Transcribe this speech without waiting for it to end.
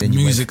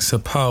Music's a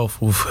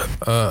powerful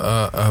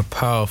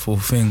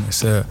thing.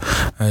 It's a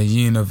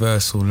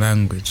universal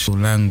language.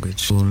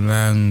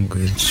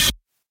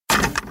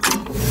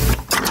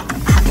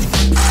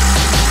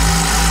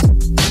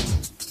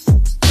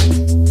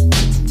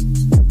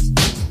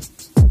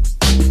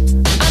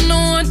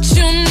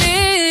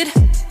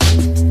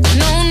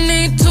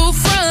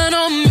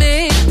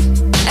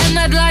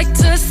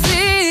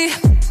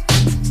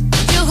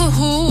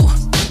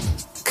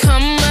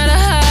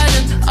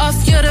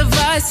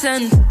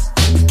 And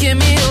give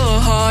me your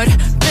heart.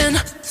 Been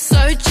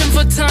searching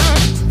for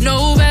time,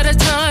 no better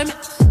time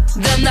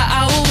than the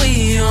hour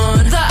we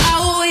on. The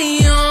hour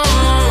we on.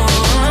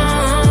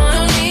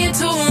 No need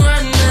to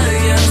run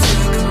against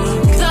the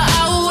clock. The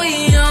hour we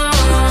on.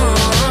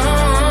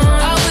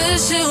 I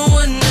wish it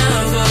would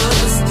never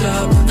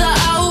stop. The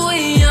hour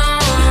we on.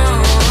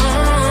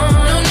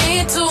 No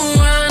need to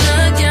run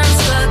against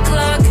the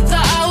clock.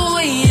 The hour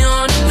we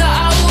on. The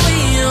hour we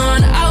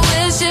on. I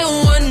wish it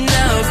would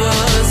never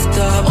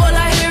stop. All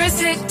I hear is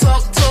tick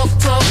tock, talk,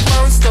 talk,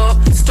 won't stop,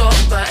 stop,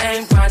 but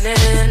ain't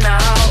running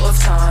out of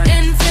time.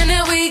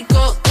 Infinite we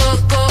go, go,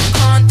 go,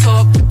 can't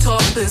top,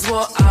 top is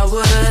what I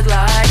would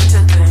like to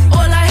think.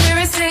 All I hear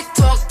is tick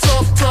tock,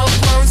 talk, talk,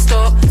 won't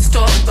stop,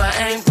 stop, but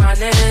ain't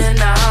running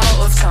out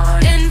of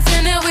time.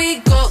 Infinite we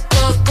go,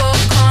 go, go,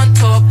 can't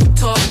top,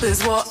 top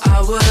is what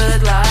I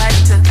would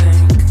like to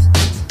think.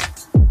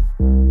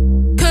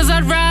 'Cause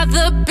I'd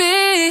rather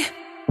be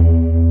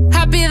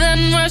happy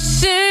than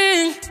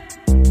rushing.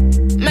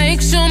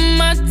 Make sure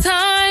my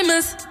time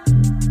is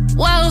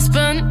well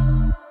spent.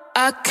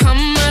 I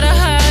come out of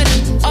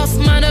hiding, off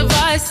my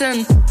device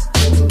and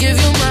give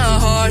you my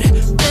heart.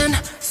 Been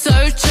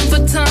searching for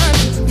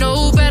time,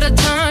 no better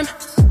time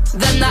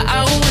than the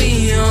hour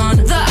we on.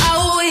 The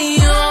hour we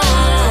on.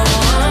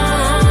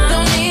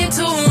 Don't need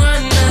to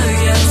run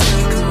against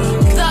the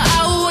clock. The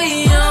hour we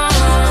on.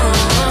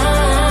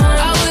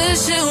 I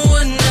wish it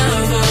would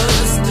never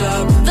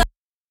stop.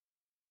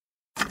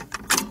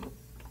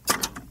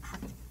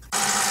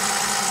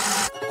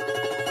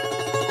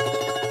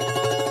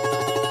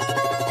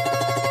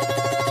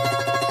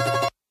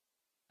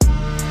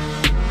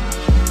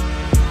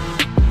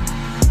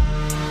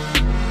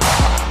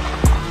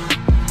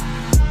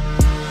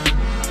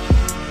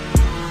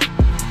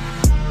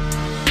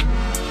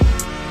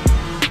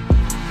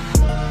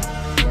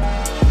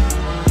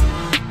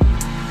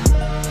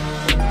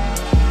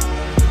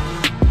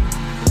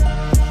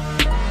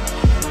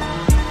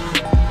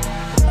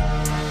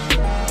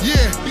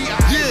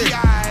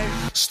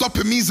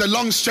 Stopping me's a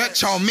long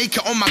stretch, I'll make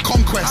it on my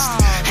conquest.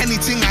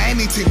 Anything,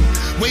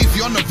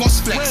 wavy on the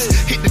Voss flex.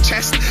 Hit the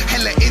chest,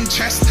 hella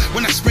interest.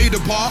 When I spray the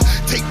bar,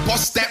 take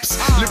boss steps.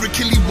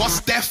 Lyrically,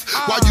 what's deaf?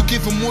 While you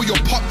give them all your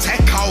pop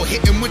tech, I'll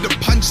hit him with a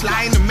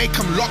punchline and make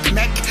him lock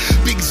neck.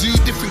 Big zoo,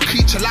 different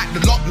creature like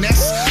the Loch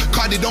Ness.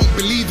 Cause they don't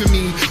believe in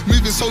me,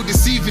 moving so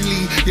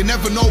deceivingly. You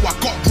never know I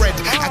got bread.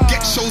 I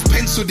get shows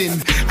penciled in,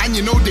 and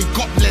you know they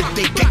got lead.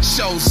 They get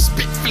shells,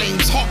 spit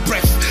flames, hot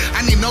breath,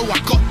 and you know I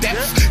got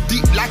depth.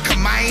 Deep like a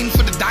mine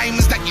for the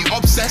diamonds that you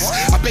obsess.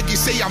 I beg you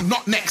say I'm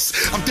not next.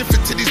 I'm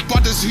different to these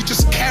brothers who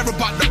just care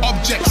about the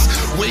objects.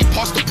 Way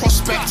past the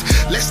prospect,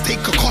 let's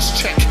take a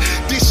cost check.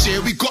 This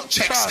year we got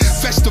checks.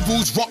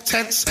 Festivals, rock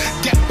tents,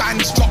 get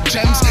bands, drop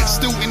gems.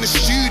 Still in the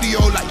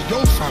studio like, yo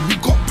fam, you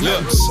got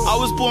blends. I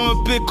was born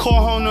with big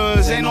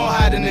cojones, ain't no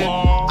hiding it.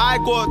 I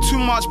got too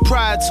much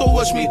pride, so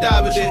watch me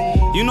die with it.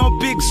 You know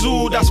Big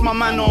Zoo, that's my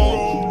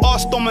mano.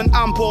 Ask Dom and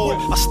Ampo,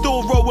 I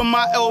still roll with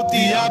my LD.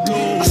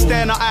 I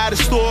stand out of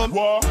the storm,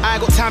 I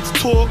ain't got time to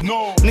talk.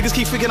 Niggas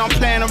keep thinking I'm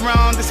playing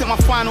around, this ain't my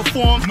final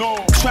form.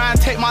 Try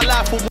and take my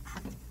life away.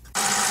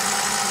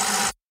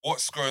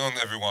 What's going on,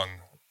 everyone?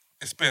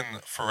 It's been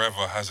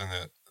forever, hasn't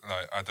it?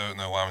 Like, I don't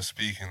know why I'm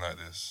speaking like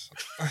this.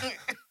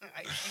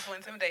 You feel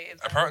intimidated.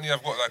 Apparently,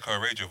 I've got like a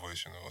radio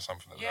voice, you know, or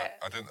something like that.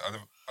 I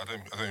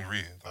don't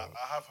read.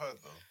 I have heard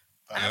though.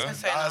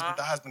 That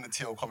has been the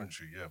TL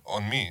commentary, yeah.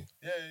 On me?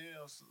 Yeah.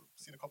 I've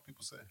seen a couple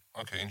people say.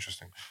 Okay,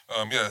 interesting.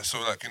 Yeah, so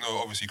like, you know,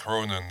 obviously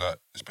Corona and that,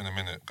 it's been a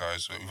minute,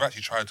 guys. So we've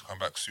actually tried to come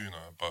back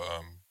sooner, but,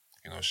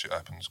 you know, shit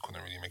happens,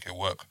 couldn't really make it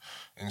work.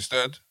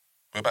 Instead,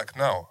 we're back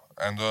now.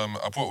 And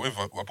I brought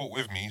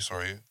with me,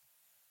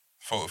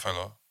 Photo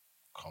Fella.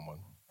 Come on.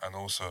 And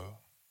also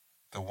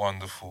the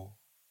wonderful,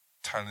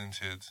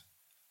 talented,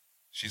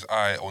 she's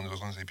I was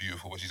going to say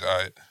beautiful, but she's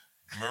I,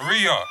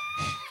 Maria.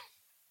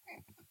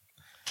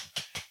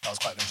 That was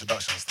quite an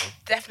introduction still.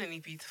 Definitely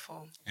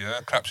beautiful.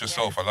 Yeah, claps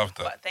yourself. I love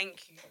that. But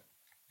thank you.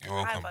 You're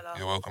welcome. Hi,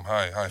 You're welcome.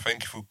 Hi.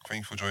 Thank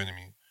you for joining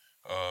me.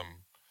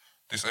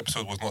 This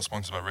episode was not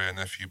sponsored by Rare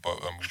Nephew,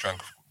 but we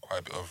drank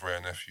quite a bit of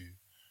Rare Nephew.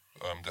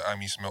 The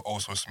Ami smell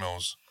also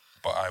smells,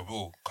 but I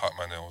will cut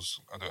my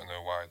nails. I don't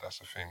know why that's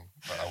a thing.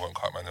 But I won't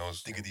cut my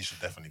nails. Digga D should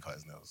definitely cut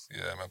his nails.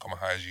 Yeah, man, come on,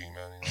 hygiene,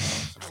 man. You know,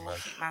 it's a bit mad.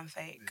 Man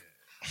fake.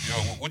 Yo,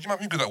 what do you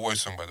mind me with that Woi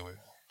song, by the way?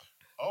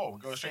 Oh, we're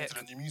going straight into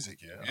the new music,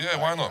 yeah? Yeah,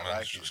 why not, man?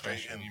 Like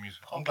straight in. New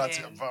music. I'm glad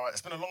to...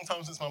 It's been a long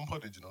time since man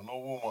podded, you know. No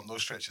warm-up, no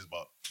stretches,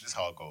 but this is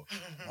how I go.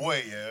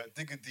 Boy, yeah,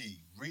 Digga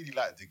D. Really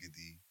like Digga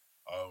D.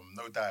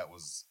 No Doubt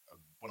was a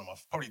one of my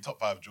probably top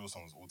 5 drill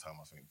songs of all time.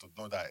 I think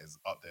No Doubt is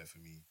up there for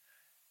me.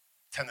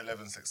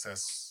 10-11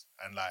 Success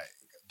and like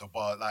the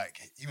bar, like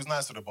he was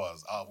nice with the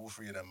bars. Out of all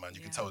 3 of them, man,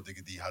 you could tell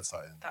Digga D had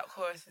something. That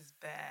chorus is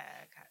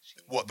back,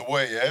 actually. What, the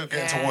way, yeah?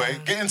 Get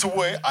into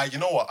way. You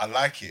know what? I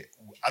like it.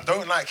 I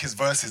don't like his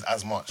verses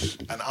as much.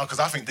 And because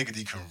I think Digga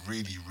D can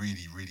really,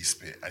 really, really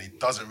spit. And he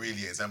doesn't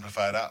really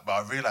exemplify that. But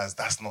I realise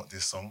that's not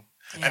this song.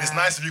 Yeah. And it's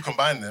nice if you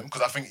combine them,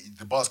 because I think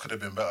the bars could have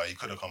been better. He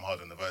could have come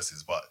harder in the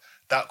verses. But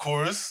that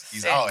chorus,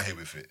 he's out here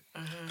with it.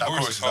 Mm-hmm. That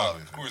chorus is out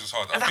with it. Chorus is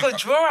hard. And like a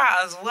draw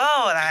out as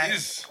well. Like, it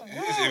is.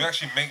 It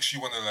actually makes you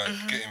want to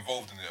like get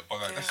involved in it. But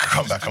like,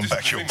 Come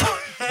back, yo. No,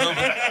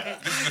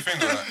 but this is the thing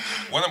though.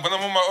 Like, when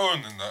I'm on my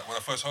own and that, when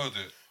I first heard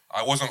it,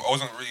 I wasn't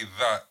really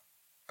that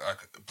like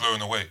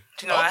blown away.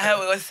 Do you know? I heard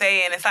what you were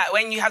saying. It's like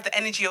when you have the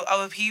energy of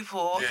other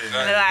people,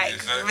 they're like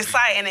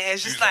reciting it.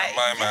 It's just like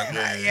my man,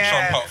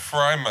 Trump up,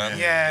 fry man.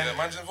 Yeah,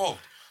 man's involved.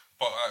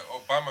 But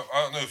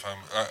I don't know, fam.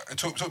 It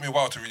took me a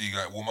while to really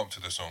like warm up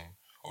to the song.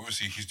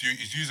 Obviously,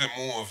 he's using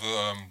more of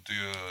the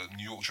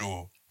New York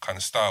drill kind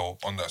of style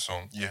on that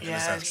song. Yeah, you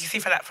can see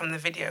for that from the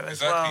video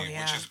as well.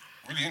 Exactly, which is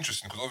really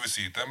interesting because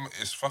obviously them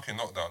is fucking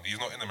lockdown. He's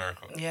not in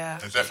America. Yeah,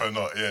 they're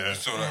definitely not. Yeah.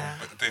 So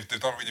like, they've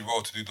done really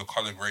well to do the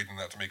color grading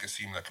that to make it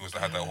seem like it was they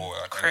had that whole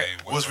like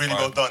it was really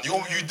well done.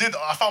 You did.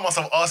 I found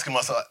myself asking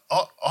myself,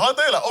 are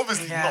they like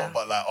obviously not,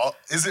 but like,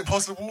 is it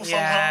possible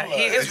somehow? Like,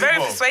 it's very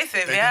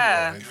persuasive.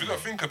 Yeah. If you don't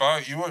think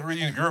about it, you won't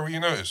really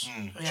notice.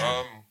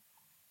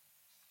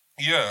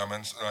 Yeah, I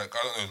mean, like I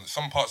don't know.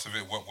 Some parts of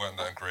it weren't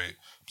that great.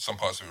 Some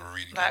parts of it were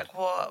really like good.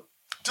 What?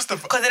 Just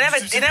because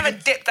it never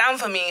dipped down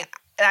for me.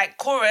 Like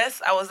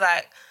chorus, I was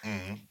like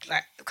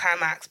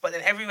climax, but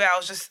then everywhere I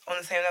was just on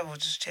the same level,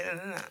 just chilling,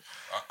 isn't it?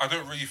 I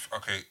don't really.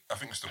 Okay, I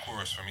think it's the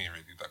chorus for me.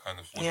 Really, that kind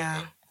of wasn't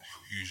that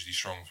hugely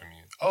strong for me.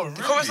 Oh, really?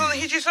 The chorus wasn't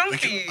hugely strong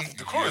for you.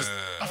 The chorus,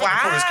 I think the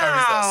chorus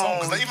carries that song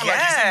because even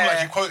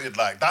like you quoted,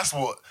 like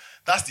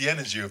that's the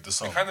energy of the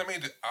song. It kind of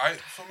made it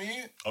for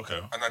me.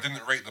 Okay. And I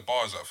didn't rate the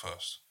bars at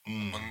first.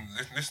 When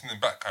listening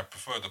back, I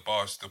prefer the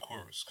bars to the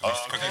chorus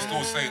because he's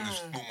still saying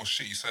this normal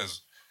shit he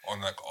says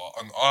on like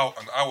an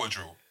hour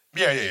drill.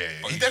 Yeah.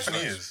 He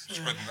definitely is.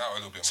 Spreading out a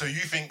little bit. So you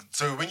think?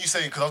 So when you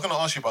say, because I was going to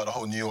ask you about the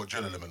whole New York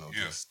drill element of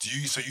this.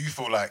 So you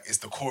feel like it's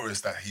the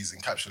chorus that he's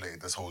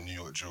encapsulated this whole New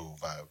York drill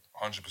vibe?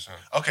 100%.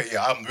 Okay,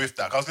 yeah, I'm with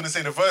that. I was going to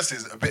say the verse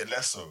is a bit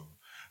less so.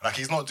 Like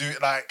he's not doing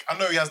like I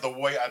know he has the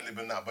Woi ad-lib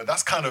in that, but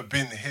that's kind of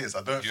been his.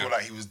 I don't feel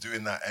like he was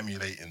doing that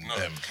emulating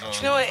them. Do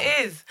you know what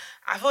it is?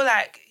 I feel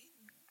like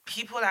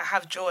people that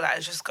have drill that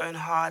is just going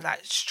hard,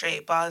 like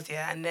straight bars,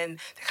 and then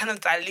they kind of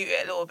dilute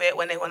it a little bit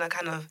when they want to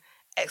kind of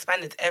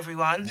expand it to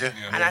everyone.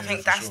 And I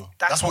think that's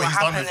what he's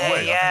done with Woi. Yeah. I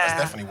think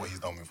that's definitely what he's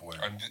done with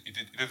Woi. And he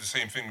did the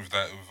same thing with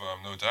that with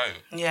No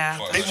Diet. Yeah,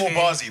 a bit more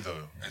barsy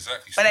though.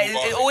 Exactly. But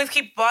it always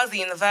keep barsy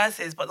in the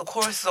verses, but the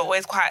chorus is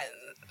always quite.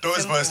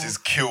 Those verses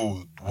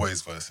kill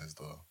Woi's verses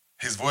though.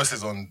 His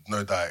voices on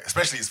No Diet,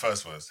 especially his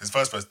first verse. His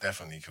first verse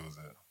definitely kills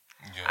it.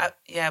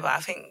 But I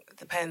think it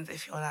depends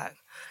if you're like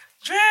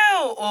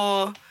drill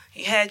or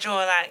you hear drill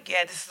like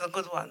this is a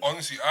good one.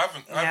 Honestly, I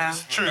haven't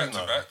listened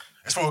back to back.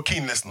 It's for a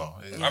keen listener.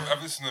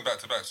 I've listened to them back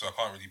to back, so I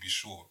can't really be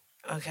sure.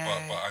 Okay.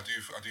 But I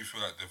do feel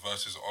like the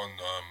verses on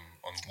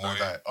No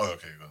Diet. Oh,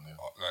 okay, good.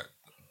 Like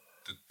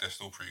they're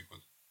still pretty good.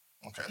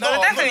 Okay. No, they're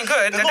definitely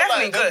good. They're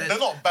definitely good. They're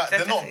not bad.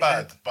 They're not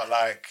bad. But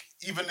like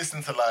even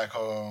listening to like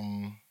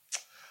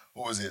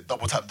what was it?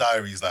 Double Tap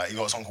Diaries. Like he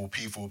got a song called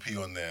P4P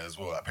on there as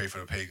well. Like Pray for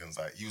the Pagans.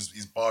 Like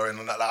he's barring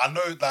on that. Like I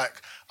know.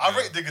 Like I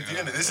rate Digga D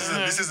in it. This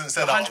isn't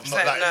said. I'm not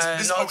like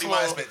this is probably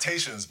my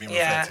expectations being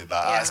reflected.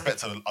 Like I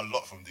expect a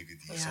lot from Digga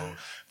D. So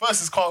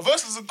verses calm.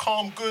 Verses are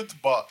calm, good,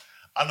 but.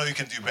 I know you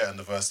can do better in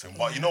the verse thing,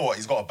 but you know what?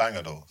 He's got a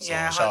banger though. So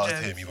shout out to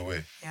him either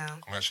way. Yeah.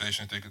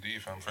 Congratulations, Digga D,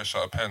 fam. Fresh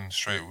out of pen,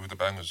 straight with the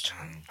bangers.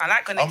 I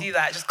like when they do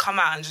that. Just come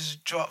out and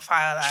just drop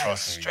fire like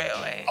straight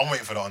away. I'm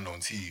waiting for the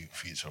Unknown T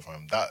feature from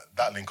him.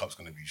 That link up's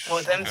gonna be.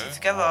 Well, them two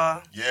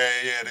together. Yeah.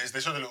 They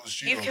showed a little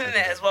studio. He's killing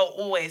it as well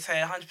always. So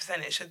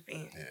 100% it should be.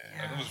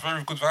 Yeah. And there was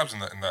very good vibes in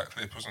that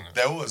clip, wasn't it?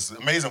 There was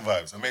amazing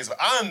vibes,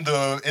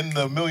 and in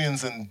the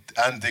Millions and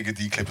Digga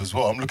D clip as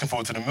well. I'm looking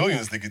forward to the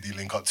Millions Digga D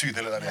link up too.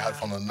 They look like they had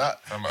fun on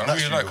that.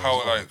 I really like how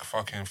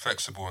fucking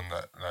flexible and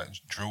that like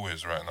drill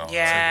is right now.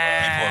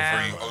 Yeah. People are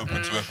very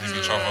open to working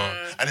with each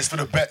other, and it's for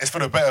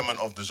the betterment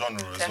of the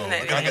genre as well.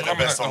 We're gonna get the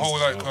best songs.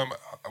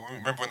 I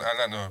remember when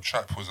Atlanta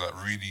trap was like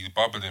really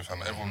bubbling,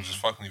 fam. Everyone was just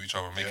fucking with each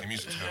other, making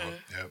music together.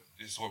 Yep.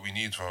 This is what we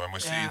need, fam, and we're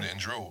seeing it in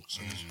drill.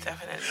 So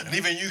definitely. And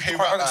even UK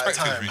rap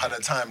had a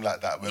time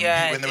like that when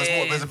there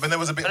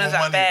was a bit more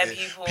money.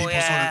 People saw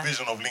the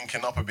vision of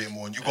linking up a bit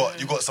more, and you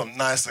got some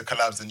nicer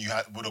collabs than you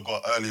would have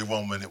got earlier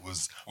on when it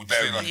was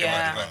very like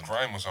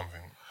grime or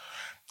something.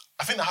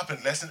 I think that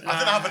happened less. I think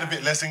that happened a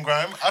bit less in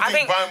grime. I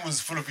think grime was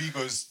full of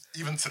egos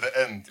even to the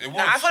end. It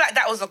was. I feel like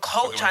that was a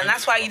culture, and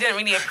that's why you didn't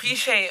really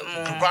appreciate it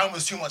more. Grime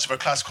was too much of a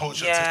class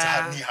culture to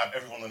have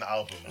everyone on the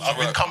album. I've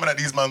been coming at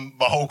these man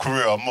my whole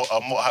career. I'm not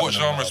having. What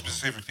genre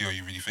specifically are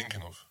you really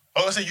thinking of?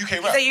 Oh, I say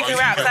UK rap. You say UK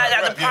rap,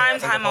 like the prime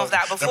time of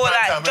that, before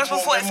like, just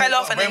before it fell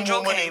off and then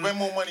drill came. When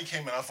more money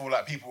came in, I feel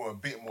like people were a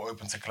bit more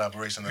open to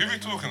collaboration. Who are we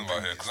talking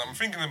about here? Because I'm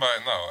thinking about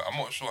it now. I'm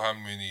not sure how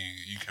many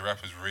UK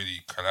rappers really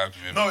collabed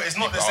with. No, it's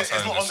not the same.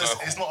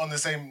 It's not on the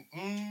same.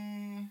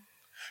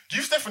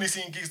 You've definitely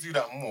seen gigs do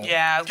that more.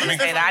 Yeah, I was going to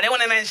say that. I didn't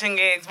want to mention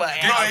gigs, but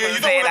yeah. You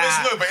don't want to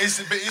mention no, but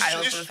it's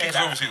Gigs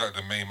obviously like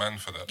the main man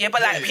for that. Yeah,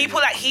 but like people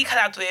like he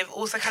collabed with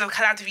also kind of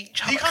collabed with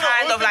each other. It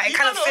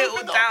kind of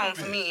filtered down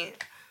for me.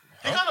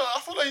 I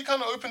feel like he kind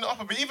of opened it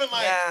up a bit, even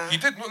like... Yeah. He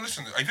did,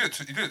 listen, he did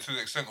it to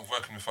the extent of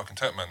working with fucking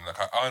Tech Man. Like,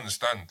 I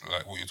understand,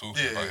 like, what you're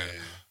talking about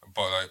here.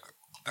 But, like,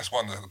 that's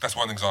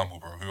one example,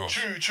 bro. Who else?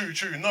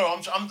 True.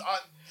 No,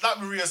 like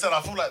Maria said,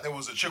 I feel like there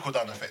was a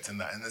trickle-down effect in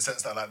that, in the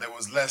sense that, like, there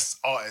was less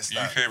artists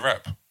UK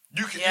rap.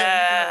 UK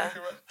rap.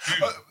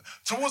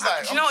 Towards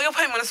that... Do you know what, you're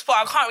putting me on the spot?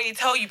 I can't really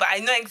tell you, but I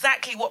know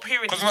exactly what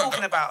period you're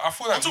talking about. I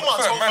feel like... I'm talking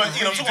about 12,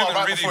 13, I'm talking about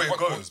right before it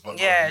goes. But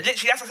yeah,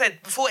 literally, that's what I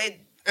said. Before it...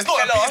 It's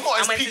not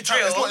his peak time.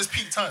 It's not his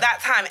peak time.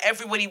 That time,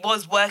 everybody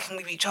was working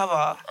with each other.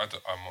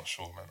 I'm not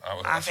sure, man.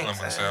 I think I'm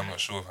going to say I'm not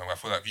sure. Man. I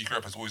feel like UK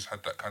rap has always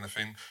had that kind of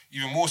thing.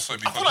 Even more so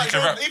because UK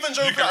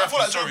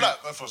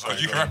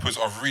rappers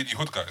are really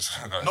hood guys.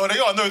 No, they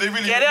are. No, they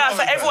really. Yeah, they are.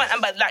 So everyone,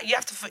 but like you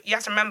have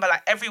to remember,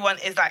 like everyone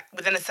is like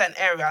within a certain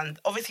area, and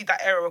obviously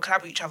that area will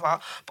collab with each other.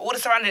 But all the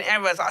surrounding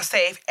areas are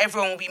safe.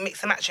 Everyone will be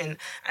mixing and matching,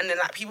 and then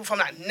like people from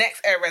like next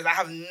areas that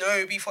have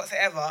no beef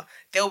whatsoever,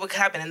 they'll be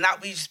collabing, and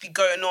that will just be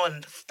going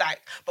on.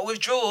 Like, but with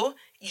drill,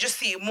 you just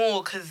see it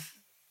more because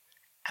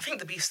I think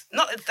the beef's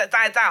not that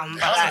died down,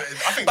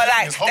 but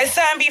there's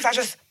certain beef that's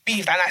just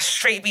beef and like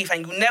straight beef,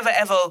 and you never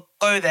ever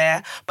go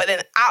there. But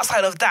then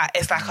outside of that,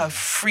 it's like a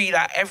free,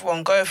 like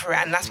everyone go for it,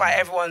 and that's why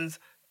everyone's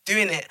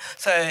doing it.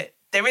 So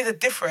there is a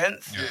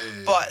difference,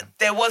 but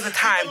there was a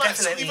time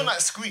definitely. Even like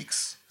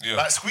Squeaks. Yeah.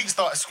 Like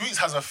Squeaks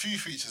has a few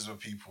features with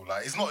people.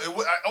 Like it's not.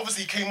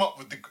 Obviously, he came up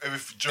with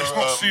Joe. It's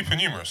not super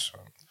numerous.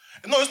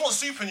 No, it's not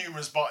super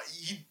numerous, but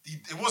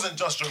it wasn't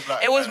just Joe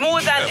Black. It was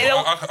more than...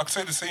 I could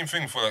say the same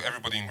thing for like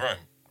everybody in grime.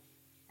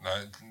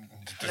 Like,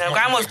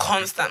 grime was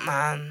constant,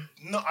 man.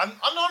 No, I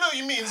know what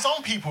you mean.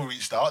 Some people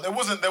reached out. There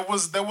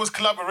was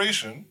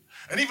collaboration.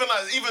 And even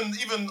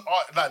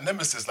like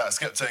Nemesis, like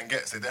Skepta and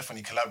Gets, they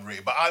definitely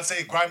collaborated. But I'd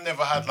say grime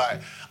never had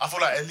like... I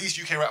feel like at least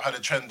UK rap had a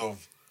trend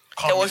of...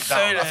 It was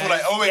down. I feel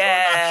like 08,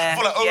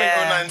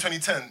 09,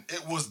 2010,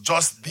 it was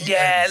just the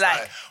ends.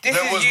 Like this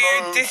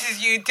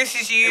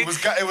is you.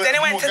 Then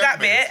it went to that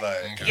bit,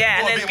 and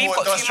then beef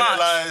got too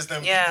much.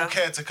 Then people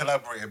cared to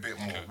collaborate a bit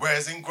more.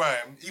 Whereas in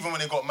grime, even when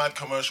they got mad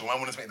commercial, I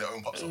wanted to make their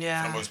own pop song for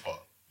the most part.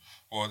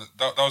 Well,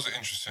 that was an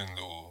interesting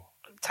little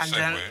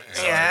tangent.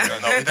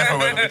 Segue. No, we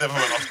definitely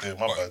went off there.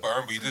 My bad. But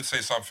remember, you did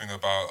say something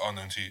about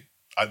Unknown T.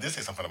 I did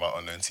say something about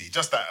Unknown T.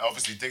 Just that,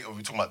 obviously,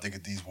 we're talking about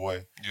Digga D's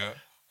Woi. Yeah.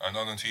 And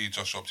Unknown T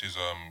just dropped his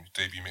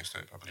debut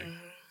mixtape, I believe.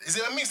 Is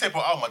it a mixtape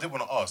or album? I did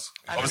want to ask.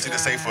 Obviously, the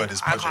safe word is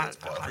project.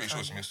 I'm pretty sure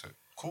it's a mixtape.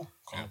 Cool.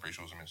 Yeah, I'm pretty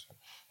sure it's a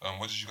mixtape.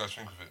 What did you guys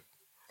think of it?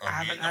 I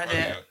haven't heard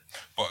it.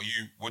 But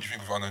what do you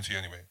think of Unknown T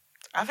anyway?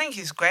 I think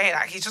he's great.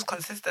 Like he's just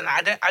consistent.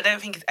 I don't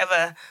think he's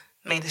ever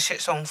made a shit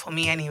song for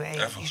me anyway.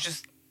 Ever? He's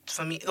just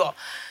for me. Well,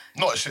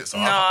 not a shit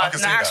song. No, I can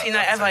say actually,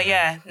 that. not ever.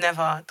 Yeah,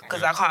 never.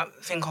 Because I can't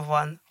think of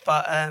one.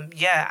 But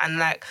yeah, and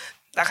like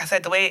I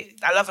said, the way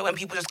I love it when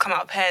people just come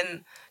out of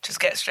pen, just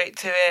get straight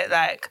to it.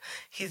 Like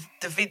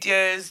the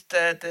videos,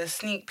 the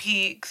sneak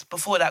peeks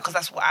before that, because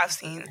that's what I've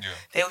seen.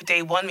 Yeah.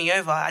 They won me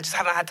over. I just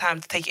haven't had time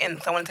to take it in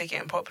because I want to take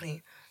it in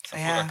properly. So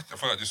I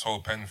feel like this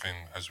whole pen thing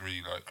has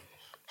really like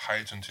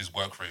heightened his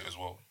work rate as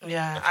well.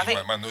 Yeah, like, I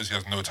think man knows he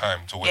has no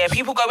time to waste. Yeah,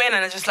 people go in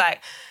and it's just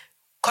like,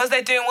 because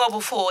they're doing well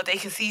before, they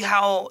can see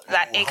how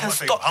it can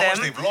stop them. How much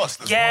they've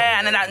lost as well.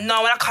 And then like,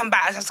 no, when I come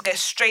back, I have to get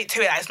straight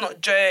to it. Like, it's not a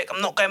joke.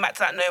 I'm not going back to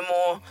that no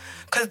more.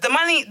 Because the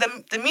money,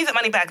 the music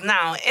money bag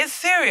now is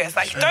serious.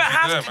 Like, you don't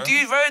have to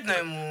do road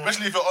no more.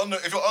 Especially if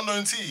you're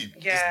Unknown T,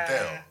 it's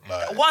there.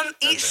 Like,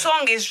 each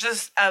song is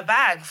just a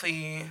bag for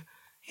you.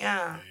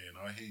 Yeah.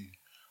 I hear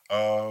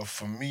you.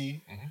 For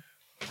me,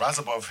 Rise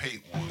Above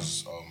Hate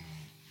was...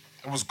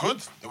 It was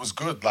good. It was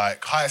good.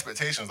 Like, high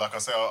expectations. Like I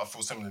say, I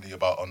feel similarly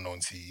about Unknown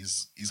T.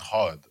 He's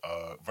hard.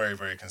 Very,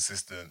 very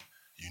consistent,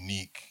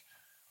 unique,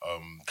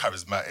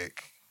 charismatic.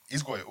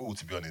 He's got it all,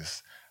 to be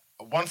honest.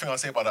 One thing I'll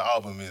say about the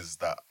album is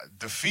that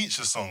the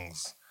feature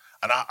songs,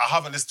 and I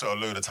haven't listened to it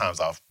a load of times.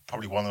 I've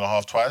probably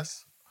 1.5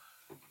 twice.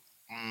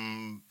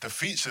 The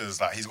features,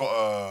 like, he's got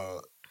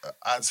a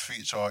ads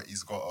feature.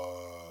 He's got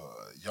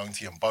a Young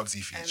T and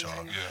Bugsy feature.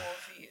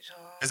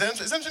 Is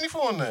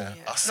M24 on there?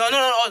 Yeah. No,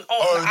 on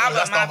the album.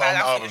 That's not on the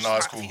album. No,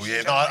 it's cool.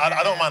 Yeah, no,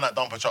 I don't mind that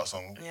Dumper Chuck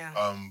song. Yeah.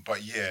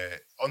 But yeah,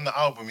 on the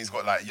album, he's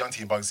got like Young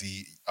T and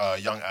Bugsy,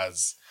 Young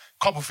Ads,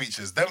 couple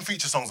features. Them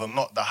feature songs are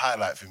not the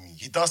highlight for me.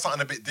 He does something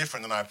a bit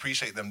different, and I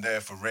appreciate them there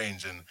for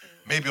range. And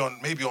maybe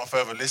on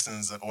further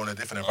listens or in a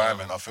different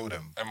environment, I feel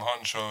them. M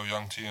Huncho,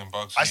 Young T and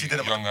Bugsy, Actually,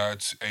 Young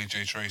Ads,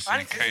 AJ Tracy,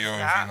 KO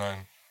and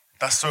V9.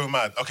 That's so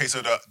mad. Okay, so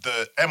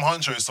the M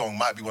Huncho song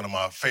might be one of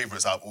my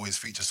favourites out of all his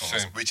feature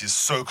songs, which is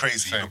so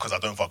crazy because I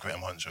don't fuck with M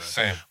Huncho.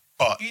 Same.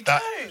 But You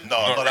that don't? no,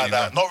 not really, like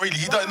that. no. Not really.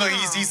 He don't. No,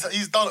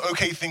 he's done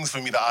okay things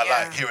for me that I Yeah.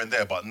 like here and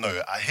there. But no,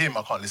 him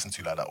I can't listen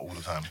to like that all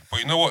the time.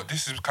 But you know what?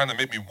 This has kind of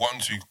made me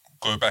want to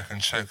go back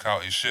and check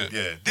out his shit.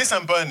 Yeah, this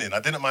and Burning. I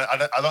didn't mind.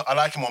 I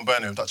like him on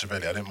Burning with Dutch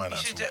Belly. I didn't mind You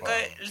that. should at all,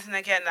 go but, listen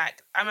again.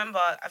 Like I remember,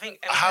 I think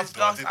I have his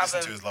though. I last did listen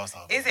album. to his last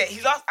album. Is it?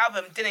 His last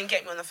album didn't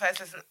get me on the first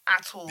listen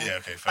at all. Yeah,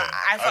 okay, fair. But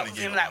I I fucked only with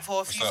gave him it like one.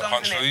 for a few that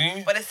songs in Hunchley?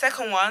 it. But the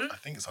second one, I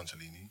think it's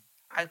Angelini.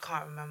 I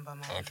can't remember,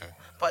 man. Okay.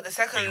 But the But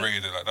second, you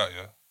rated it like that,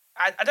 yeah?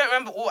 I don't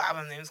remember all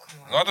album names. Come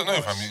on. No, I don't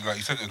know, fam. Like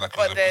you said, it like it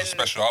But was a then-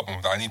 special album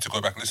that I need to go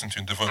back and listen to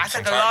and devote I some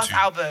said the time last to.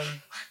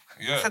 album.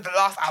 Yeah. I said the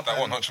last album. That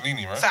one,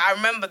 Hunchlini, right? So I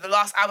remember the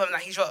last album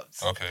that he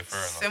dropped. Okay, fair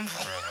enough. Simple.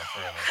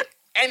 Fair enough.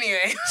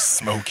 Anyway,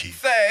 Smoky.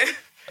 so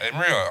Hey,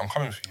 Maria, I'm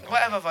coming for you.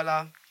 whatever,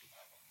 Voila.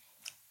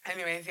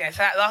 Anyways, yeah. So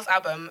that last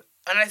album,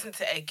 when I listened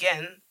to it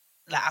again,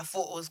 like I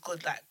thought it was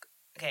good. Like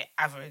okay,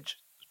 average.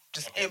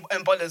 Just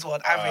in Boller's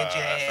world, average.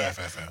 Yeah.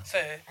 Fair. So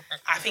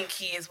I think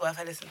he is worth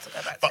a listen to go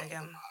back But to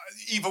again.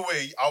 either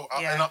way,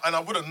 Yeah. and I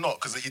wouldn't not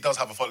because he does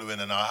have a following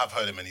and I have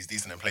heard him and he's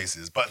decent in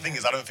places. But the thing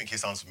is, I don't think he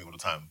sounds for me all the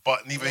time.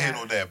 But neither here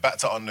nor there. Back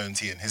to Unknown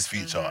T and his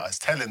feature. I was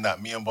telling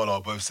that me and Bola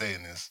are both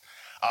saying this.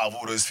 Out of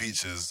all those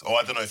features, or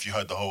I don't know if you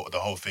heard the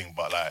whole thing,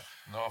 but like,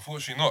 No,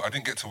 unfortunately not. I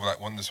didn't get to like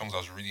one of the songs I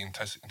was really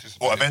anticipating.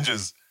 what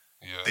Avengers?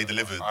 Yeah, they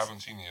delivered. I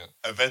haven't seen it yet.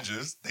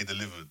 Avengers, they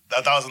delivered.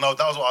 That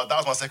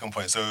was my second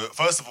point. So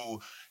first of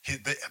all,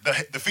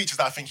 the features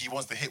that I think he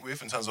wants to hit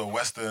with in terms of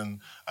Western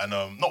and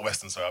not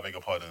Western, sorry, I beg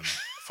your pardon.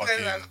 Fucking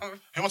who am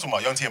I talking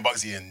about? Young T and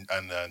Bugsy and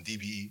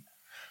DBE.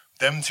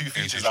 Them two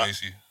features.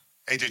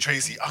 AJ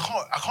Tracy.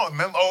 I can't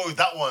remember. Oh,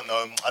 that one.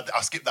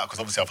 I skipped that because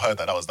obviously I've heard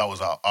that was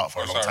out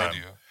for a long time.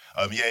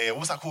 Already, Yeah.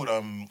 What's that called?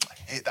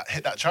 Hit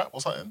that trap.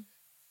 What's that in?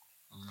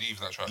 Leave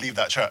that track. Leave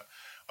that trap.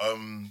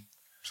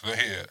 So don't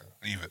hit it.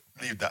 Leave it.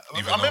 Leave that.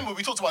 Leave it I remember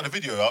we talked about the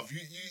video.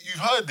 You've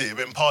heard it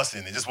in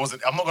passing. It just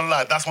wasn't. I'm not gonna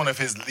lie. That's one of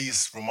his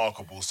least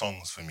remarkable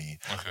songs for me.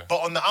 Okay. But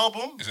on the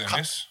album, Is it a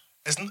miss?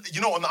 It's on the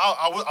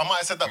I might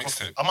have said that.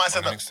 Mixtape. I might have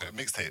said On that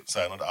the mixtape.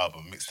 Sorry, not the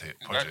album. Mixtape.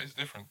 That Project. is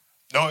different.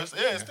 No, it's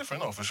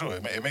different. No, for sure.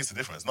 It makes a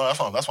difference. No,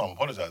 that's why I'm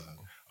apologizing.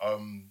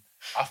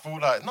 I feel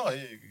like no,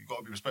 you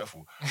gotta be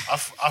respectful. I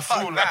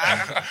feel like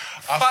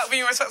Fuck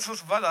being respectful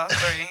to Voila.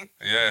 Sorry.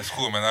 Yeah, it's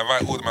cool, man. I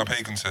invite all of my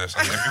pagans here. So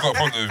if you've got a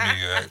problem with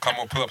me, come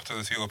on, pull up to the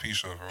TLP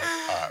show, bro.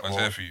 I'm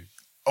there for you.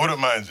 I wouldn't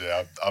mind.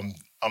 Yeah,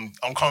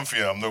 I'm comfy.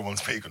 And I'm no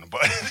one's pagan,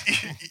 but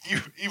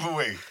either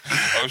way,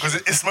 because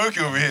it's smoky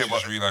over here.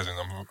 But Just realizing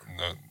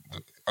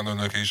I'm on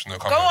location.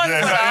 Go on,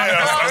 yeah,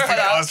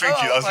 Voila. I was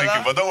thinking,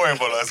 Voila. but don't worry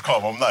about it. It's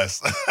calm. I'm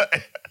nice.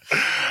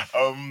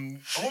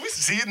 What we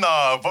see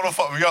now, but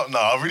fuck me up now.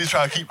 I really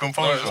try to keep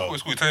composure. No,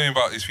 it's cool. Tell me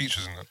about his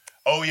features in it.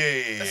 Oh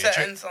yeah. The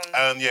certain song.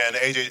 And the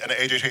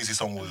AJ Tracy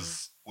song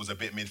was a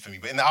bit mid for me,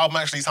 but in the album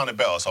actually sounded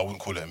better, so I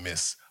wouldn't call it a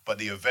miss. But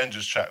the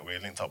Avengers track where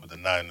it linked up with the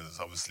Niners,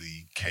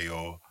 obviously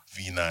KO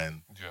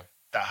V9. Yeah.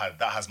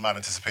 That has mad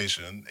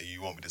anticipation.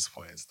 You won't be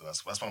disappointed.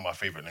 That's one of my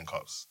favorite link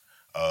ups.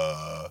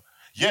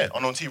 Yeah,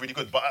 Unknown T really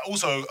good, but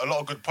also a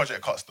lot of good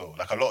project cuts though.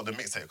 Like a lot of the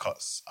mixtape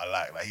cuts, I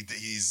like. Like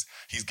he's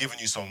given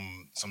you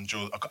some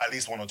drill, at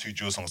least one or two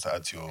drill songs to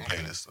add to your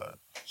playlist. Like.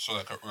 So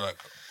like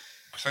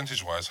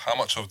percentage wise, how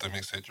much of the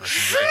mixtape do you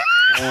reckon you rate?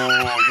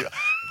 Oh yeah,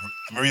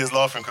 Maria's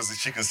laughing because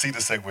she can see the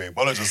segue.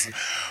 Bola just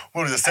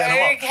setting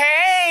them up.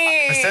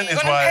 Okay. Percentage You're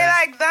gonna wise, play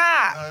like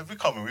that.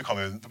 No, we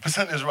coming. The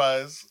percentage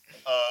rise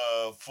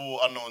for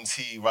Unknown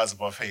T, Rise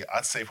Above Hate,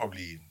 I'd say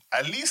probably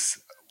at least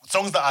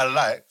songs that I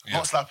like,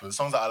 not slappers,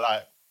 songs that I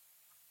like.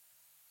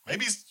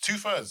 Maybe it's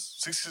 2/3,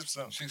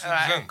 66%. 60%.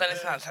 Alright, I'm gonna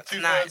listen to that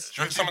tonight.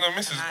 Do you reckon some of them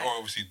misses, or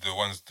obviously the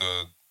ones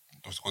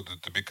what's called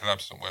the big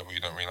collabs and whatever you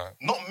don't really like?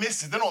 Not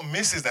misses. They're not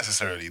misses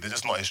necessarily. They're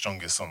just not his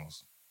strongest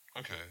songs.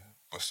 Okay,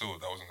 but still,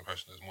 that wasn't the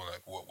question. It's more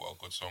like what are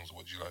good songs?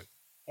 What do you like?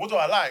 What do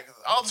I like?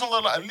 Out of the songs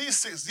I like, at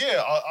least 6.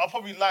 Yeah, I'll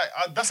probably like.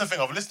 That's the thing.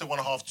 I've listened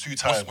 1.5, 2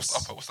 times.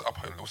 What's the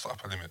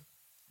upper limit?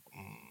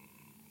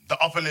 The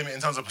upper limit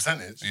in terms of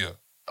percentage. Yeah.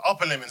 The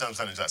upper limit in terms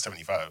of percentage is like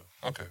 75.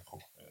 Okay,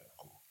 cool.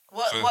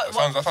 That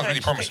sounds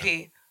really promising.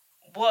 Quickly,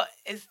 what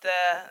is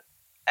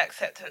the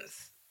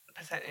acceptance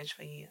percentage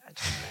for you? I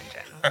just know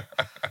in general.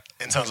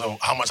 In terms of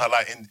how much I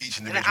like in each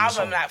individual An album,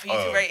 song. like for you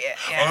to rate it.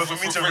 Yeah. Oh,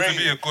 for me to it rate to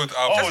be it. a good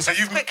album. Oh, so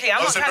you've Quickly,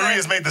 I'm not so trying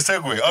Maria's to- made the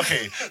segue.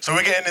 Okay, so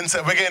we're getting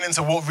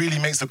into what really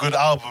makes a good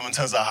album in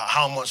terms of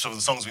how much of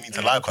the songs we need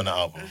to like on the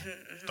album.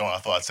 Don't I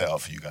thought I'd set it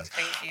up for you guys.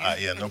 Thank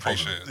you. Yeah, no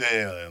problem. Appreciate it.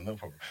 Yeah, no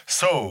problem.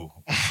 So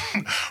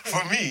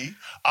for me,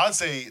 I'd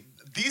say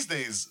these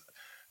days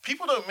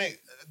people don't make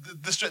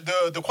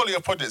the quality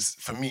of projects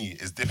for me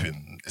is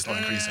dipping. It's not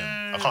increasing.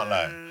 I can't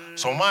lie.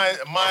 So my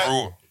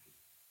Overall,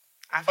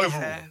 I think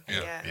overall, so.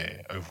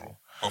 yeah, overall.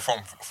 but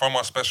from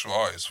our special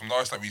artists, from the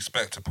artists that we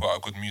expect to put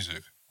out good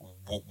music,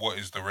 what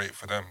is the rate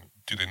for them?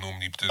 Do they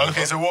normally do?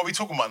 Okay, so what are we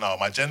talking about now?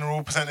 My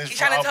general percentage. He's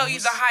for trying to tell you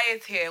albums? the higher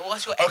tier.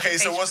 What's your Okay,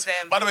 so expectations for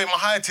them? by the way, my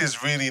higher tier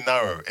is really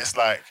narrow. It's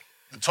like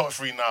the top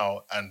 3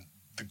 now and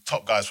the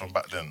top guys from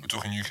back then. We're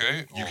talking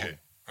UK. Or? UK.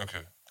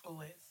 Okay.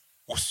 Always.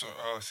 What's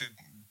see?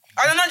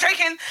 I'm not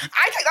joking.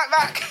 I take that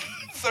back.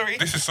 sorry.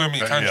 This is so many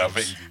Yeah, tangents. I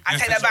bet you do. I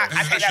take that back. This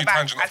I is take literally that back.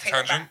 tangent I after take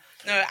that tangent. back.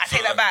 No, I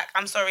take that back.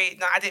 I'm sorry.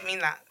 No, I didn't mean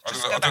that.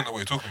 Just I don't know what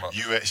you're talking about.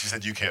 She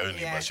said UK only,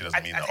 Yeah, but she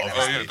doesn't mean I that. take that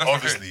Obviously, back. That's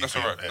obviously, okay. That's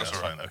all right. Yeah, That's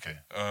all right. fine. Okay.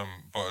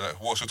 But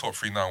like, what's your top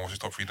 3 now? What's your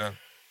top 3 then?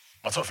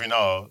 My top 3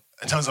 now,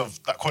 in terms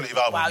of that quality of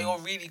album. Wow, you're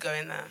really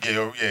going there.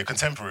 Yeah,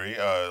 contemporary.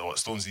 What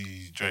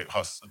Stormzy, Drake,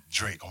 Huss,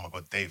 Drake. Oh my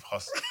God, Dave,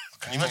 Huss.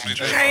 Can you imagine Stormzy,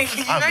 Drake? Drake,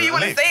 you know you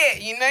want to lit. say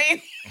it. You know you.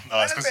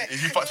 No, it's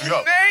because you fucked me You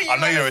up. know you I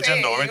know wanna your say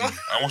agenda it. already.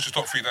 And what's your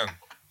top 3 then?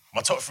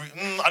 My top 3.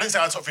 I didn't say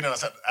I had top 3 then. I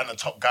said and the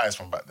top guys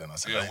from back then. I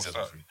said Yeah, I didn't say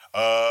what's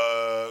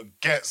top 3.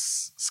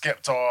 Gets,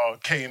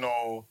 Skepta,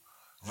 Kano,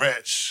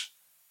 Wretch,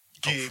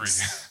 Top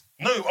Gigs.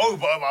 No,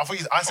 but I thought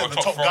I said the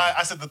top top from. guy.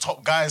 I said the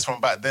top guys from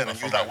back then, and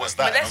you from was like, back "What's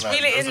then. that?" But let's I'm like,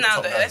 reel it "Those in are the now,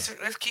 top though. guys."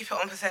 Let's keep it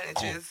on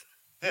percentages.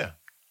 Yeah.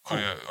 Oh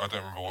yeah, I don't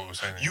remember what we were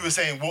saying. You were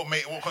saying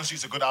what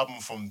constitutes a good album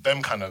from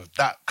them kind of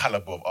that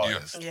caliber of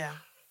artists. Yeah.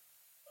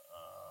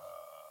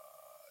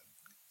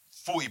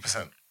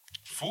 40%.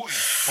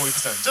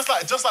 40%.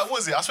 Just like what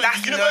was it? I swear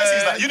That's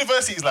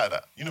universities like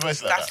that.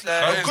 Universities like That's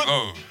that. low. That is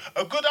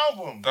low. A good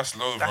album. That's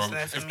low, That's bro.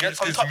 low for If me. Gets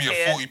From gives top me a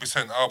tier.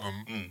 40% album,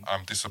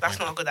 I'm disappointed. That's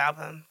not a good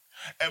album.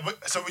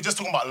 So we're just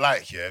talking about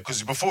like, yeah?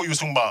 Because before you were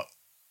talking about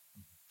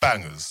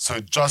bangers. So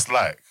just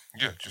like.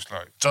 Yeah, just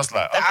like. Just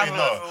like. The Okay, album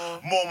no.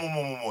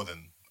 overall. More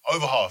than.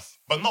 Over half.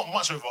 But not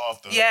much over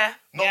half though. Yeah.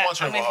 Not yeah,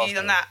 much I'm over with half. you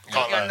on though. that. With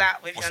Can't you lie. on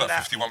that. With What's you on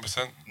that?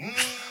 that.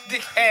 51%.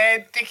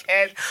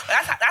 Dickhead.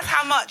 But that's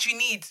how much you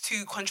need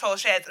to control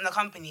shares in the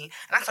company, and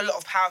that's a lot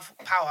of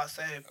power.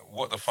 So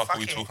What the fuck are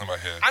we Fuck it. talking about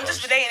here? I'm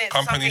just bruv? relating it to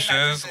Company something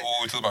shares, that- or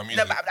we're talking about no,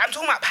 music? but I'm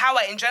talking about power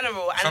in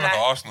general. You And sound like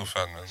like, an Arsenal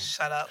fan, man.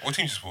 shut up. What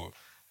team you support?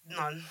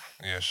 None.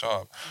 Yeah, shut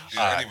up.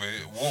 Yeah, Alright. anyway,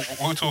 what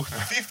we're talking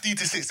about. 50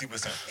 to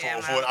 60%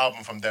 Yeah, for man. an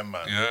album from them,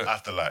 man. Yeah.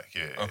 After like,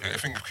 yeah. Okay, I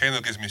think if Kano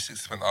gives me a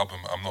 60%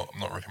 album, I'm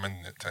not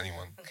recommending it to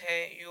anyone.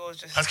 Okay, you're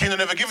just. Has Kano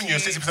never given you a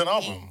 60%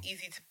 album?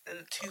 Easy to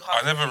too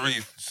hard. I never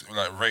really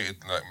like rated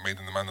like Made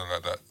in the Manor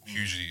like that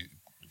hugely,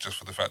 just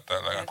for the fact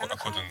that like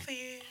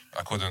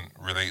I couldn't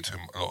relate to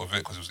a lot of it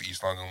because it was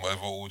East London,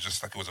 whatever, or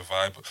just like it was a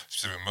vibe, a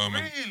specific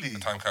moment, Really? a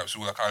time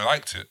capsule. Like I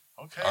liked it.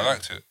 Okay. I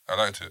liked it.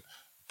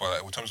 But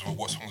like, in terms of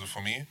what songs were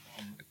for me,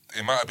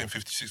 it might have been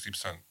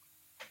 50-60%.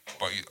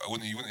 But you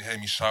wouldn't hear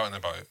me shouting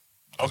about it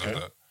because Okay.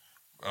 of that.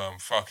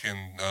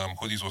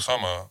 Hoodies or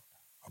Summer,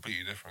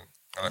 completely different.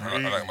 I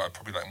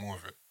probably like more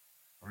of it.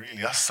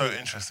 Really? That's so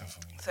interesting for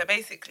me. So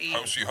basically,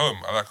 Home Sweet Home,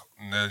 I like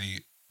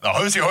nearly. Now,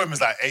 Home Sweet Home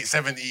is like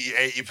 70,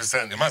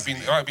 80%. It might be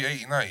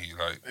 80-90,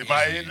 like It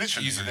might easily,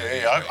 literally. easily,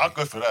 Yeah, I'd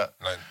go for that.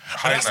 Like,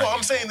 But that's what I'm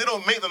 90s. saying. They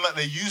don't make them like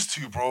they used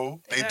to,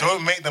 bro. They Yeah.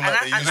 don't make them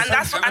like they used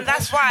to. and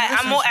that's why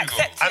I'm more Listen to me,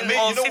 though. accepting And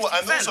maybe, you know of what?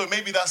 And 50%. also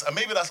maybe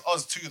that's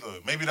us too, though.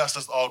 Maybe that's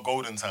just our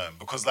golden time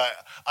because like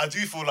I do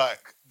feel like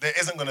there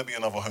isn't gonna be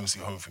another Home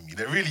Sweet Home for me.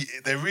 There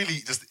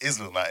really just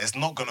isn't. Like it's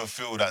not gonna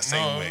feel that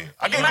same No. way.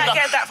 You might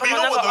get that but from you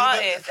know another what, though?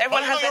 artist.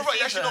 Everyone But has you're their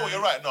right. Actually, no, season.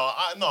 you're right.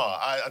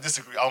 I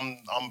disagree.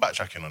 I'm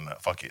backtracking on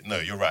that. Fuck it. No,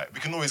 you're right. We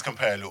can always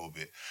compare a little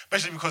bit,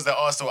 especially because there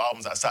are still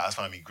albums that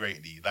satisfy me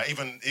greatly. Like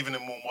even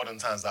in more modern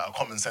times, like a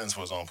Common Sense,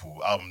 for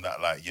example, album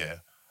that like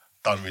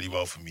done really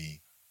well for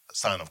me.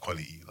 Sign of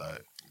quality,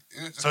 like.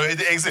 So it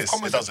exists.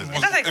 It does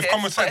exist. does exist, If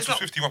Common but Sense it's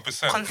was not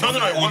 51%, consistent.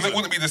 No, it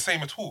wouldn't be the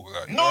same at all.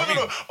 Like, you No. know what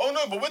I mean? Oh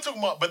no, but we're talking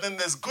about. But then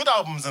there's good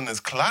albums and there's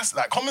class.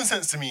 Like Common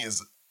Sense to me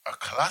is a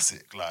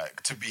classic,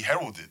 like to be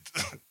heralded.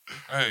 Do you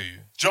Hey.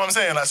 know what I'm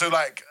saying? Like so,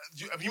 like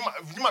you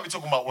might be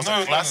talking about what's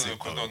a classic.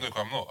 No,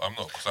 I'm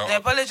not. Cause The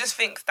Apollo just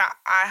thinks that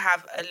I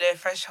have a low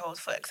threshold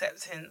for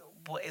accepting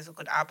what is a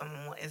good album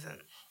and what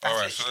isn't. That's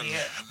Alright, so literally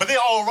then- it. But they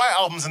are alright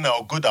albums and they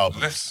are good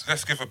albums.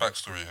 let's give a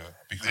backstory here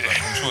because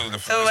like, I'm sure the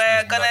So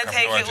we're gonna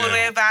take it all the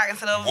way back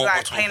instead of what like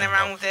we're playing talking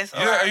around about. with this. Yeah,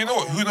 Alright, and you know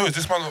what? cool. Who knows?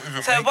 This might not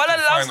even So make the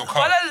final cut.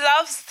 Bola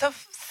loves to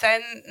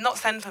not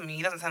send for me.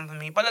 He doesn't send for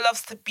me. Bola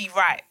loves to be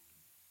right.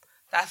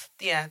 That's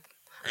yeah.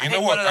 You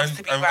know what? Bola loves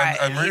to be right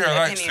And in Maria his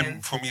likes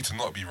opinions. for me to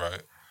not be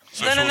right.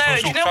 So No. she'll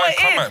Do you know try what and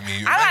come it at is? me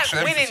with I extra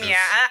like winning, emphasis.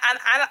 yeah, and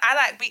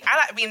I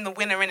like being the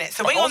winner in it.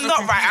 So when But you're also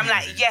not right, I'm competing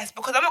like with you. yes,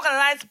 because I'm not gonna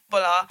lie to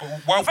Bola. But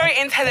why- You're very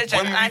intelligent,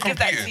 when and were I you give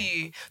that to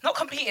competing? you. Not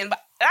competing, but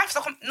life's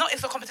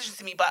it's a competition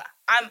to me. But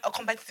I'm a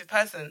competitive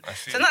person, I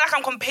see. so it's not like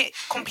I'm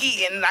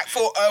competing like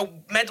for a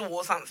medal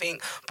or something.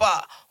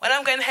 But when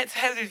I'm going head to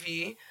head with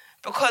you,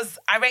 because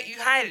I rate you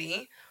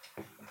highly,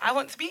 I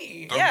want to beat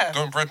you.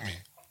 Don't bread me.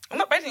 I'm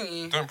not breading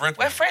you. Don't bread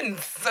We're me.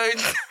 friends, so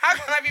how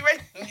can I be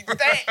breading you?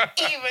 Don't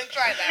even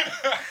try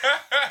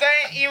that.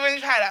 Don't even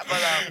try that,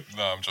 brother.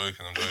 No, I'm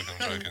joking.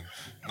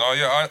 No,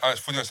 yeah, I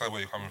fully understand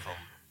where you're coming from.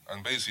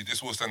 And basically,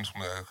 this all stems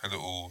from a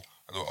little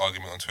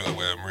argument on Twitter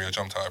where Maria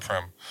jumped out of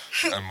pram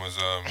and was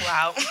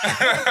Wow.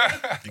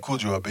 He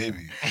called you a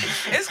baby.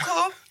 It's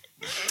cool.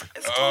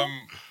 It's cool.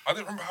 I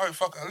didn't remember how it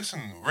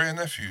listen, Ray and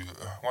Nephew,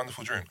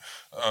 wonderful drink.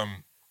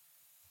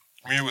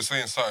 Maria was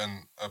saying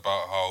something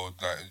about how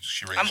like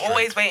she rates I'm Drake.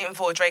 always waiting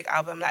for a Drake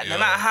album. Like, no Yeah.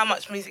 matter how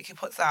much music he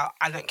puts out,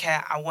 I don't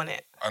care. I want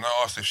it. And I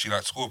asked if she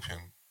liked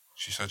Scorpion.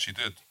 She said she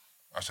did.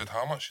 I said,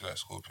 how much she liked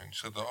Scorpion?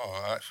 She said,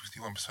 I like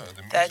 51% of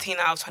the music. 13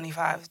 out of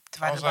 25 I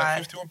divided was by...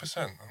 like,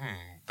 51%?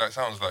 That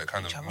sounds like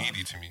kind of Each other.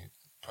 meaty to me.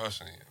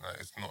 personally. Like,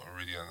 it's not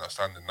really an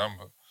outstanding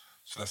number.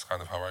 So that's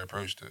kind of how I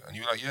approached it. And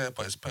you were like, yeah,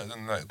 but it's better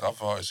than like the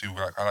other artists who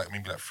were like, I like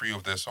maybe like 3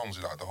 of their songs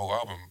in like the whole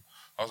album.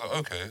 I was like,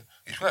 okay,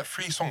 if you like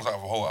 3 songs out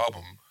of a whole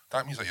album,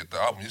 that means that the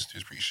album you listen to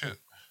is pretty shit,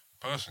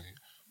 personally.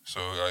 So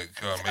like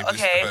maybe this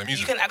is the better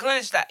music. You can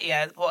acknowledge that,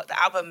 yeah,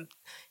 the album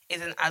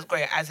isn't as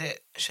great as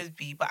it should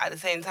be, but at the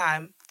same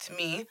time, to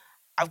me,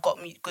 I've got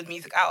good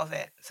music out of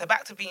it. So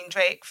back to being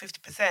Drake,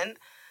 50%,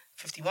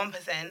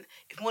 51%,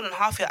 if more than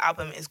half your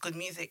album is good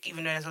music,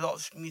 even though there's a lot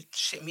of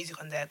shit music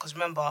on there, because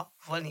remember,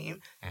 volume,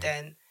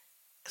 then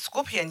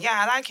Scorpion,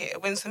 yeah, I like it.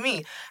 It wins for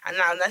me. And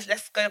now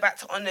let's go back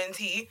to Unknown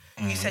T.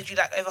 You said you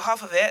like over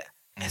half of it.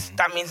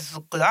 That means it's a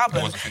good album.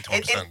 It wasn't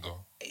 51%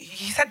 though.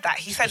 He said that.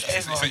 He said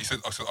over. He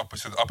said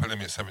upper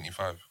limit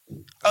 75.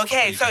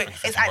 Okay, so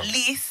it's at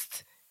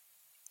least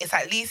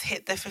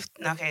hit the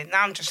 50. Okay,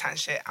 now I'm just chatting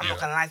shit. I'm not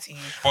gonna lie to you.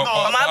 But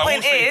my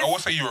point is, I will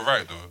say you were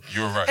right though.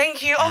 You were right.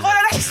 Thank you.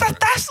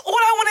 That's all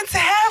I wanted to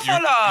hear,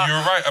 Fola. You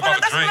were right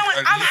about Drake.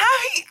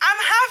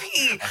 I'm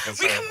happy.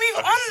 We can move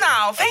on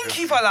now. Thank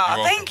you,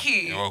 Fola. Thank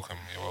you. You're welcome.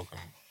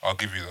 I'll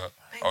give you that.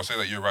 I'll say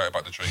that you're right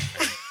about the Drake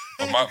thing.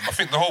 But I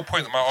think the whole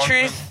point of my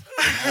argument is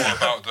more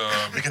about the...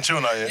 We can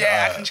chill now, yeah?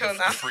 Yeah, I can chill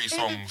now. 3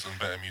 songs and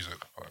better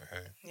music. But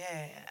hey.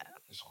 Yeah.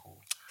 It's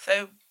cool.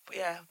 So,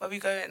 yeah, where we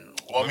going?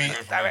 Well, I mean,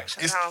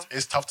 direction now?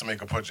 It's tough to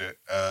make a project.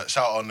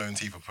 Shout out Unknown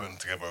T for putting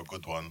together a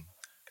good one.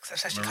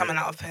 Especially coming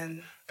out of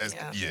Pen.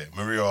 Yeah,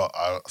 Maria,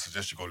 I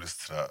suggest you go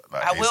listen to that.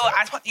 Like, I will.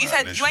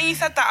 When you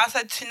said that, I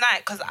said tonight,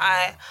 because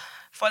I...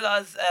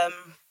 Fola's...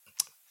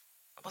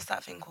 what's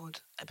that thing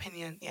called?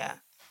 Opinion, yeah.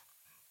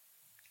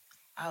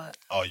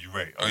 Oh, you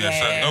right. Oh,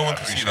 yeah, so no one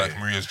can see like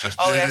Maria's just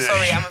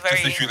sorry, I'm a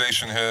very...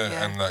 gesticulation here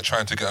and like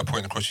trying to get a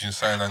point across using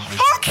sign language.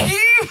 Fuck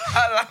you!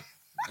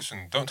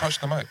 Listen, don't touch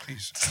the mic,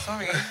 please.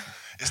 Sorry.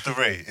 It's the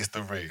Ray,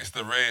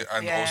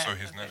 and also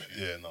his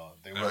nephew. Yeah, no,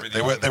 they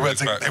work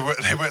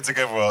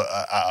together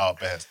at our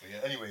best. But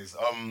yeah, anyways,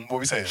 what were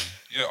we saying?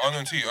 Yeah,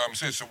 Unknown T.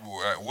 So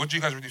what do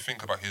you guys really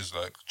think about his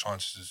like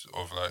chances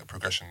of like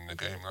progression in the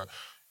game? Like,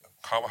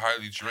 how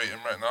highly do you rate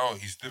him right now?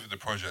 He's delivered the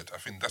project. I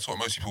think that's what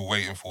most people are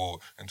waiting for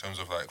in terms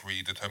of like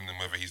really determining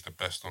whether he's the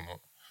best or not.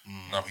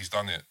 Now he's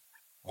done it.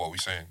 What are we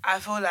saying? I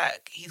feel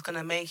like he's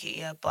gonna make it,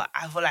 yeah, but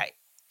I feel like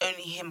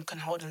only him can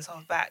hold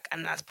himself back,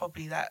 and that's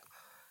probably like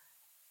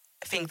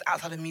things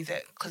outside of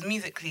music. Because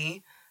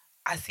musically,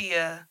 I see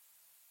a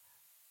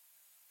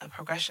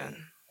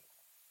progression.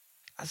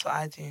 That's what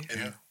I do.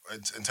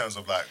 In terms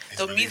of like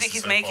the music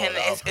he's making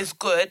is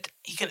good.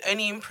 He can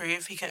only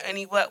improve. He can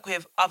only work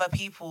with other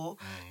people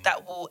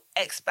that will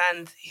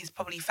expand his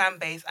probably fan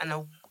base and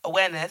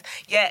awareness.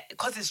 Yeah,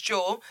 because it's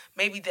dual,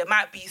 maybe there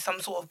might be some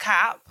sort of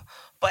cap,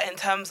 but in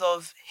terms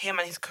of him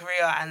and his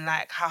career and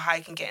like how high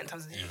he can get in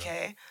terms of the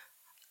UK,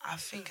 I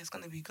think it's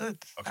gonna be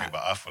good. Okay,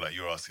 but I feel like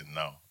you're asking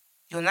now.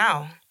 You're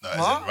now? No, as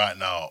in right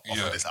now, off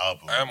of this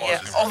album. I am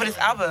asking off of this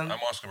album.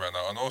 I'm asking right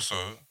now, and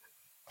also.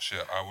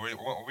 Shit, I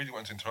really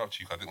wanted to interrupt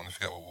you because I didn't want to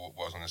forget what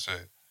I was going to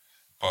say.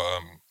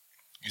 But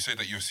you say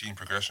that you've seen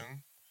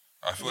progression.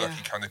 I feel like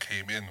he kind of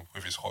came in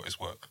with his hottest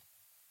work.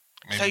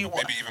 Maybe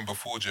even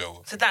before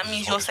jail. So that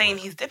means you're saying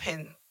he's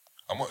dipping?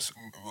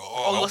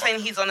 You're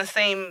saying he's on the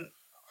same...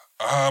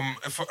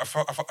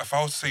 If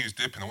I was to say he's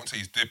dipping, I wouldn't say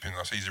he's dipping.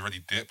 I'd say he's already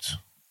dipped.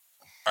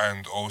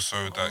 And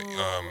also that...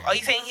 Are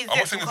you saying he's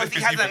dipped because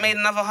he hasn't made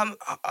another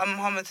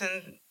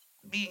Homerton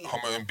beat?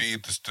 Homerton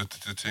beat,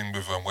 the thing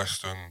with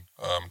Western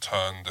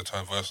the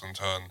turn, verse and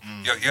turn.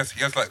 Yeah, he has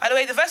like... By the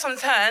way, the verse on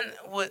turn...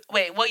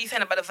 Wait, what are you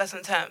saying about the verse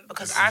on turn?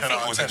 Because I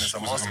think...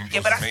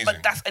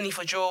 But that's only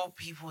for drill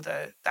people,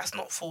 though. That's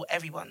not for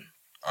everyone.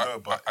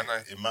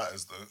 It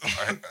matters, though.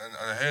 I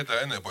hear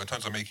that, innit? But in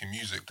terms of making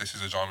music, this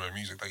is a genre of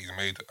music that he's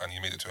made, and he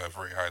made it to a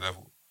very high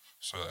level.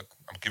 So like,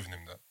 I'm giving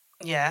him that.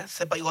 Yeah,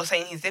 but you're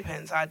saying he's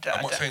dipping, so I'm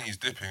not saying he's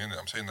dipping, innit?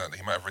 I'm saying that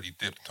he might have already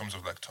dipped in terms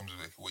of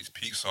what his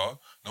peaks are.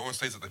 No one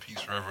stays at the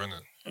peaks forever,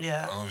 innit?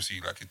 Yeah. And obviously,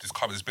 like,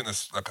 there's been a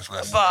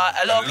But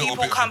a lot of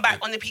people come back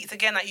on the peaks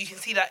again. Like, you can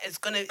see that it's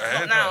not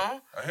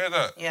now. I hear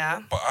that.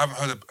 Yeah. But I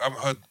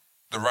haven't heard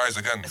the rise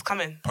again. It's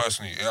coming.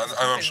 Personally. And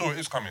I'm sure it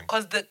is coming.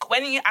 Because I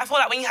feel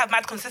like when you have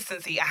mad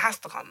consistency, it has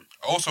to come.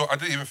 Also, I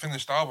didn't even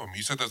finish the album.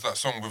 You said there's that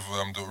song with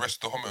the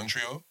rest of the Homerton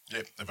trio.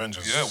 Yeah, The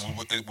Vengeance. Yeah,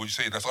 would you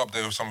say that's up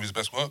there with some of his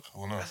best work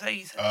or no? That's what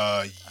you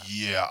said.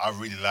 Yeah, I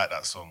really like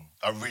that song.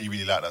 I really,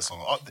 really like that song.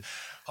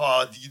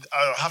 I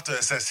have to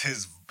assess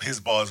his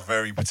bars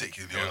very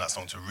particularly on that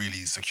song to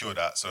really secure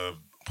that. So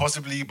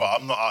possibly, but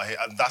I'm not out here.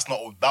 And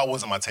that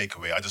wasn't my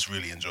takeaway. I just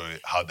really enjoy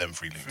how them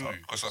three linked up.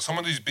 Because like, some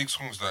of these big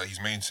songs that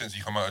he's made since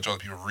he come out of jail,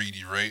 people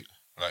really rate,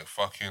 like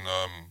fucking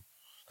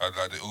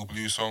like the All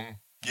Blue song.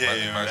 Yeah,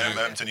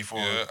 M24.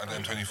 Yeah, and the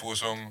M24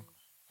 song.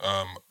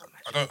 I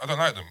don't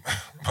like them.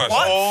 What?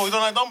 Oh, you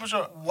don't like Dumper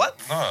Shot? What?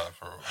 Nah,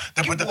 bro.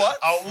 What?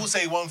 I will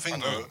say one thing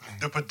though.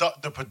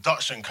 The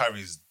production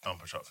carries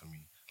Dumper Shot for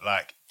me.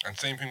 Like, and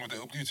same thing with the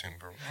All Blue thing,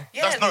 bro.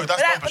 Yeah, but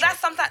that's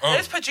something.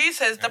 Those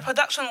producers, the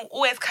production will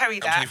always carry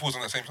that. M24's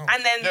on that same song.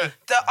 And then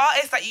the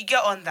artist that you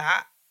get on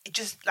that, it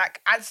just like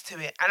adds to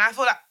it. And I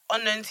feel like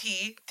Unknown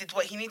T did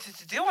what he needed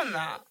to do on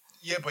that.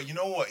 Yeah, but you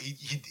know what? He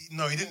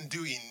didn't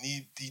do it.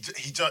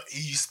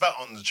 He spat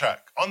on the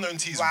track. Unknown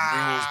T's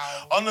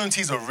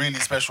a really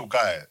special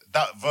guy.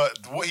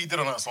 What he did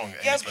on that song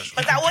ain't special.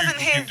 But that wasn't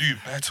his. You can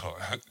do better.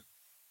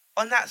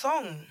 On that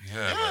song.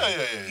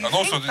 Yeah. And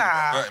also,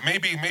 like,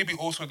 maybe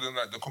also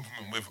the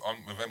compliment with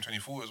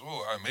M24 as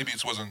well. Maybe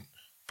it wasn't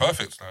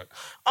perfect. Like,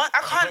 I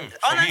can't.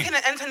 Unknown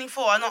and M24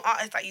 are not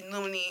artists that you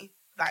normally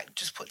like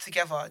just put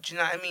together. Do you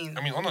know what I mean?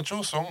 I mean, on a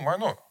Joe song, why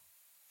not?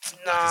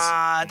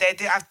 Nah, they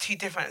have two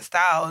different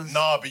styles.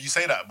 Nah, but you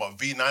say that, but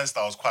V9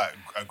 style is quite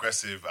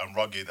aggressive and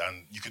rugged,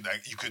 and you could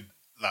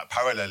like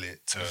parallel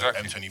it to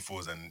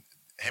M24's, and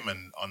him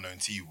and Unknown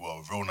T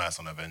were real nice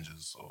on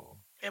Avengers. So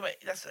yeah, but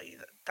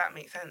that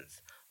makes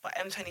sense. But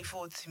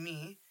M24 to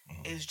me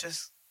is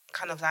just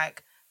kind of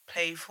like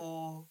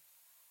playful.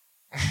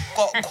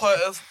 Got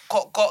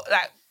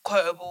like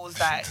quotables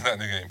like that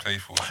nigga ain't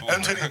playful. He's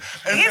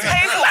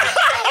playful.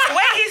 The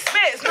way he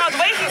spits is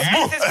playful to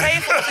me.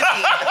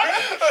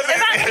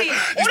 Exactly.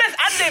 All those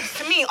ad-libs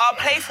to me are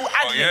playful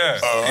ad-libs.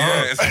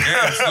 Yeah, it's a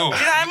game still. Do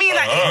you know what I mean?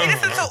 Like if you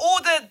listen to all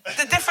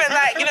the different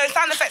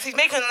sound effects he's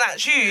making on that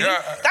tune,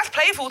 that's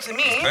playful to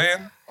me.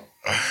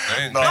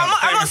 I'm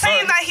not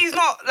saying that he's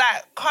not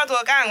like hard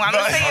or gang. I'm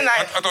not saying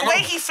like the way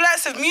he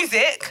flirts with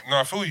music. No,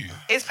 I feel you.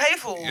 It's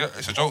playful. Yeah,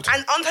 it's a joke.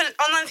 And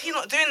Unknown T's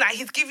not doing that.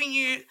 He's giving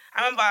you.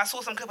 I remember I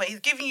saw some clip where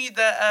he's giving you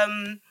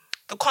the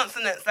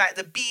consonants, like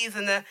the B's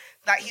and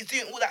he's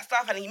doing all that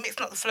stuff and he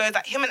mixing up the flows.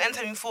 Like him and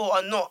M24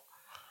 are not.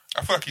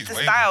 I feel like he's the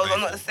way styles more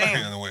are not the same.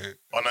 In a way.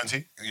 Unknown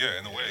T? Yeah,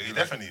 in a way. He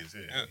definitely is.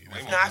 Yeah.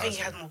 No, I think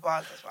he has more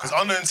bars as well. Because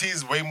Unknown T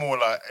is way more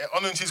like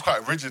Unknown T is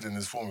quite rigid in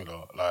his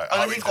formula. Like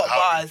Unknown T's got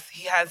bars.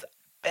 He has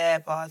bare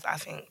bars, I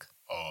think.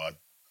 Oh,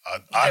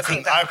 I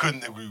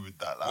couldn't agree with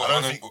that. Like, what,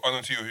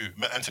 Unknown T or who?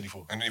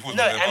 M24.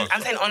 No,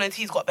 I'm saying Unknown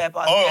T's got bare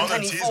bars. Oh,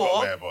 Unknown T's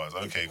got bare bars.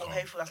 Okay, cool.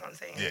 Playful, that's what I'm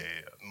saying. Yeah.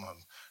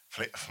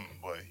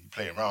 Boy, he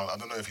playing around. I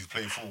don't know if he's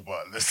playful,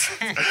 but let's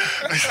leave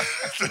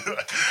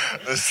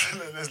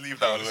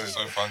that alone. This is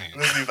so funny.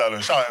 Let's leave that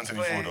alone. Shout out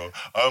M24 though.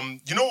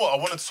 You know what I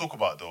wanted to talk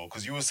about though,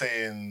 because you were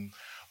saying,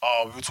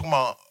 we were talking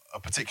about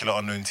a particular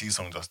Unknown T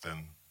song just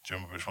then. Do you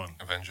remember which one?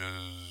 Avengers.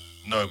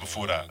 No,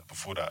 before that.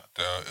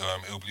 The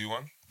Ill Blue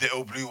one. The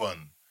Ill Blue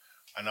one.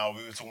 And now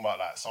we were talking about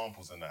like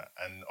samples and that,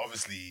 and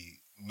obviously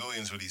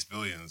Millions released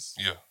Billions.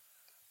 Yeah.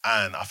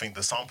 And I think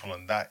the sample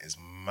on that is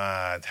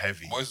mad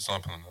heavy. What is the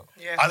sample on that?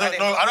 Yeah, I don't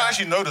know. I don't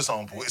actually know the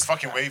sample. It's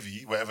fucking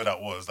wavy, whatever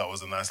that was. That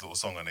was a nice little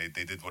song, and they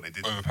did what they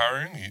did.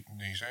 Overpowering?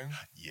 You saying?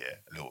 Yeah,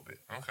 a little bit.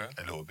 Okay.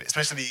 A little bit.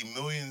 Especially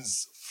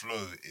Millions'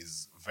 flow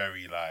is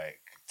very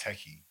like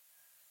techie,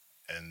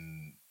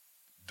 and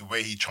the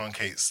way he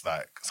truncates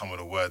like some of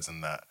the words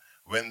and that.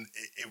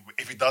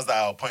 If he does that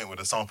at a point where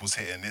the sample's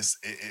hitting, it's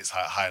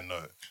high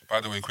note.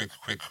 By the way, quick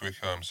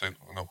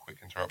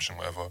interruption,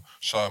 whatever.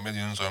 Shout out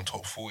Millions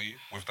top 40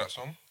 with that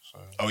song. So,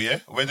 oh yeah,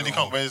 where did he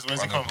come? Where's he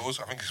come? I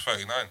think it's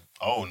 39.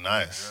 Oh,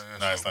 nice, yeah,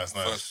 nice.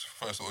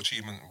 First little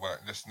achievement,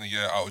 less than a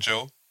year out of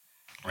jail.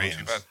 Ratings,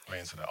 too bad.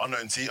 Ratings for that.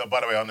 Unknown T. Oh,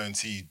 by the way, Unknown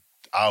T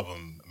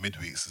album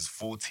midweeks is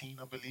 14,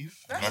 I believe.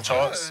 That's on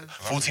charts,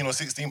 14 or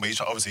 16. But he's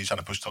trying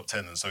to push top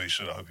 10, and so he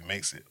should. I hope he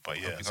makes it. But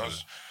yeah, so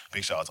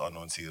big shout out to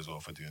Unknown T as well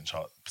for doing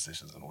chart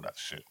positions and all that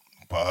shit.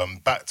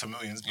 But back to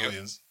Millions.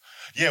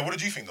 Yeah, what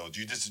did you think though?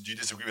 Do you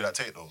disagree with that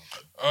take though?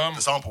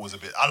 The sample was a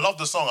bit. I love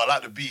the song. I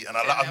like the beat, and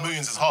I like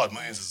Millions is hard.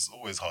 Millions is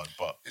always hard,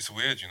 but it's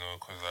weird,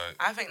 because like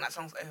I think that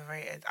song's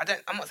overrated.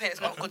 I'm not saying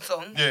it's not a good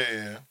song.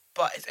 Yeah.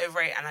 But it's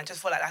overrated, and I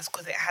just feel like that's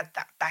because it had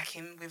that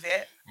backing with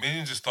it.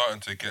 Millions is starting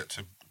to get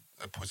to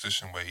a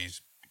position where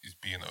he's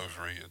being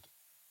overrated.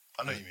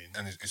 I know what you mean,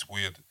 and it's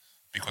weird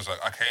because like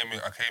I came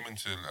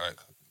into like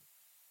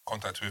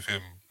contact with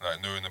him,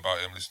 like knowing about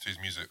him, listening to his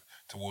music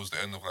towards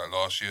the end of like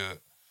last year,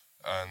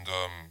 and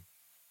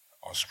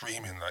I was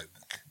screaming like,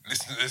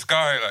 listen to this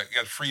guy. Like he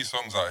had 3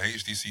 songs out,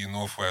 HDC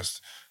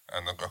Northwest,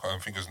 and I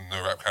think it was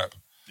No Rap Cap.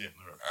 Yeah,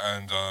 No Rap Cap.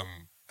 And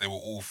they were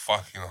all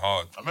fucking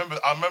hard.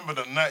 I remember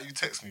the night you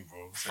text me,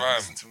 bro.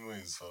 Listen to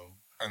Millions, so.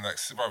 And like,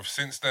 bro,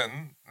 since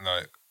then,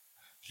 like.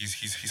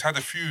 He's had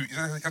a few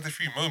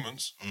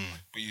moments,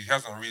 but he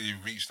hasn't really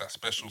reached that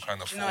special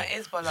kind of form. You know, it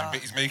is Bola.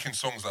 He's making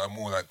songs that are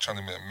more like trying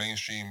to make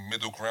mainstream,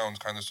 middle ground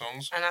kind of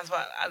songs. And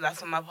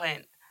that's my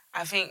point.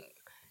 I think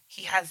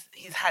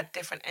he's had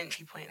different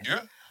entry points.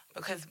 Yeah.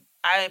 Because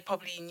I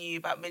probably knew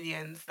about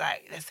Millions,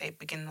 like let's say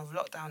beginning of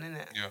lockdown,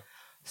 innit? Yeah.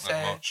 So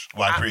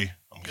YP.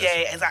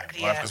 Yeah,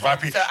 exactly. Yeah. Because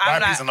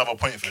YP's another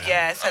point for him.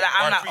 Yeah. So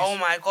I'm like, oh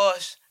my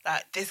gosh,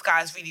 like this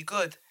guy's really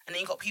good, and then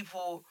you got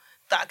people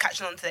that are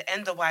catching on to the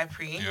end of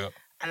YP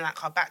and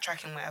like are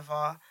backtracking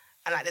whatever,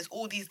 and like there's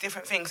all these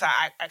different things. So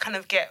I kind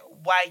of get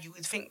why you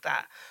would think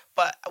that,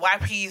 but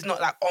YP is not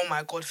like, oh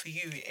my god, for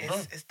you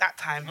it's that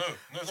time.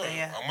 No. So,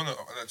 yeah.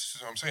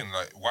 That's what I'm saying.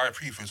 Like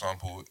YP, for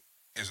example,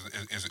 is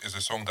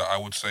a song that I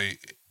would say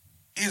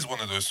is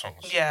one of those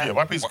songs. Yeah,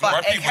 YP was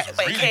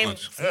really good.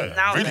 Yeah,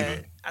 now really though,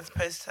 good. As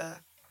opposed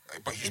to.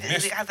 But he's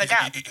missed. It has a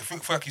gap. I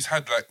feel like he's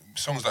had like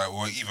songs that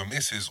were either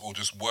misses or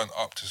just weren't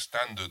up to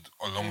standard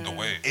along the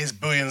way. Is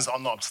Billions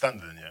not up to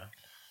standard? Yeah.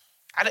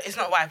 It's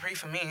not Y3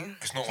 for me.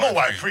 It's not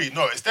Y3.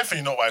 No, it's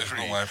definitely not Y3. It's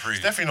not Y3.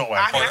 It's definitely not Y3.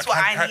 I think that's what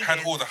I needed.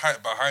 Had all the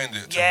hype behind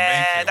it to make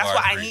Yeah, it that's Y3.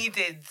 what I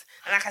needed.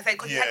 And like I said,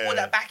 because he had all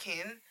that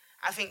backing,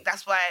 I think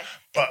that's why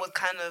it was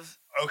kind of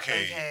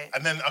okay.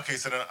 And then,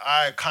 so then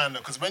I kind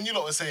of... Because when you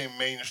lot were saying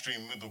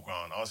mainstream middle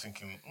ground, I was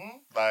thinking,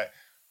 like,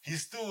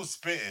 he's still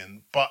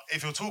spitting, but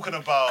if you're talking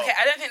about... Okay,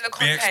 I don't think the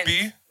content...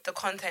 BXB? The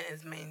content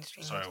is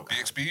mainstream. Sorry,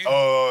 BXB?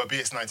 Oh,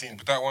 BX19.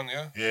 But that one,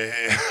 yeah? Yeah.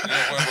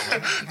 Whatever,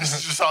 man. This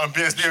is just something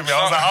BSB with me.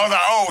 I was like,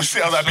 oh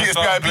shit. I was like,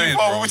 BSB, IB4,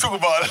 what are we talking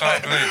about?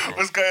 Like,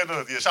 what's going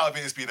on? Yeah, shout out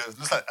BSB.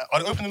 Looks like,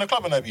 are they opening a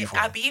club in IB4?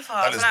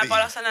 IB4. It's like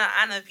Barcelona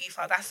and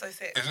IB4. That's so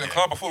sick. Is it a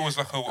club? I thought it was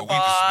like a weed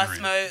bar,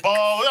 distillery. smoke.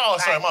 Oh,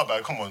 sorry, my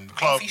bad. Come on.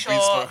 Club, weed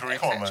smokery.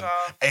 Come on, man.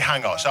 Hey,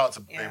 hangout. Shout out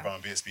to Bay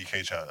Brown, BSB,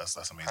 K-Chat.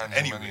 That's amazing.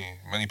 Anyway.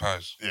 Many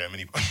pies. Yeah,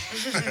 many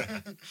pies.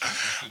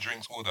 The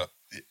drinks, all that.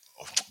 Yeah.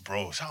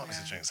 Bro, shout out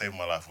Mr. Drink, saving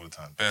my life all the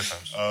time. Bare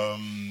times.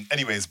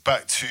 Anyways,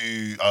 back to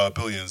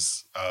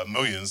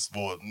millions.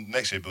 Well,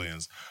 next year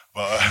billions,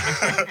 but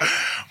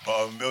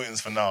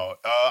millions for now.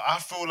 I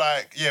feel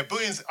like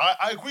billions.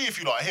 I agree with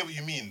you. Like, I hear what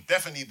you mean.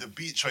 Definitely the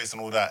beat choice and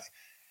all that.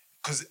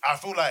 Because I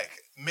feel like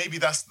maybe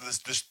that's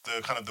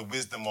the kind of the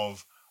wisdom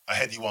of a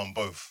Headie One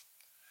both.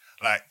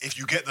 Like, if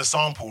you get the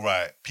sample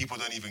right, people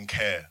don't even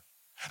care.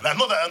 Like,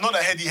 not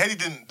that Headie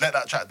didn't let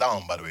that track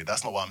down, by the way.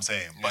 That's not what I'm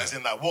saying. But it's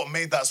in that what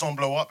made that song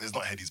blow up is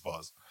not Headie's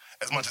bars.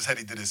 As much as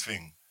Headie did his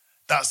thing.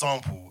 That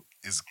sample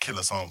is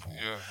killer sample.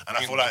 Yeah. And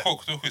I feel like... The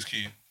hook is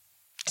key.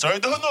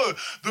 Sorry? No,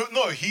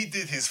 he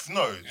did his...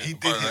 He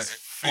did his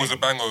thing. It was a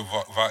banger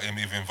without him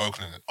even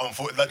vocaling it.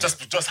 Like,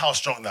 just how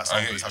strong that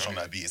song is, how strong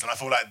that beat is. And I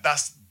feel like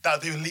that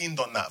they leaned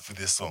on that for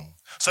this song.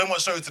 So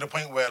much so to the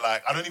point where,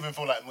 like, I don't even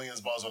feel like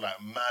Millions bars are,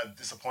 like, mad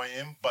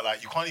disappointing, but,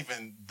 like, you can't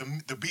even...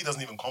 The beat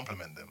doesn't even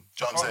compliment them.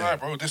 Do you know what I'm saying? Right,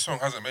 bro. This song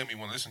hasn't made me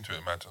want to listen to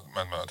it mad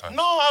amount of times.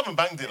 No, I haven't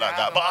banged it like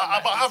that. But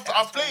I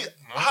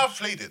have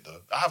played it,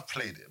 though. I have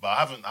played it, but I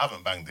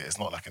haven't banged it. It's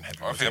not like in heavy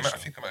rotation. I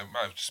think it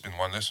might have just been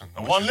one listen.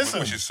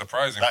 Which is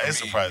surprising. That is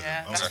surprising.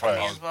 Yeah, I'm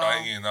surprised. I was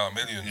banging out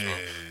millions, bro.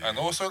 And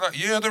also, like,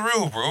 the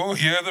real, bro.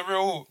 The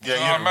real.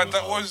 Yeah, how mad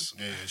that was.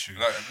 Yeah, true.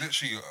 Like,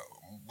 literally,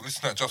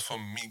 listen to that just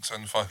from Meeks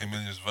and fucking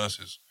Millions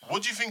verses.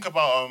 What do you think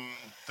about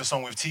the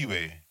song with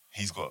T-Way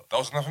he's got? That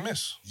was another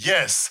miss.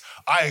 Yes,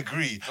 I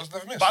agree. That was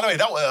another miss. By the way,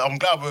 I'm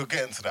glad we're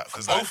getting to that.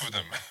 For both of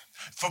them.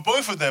 For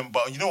both of them,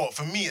 but you know what?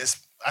 For me,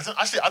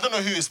 I don't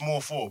know who it's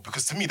more for,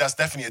 because to me, that's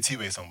definitely a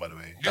T-Way song, by the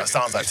way. That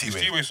sounds like T-Way.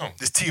 It's T-Way song.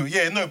 It's T-Way.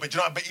 Yeah, no, but you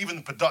know, but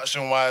even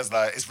production-wise,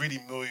 like, it's really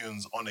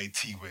Millions on a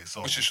T-Way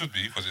song. Which it should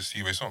be, because it's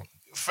T-Way song.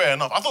 Fair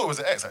enough. I thought it was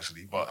an X,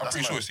 actually, but I'm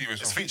pretty sure it's T-Way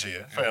song. It's feature,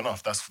 yeah? Fair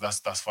enough. That's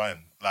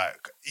fine.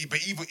 Like,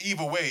 but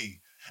either way.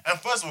 And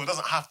first of all, it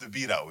doesn't have to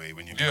be that way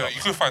when you... Yeah,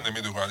 you could find the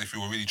middle ground if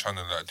you were really trying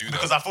to, like, do that.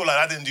 Because I feel like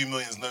I didn't do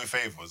Millions no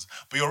favours.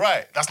 But you're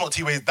right. That's not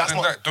T-Way. That's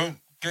not... Don't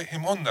get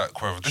him on that,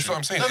 Quever. This is what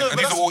I'm saying. No, and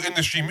these are all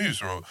industry moves,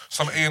 bro.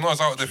 Some A&Rs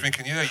out there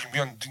thinking, you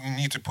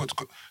need to put...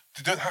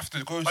 They don't have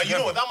to go But you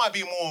know what? That might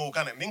be more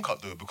organic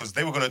link-up, though, because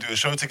they were going to do a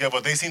show together.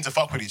 They seem to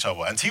fuck with each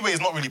other. And T-Way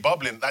is not really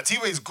bubbling. Like,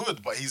 T-Way is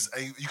good, but you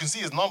can see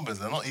his numbers.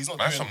 He's not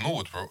doing... some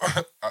Nord, bro.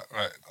 I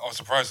was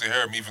surprised to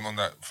hear him even on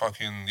that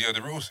fucking...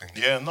 the real thing.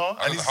 Yeah, no.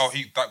 I don't know how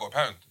that got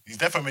panned. He's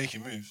definitely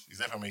making moves.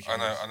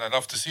 And I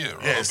love to see it,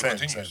 bro. Yeah, same.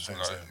 Honestly.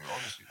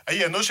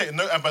 Yeah, no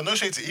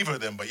shade to either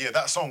of them. But yeah,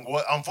 that song,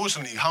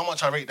 unfortunately, how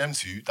much I rate them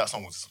to, that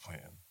song was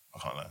disappointing. I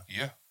can't lie.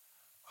 Yeah.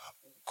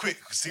 Quick,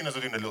 seeing as we're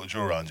doing a little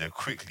drill around here,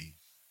 quickly.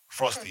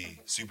 Frosty,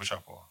 Super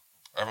Trapper.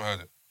 I haven't heard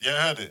it. Yeah,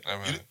 I heard it.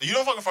 You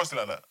don't fucking Frosty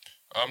like that?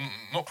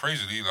 Not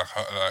crazily. I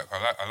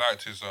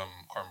liked his can't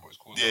remember what it's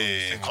called.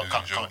 Yeah.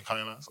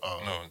 County Lines? Oh.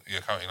 No,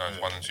 County Lines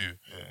 1 and 2.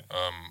 Yeah.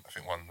 I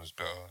think 1 was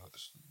better.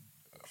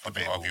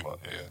 Debatable.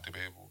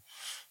 Debatable.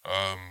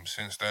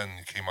 Since then,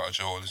 he came out of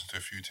jail, listened to a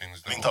few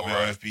things. Linked up with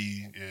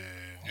OFB.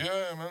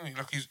 Yeah, man.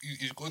 Like, he's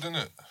good,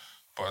 innit?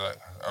 But, like,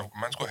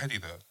 man's got Headie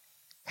there.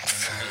 And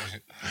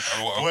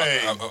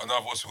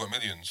I've also got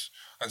Millions.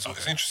 And so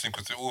it's interesting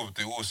because they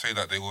all say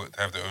that they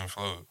have their own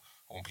flow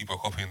when people are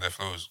copying their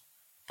flows,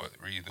 but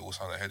really they all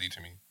sound like Headie to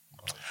me.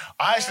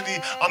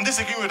 I'm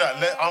disagreeing with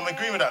that. I'm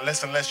agreeing with that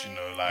less and less, you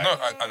know. Like, no,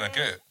 I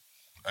get it.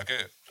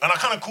 And I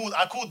called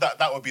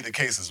that would be the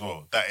case as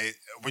well. That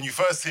when you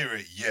first hear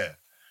it, yeah.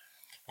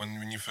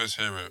 When you first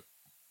hear it,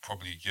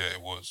 probably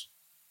it was.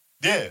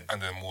 Yeah.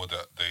 And then more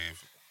that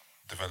they've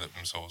developed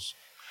themselves.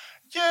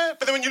 Yeah,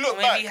 but then when you look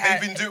back,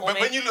 they've been doing. But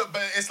when you look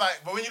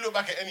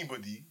back at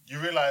anybody, you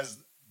realise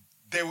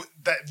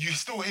that you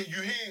still hear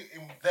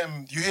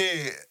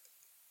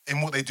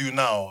in what they do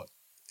now.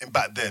 And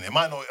back then, it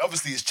might not.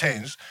 Obviously, it's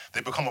changed. They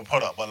become a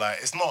product, but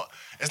like it's not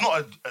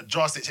a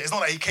drastic change. It's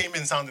not like he came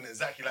in sounding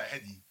exactly like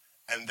Headie,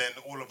 and then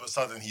all of a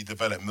sudden he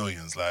developed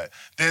Millions. Like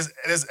there's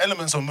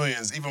elements of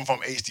Millions even from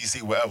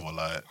HDC, whatever.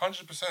 Like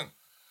 100%,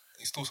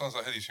 he still sounds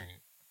like Headie to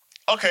me.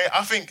 Okay,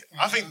 I think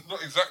not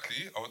exactly.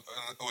 It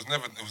was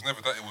never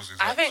that. It was.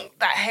 Exact. I think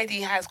that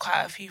Headie has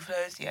quite a few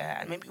flows,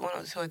 and maybe one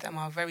or two of them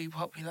are very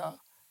popular.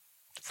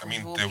 I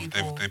mean,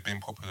 they've been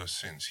popular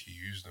since he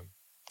used them.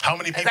 How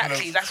many people?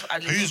 Exactly, that's what I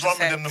who's run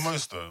with them the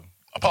most though?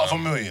 Apart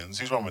from Millions,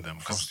 who's run with them?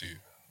 Frosty.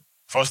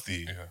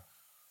 Frosty? Yeah.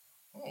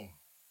 Oh.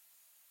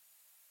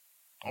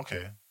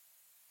 Okay.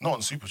 Not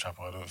on Super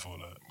Trapper, I don't feel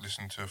like.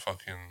 Listen to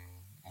fucking...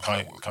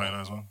 County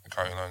Lines one?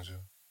 County Lines, yeah.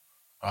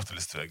 I have to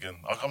listen to it again.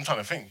 I'm trying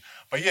to think.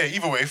 But yeah,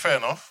 either way, fair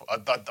enough. I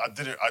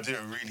didn't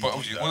really But do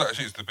obviously, that. all that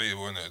shit is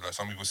debatable, isn't it? Like,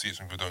 some people see it,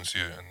 some people don't see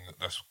it, and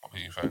that's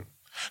completely fine.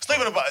 It's not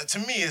even about... To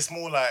me, it's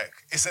more like...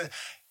 It's a...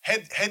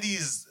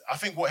 Headie's... I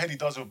think what Headie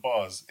does with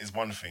bars is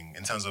one thing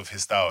in terms of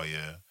his style,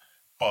 yeah?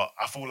 But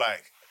I feel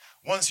like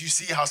once you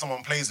see how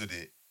someone plays with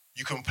it,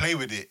 you can play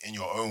with it in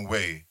your own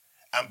way.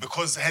 And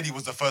because Headie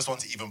was the first one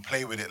to even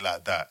play with it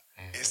like that,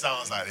 it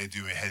sounds like they're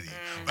doing Headie.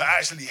 But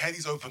actually,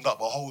 Headie's opened up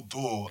a whole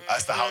door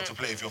as to how to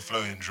play if you're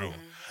flowing drill.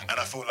 And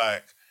I feel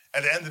like,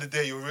 at the end of the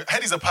day,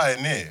 Headie's a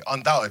pioneer,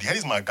 undoubtedly.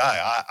 Headie's my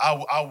guy.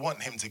 I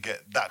want him to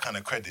get that kind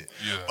of credit.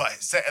 Yeah. But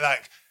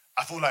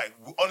I feel like,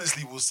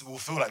 honestly, we'll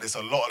feel like there's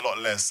a lot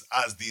less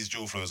as these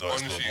drill flows are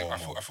Honestly, explored more I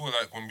and more. feel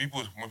like when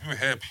people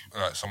hear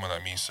like someone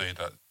like me say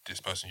that this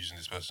person using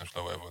this person's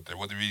flow, whatever,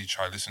 what they really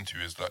try to listen to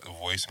is like the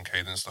voice and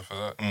cadence stuff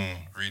like that.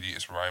 Really,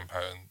 it's rhyme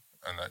pattern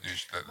and like the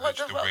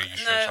way you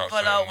stretch out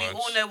but certain we words.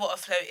 all know what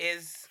a flow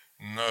is.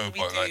 No, We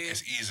but like do.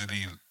 it's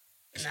easily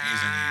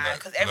Nah,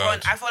 because everyone,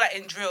 I feel like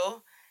in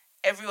drill,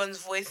 everyone's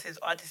voices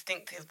are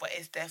distinctive, but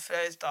it's their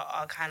flows that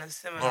are kind of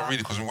similar. Not really,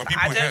 because when So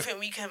people I don't hear think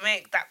we can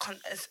make that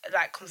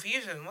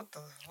confusion. What the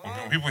when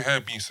fuck? people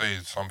hear me say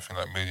something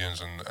like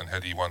Millions and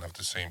Headie One have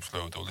the same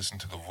flow, they'll listen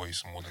to the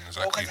voice more than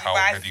exactly 'cause he how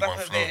rises Headie up One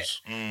a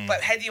flows. bit.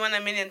 But Headie One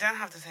and Million don't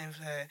have the same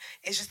flow.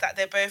 It's just that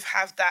they both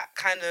have that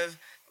kind of,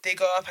 they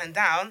go up and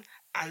down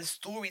and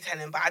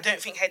storytelling. But I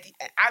don't think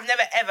I've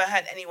never ever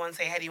heard anyone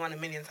say Headie One and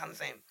Million sound the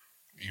same.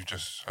 You've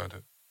just heard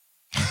it.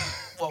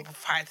 Well,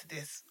 prior to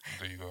this.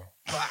 There you go.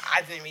 But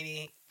I didn't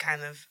really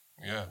kind of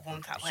Yeah.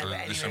 warm up. So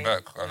But listen anyway,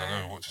 back. I don't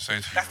know what to say to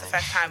you. That's the bro.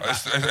 first time. I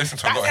But listen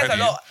to a that lot of says a Headie.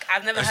 lot.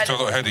 I've never heard Listen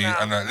to a lot of Headie,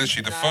 before. and like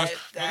literally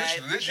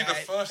the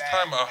No, first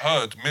time I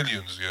heard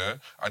Millions, yeah,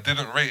 I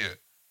didn't rate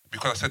it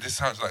because I said this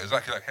sounds like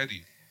exactly like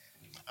Headie.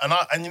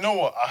 And you know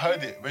what? I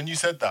heard it. When you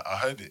said that, I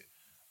heard it.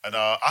 And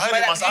I heard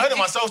But it. I heard it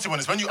myself, to be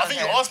honest. I think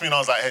you Okay. asked me, and I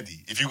was like,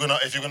 Headie, if you're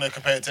gonna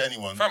compare it to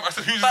anyone. Fam, I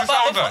said, who's this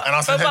sound like? And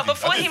I said but Headie.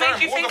 before I did. he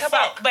made you What think the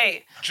about, fuck?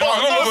 wait. Do you know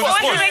how long ago Before this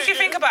he was? made you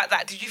think about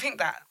that, did you think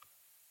that?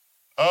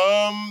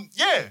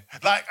 Yeah,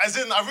 like as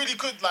in, I really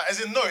could, like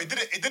as in, no, it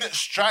didn't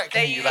strike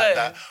There me you like go.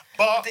 that.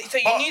 But So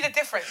you knew the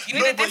difference. You knew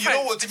the but difference you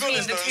know what? To be between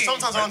honest, the though, two.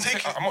 sometimes I don't take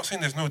it. I'm not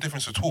saying there's no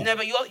difference at all. No,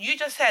 but you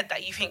just said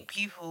that you think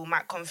people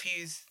might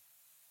confuse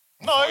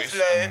No, Voice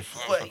flow, and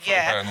flow but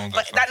pattern and all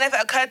but stuff. that never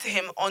occurred to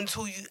him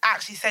until you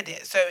actually said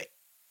it. So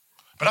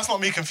but that's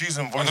not me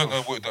confusing I voice. don't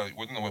know what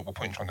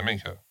point you're trying to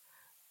make here.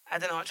 I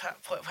don't know what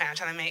point I'm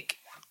trying to make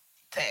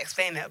to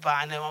explain it, but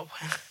I know my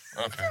point.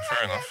 Okay,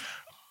 fair enough.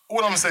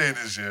 All I'm saying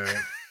is,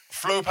 yeah,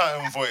 flow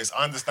pattern, voice.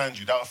 I understand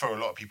you. That will throw a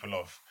lot of people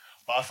off.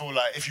 But I feel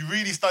like if you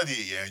really study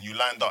it, yeah, and you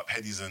lined up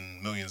Headies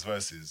and Millions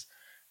verses,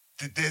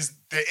 there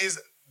is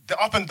the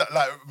up and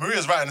like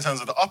Maria's right in terms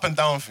of the up and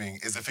down thing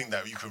is the thing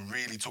that you can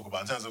really talk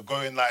about in terms of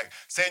going like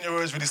saying your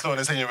words really slow and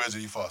then saying your words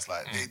really fast.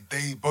 Like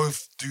they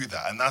both do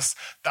that, and I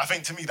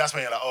think to me that's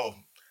when you're like, oh,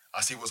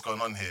 I see what's going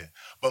on here.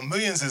 But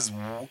Millions is,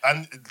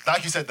 and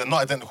like you said, they're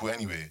not identical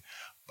anyway.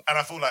 And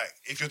I feel like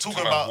if you're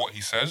talking about what he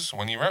says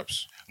when he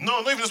raps.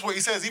 no, not even just what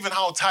he says, even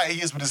how tight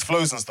he is with his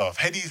flows and stuff.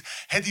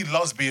 Headie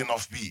loves being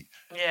offbeat.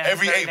 Yeah,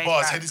 Every very 8 laid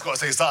bars, back. Headie's got to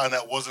say something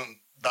that you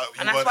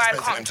And that's weren't why I expecting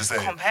him can't to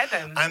say. compare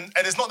them. And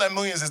it's not that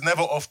Millions is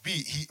never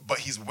offbeat, but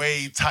he's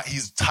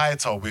he's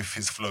tighter with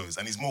his flows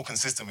and he's more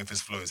consistent with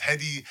his flows.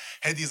 Headie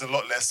is a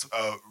lot less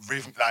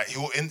rhythm, like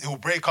he'll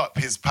break up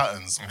his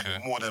patterns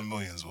more than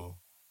Millions will.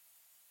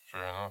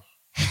 Fair enough.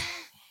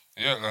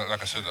 Yeah,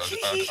 like I said,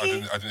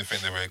 I didn't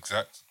think they were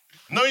exact.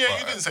 No, yeah, But,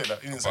 you didn't say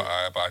that. You didn't say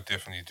that. But I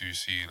definitely do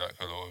see like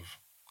a lot of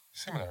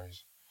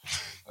similarities.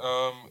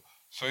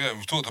 So yeah,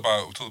 we've talked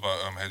about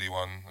Headie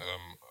One,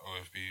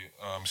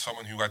 OFB.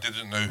 Someone who I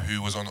didn't know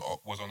who was on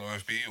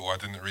OFB, or I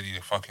didn't really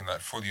fucking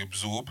like fully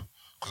absorb,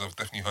 because I've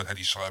definitely heard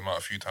Headie shout him out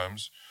a few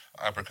times.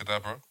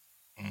 Abracadabra.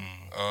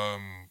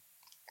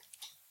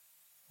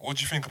 What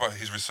do you think about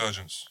his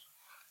resurgence?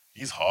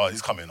 He's hard.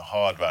 He's coming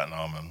hard right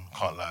now, man.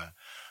 Can't lie.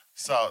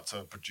 Shout out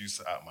to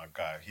producer at my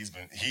guy.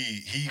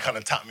 He kind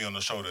of tapped me on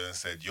the shoulder and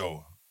said,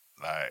 "Yo,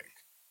 like,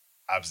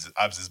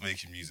 Abs is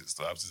making music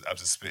still. Abs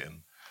is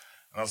spitting."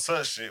 And I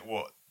searched it.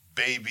 What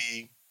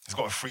Baby? He's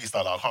got a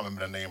freestyle. I can't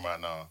remember the name right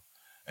now.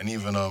 And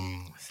even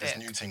this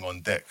new thing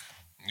on deck.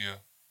 Yeah.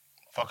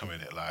 Fucking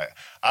with it. Like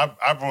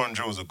Abra on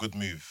drill is a good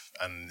move,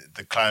 and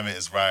the climate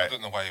is right. I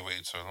don't know why you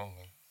waited so long.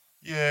 Then.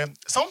 Yeah.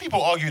 Some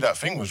people argue that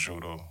thing was drill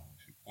though.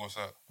 What's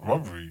that?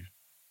 Robbery.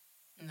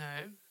 No.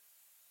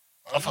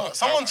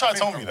 Someone tried to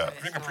tell me that.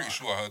 I think I'm pretty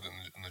sure I heard it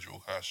in the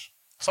Drill Cash.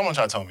 Someone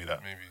tried to tell me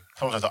that. Maybe.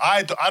 Someone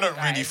tried to. I don't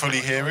really fully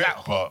hear it, that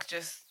but hook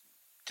just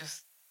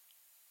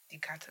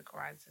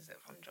decategorizes it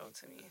from drill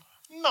to me.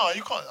 no,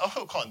 you can't. A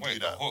hook can't Wait, do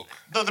the that. hook?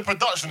 No, the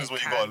production is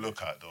what you got to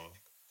look at, though.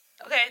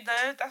 Okay,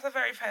 no, that's a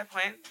very fair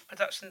point.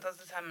 Production does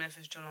determine if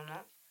it's drill or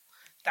not.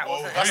 That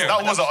Well,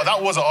 wasn't.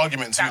 that was an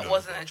argument too. That though.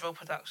 wasn't a drill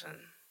production.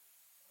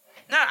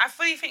 No, I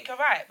fully think you're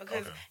right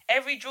because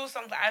every drill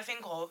song that I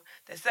think of,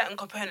 there's certain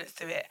components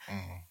to it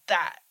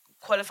that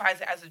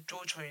qualifies it as a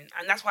drill tune,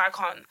 and that's why I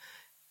can't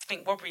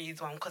think Robbery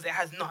is one because it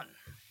has none.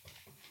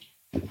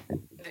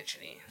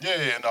 Literally.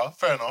 Yeah, no,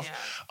 fair enough.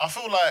 Yeah. I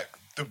feel like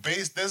the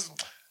bass, there's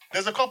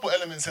a couple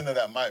elements in there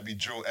that might be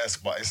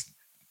drill-esque, but it's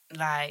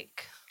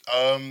like.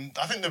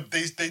 I think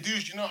they do.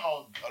 You know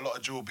how a lot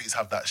of drill beats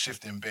have that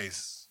shift in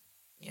bass.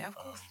 Yeah, of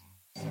course.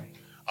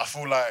 I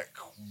feel like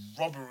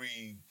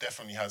Robbery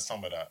definitely has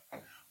some of that,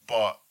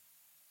 but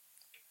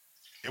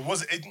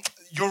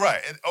you're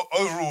right.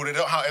 Overall, they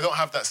don't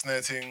have that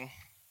snare thing.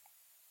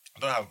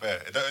 They don't have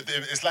bear.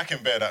 It's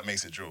lacking bear that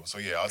makes it drill. So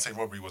yeah, I'd say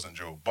Robbery wasn't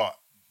drill. But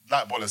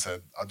like Bola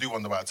said, I do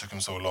wonder why it took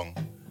him so long.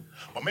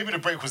 But maybe the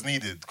break was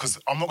needed because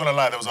I'm not gonna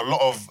lie, there was a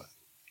lot of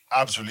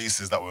Abs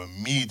releases that were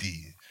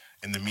meaty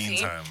in the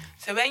meantime.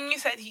 So when you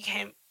said he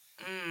came,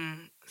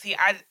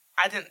 I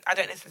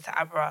don't listen to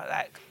Abra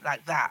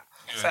like that.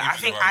 Yeah, so I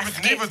think I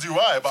skipped. Neither do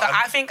I. But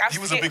I think he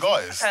was a big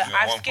artist. So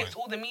I skipped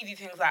all the meaty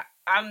things. Like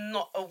I'm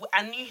not.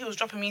 I knew he was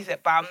dropping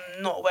music, but I'm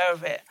not aware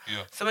of it.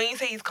 Yeah. So when you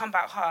say he's come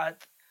back hard,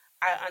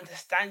 I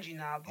understand you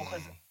now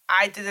because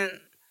I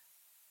didn't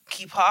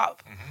keep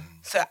up.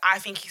 So I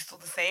think he's still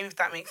the same, if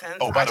that makes sense.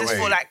 Oh, by the way, I just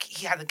feel like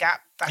he had a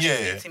gap. That's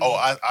to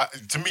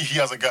me. To me, he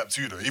has a gap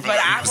too, though. Even though but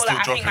he I was feel still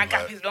like I dropping. think my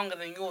gap is longer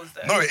than yours,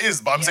 though. No, it is.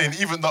 But I'm saying,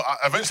 even though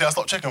eventually I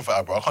stopped checking for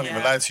Abra, I can't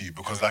even lie to you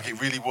because like it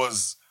really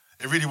was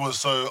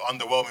so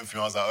underwhelming for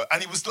me. I was like,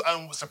 and he was still,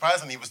 and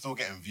surprisingly, he was still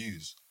getting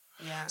views.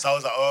 Yeah. So I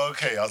was like, oh,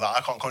 okay. I was like,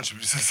 I can't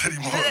contribute to this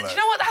anymore. Do you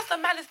know what? That's the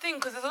maddest thing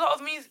because there's a lot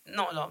of music.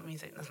 Not a lot of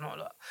music. There's not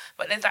a lot,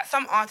 but there's like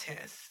some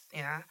artists,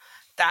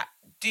 that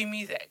do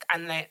music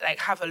and they like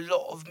have a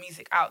lot of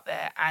music out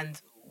there,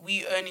 and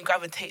we only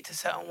gravitate to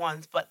certain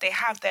ones, but they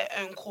have their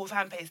own core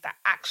fan base that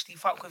actually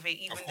fuck with it,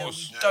 even though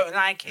we don't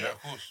like it. Yeah,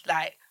 of course.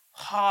 Like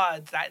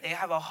hard, like they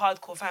have a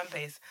hardcore fan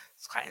base.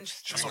 It's quite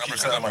interesting. Do you think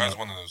Abracadabra has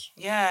one of those?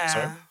 Yeah.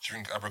 Sorry? Do you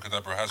think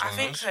Abracadabra has one of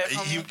those? I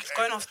think so.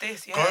 Going off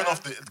this,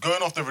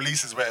 Going off the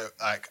releases where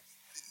like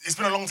it's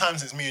been a long time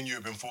since me and you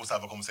have been forced to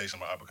have a conversation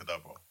about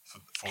Abracadabra.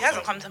 He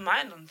hasn't come to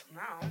mind until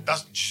now.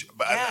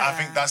 I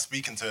think that's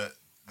speaking to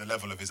the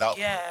level of his output.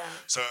 Yeah.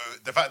 So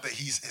the fact that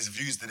his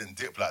views didn't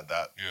dip like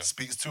that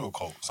speaks to a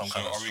cult. So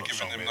are we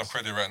giving him enough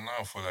credit right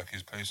now for like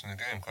his place in the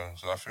game?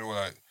 So I feel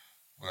like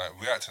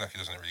we're acting like he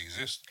doesn't really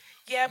exist.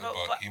 Yeah, but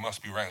he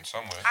must be ranked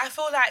somewhere. I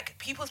feel like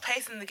people's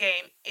place in the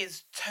game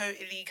is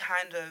totally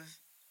kind of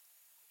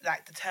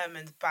like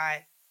determined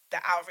by the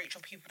outreach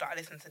of people that are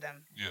listening to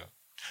them. Yeah.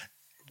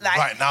 Like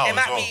right now,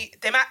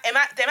 they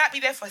might be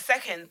there for a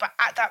second, but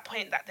at that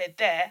point that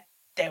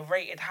they're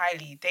rated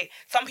highly.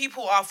 Some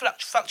people are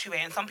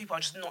fluctuating, some people are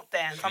just not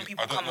there, and some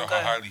people come and go. I don't know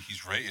how highly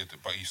he's rated,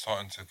 but he's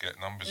starting to get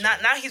numbers.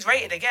 Now he's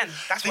rated again.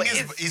 That's what it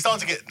is. He's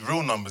starting to get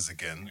real numbers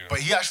again, but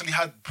he actually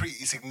had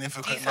pretty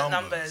significant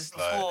numbers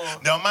before.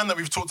 There are a man that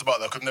we've talked about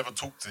that could never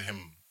talk to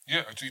him.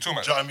 Yeah, you're talking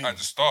about you know what I mean? At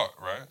the start,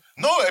 right?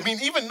 No, I mean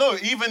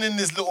even in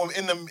this little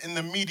in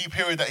the meaty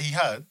period that he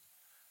had,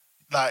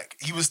 like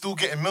he was still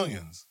getting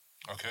millions.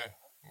 Okay.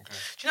 Do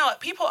you know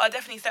what? People are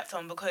definitely stepped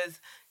on because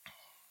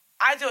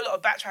I do a lot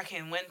of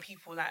backtracking when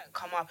people like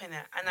come up in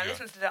it, and I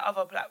listen to the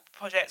other like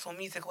projects or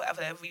music or whatever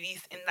they've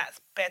released in that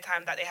spare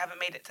time that they haven't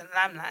made it to the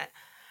limelight.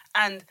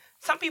 And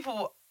some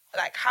people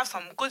like have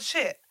some good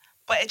shit,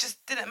 but it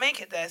just didn't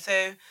make it there.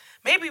 So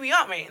maybe we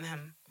aren't rating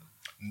him.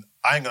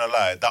 I ain't gonna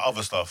lie, that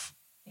other stuff.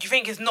 You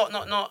think it's not?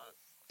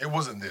 It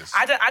wasn't this.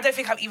 I don't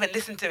think I've even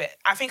listened to it.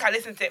 I think I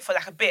listened to it for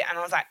like a bit, and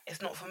I was like,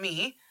 it's not for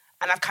me,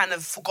 and I've kind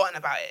of forgotten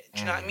about it.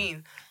 Do you know what I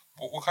mean?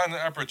 What kind of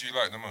Abra do you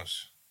like the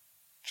most?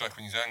 Do you like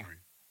when he's angry?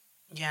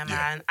 Yeah,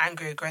 man. Yeah.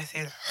 Angry,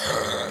 aggressive.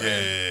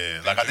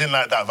 Yeah. Like, I didn't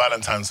like that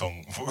Valentine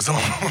song, for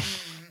example.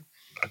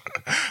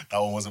 That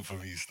one wasn't for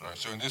me. Right,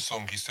 so in this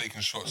song, he's taking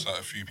shots at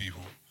a few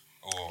people.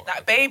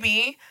 That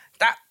baby,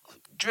 that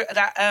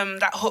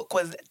hook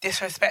was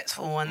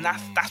disrespectful, and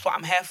that's what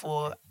I'm here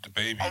for. The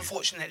baby.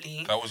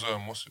 Unfortunately. That was,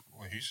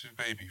 who's the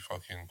baby?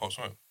 Fucking Pop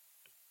Smoke?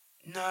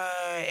 No,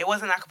 it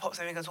wasn't like a Pop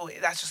Smoke at all.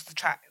 That's just the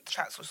track. The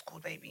track was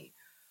called Baby.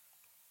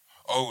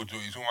 Oh, you're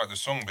talking about the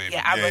song Baby?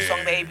 Yeah, Abra's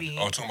song Baby.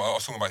 I was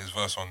talking about his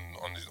verse on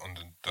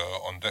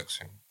deck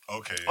scene.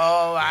 Okay. Yeah.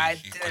 Oh, I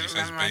didn't remember. He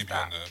says Baby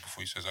that. on there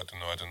before he says I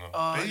don't know.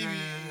 Oh, Baby. No.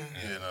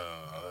 Yeah,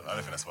 no. I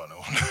don't think that's about no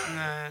one.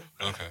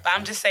 No. Okay. But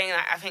I'm just saying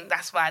that I think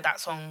that's why that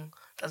song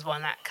does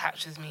one that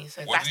captures me.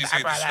 So what that's did you the say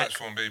Abra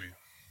disrespectful on Baby?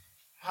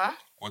 Huh?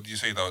 What did you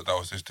say that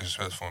was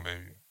disrespectful on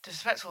Baby?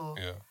 Disrespectful?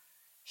 Yeah.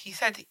 He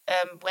said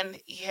when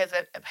he hears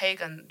a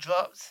pagan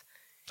drops.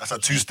 That's a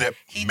two-step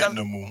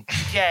minimal.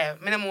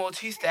 Minimal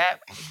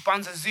two-step. He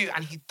buns a zoo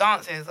and he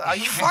dances. Are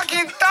you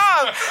fucking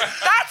dumb?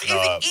 That is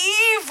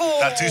evil.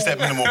 That two-step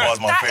minimal bar is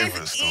my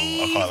favourite still.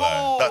 I can't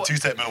lie. That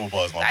two-step minimal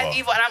bar is my bar. That's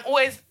evil, and I'm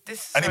always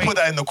this. And he put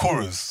that in the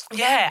chorus.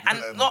 Yeah,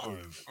 and not.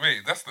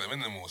 Wait, that's the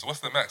minimal. So what's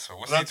the max?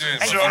 What's he doing?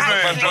 Man's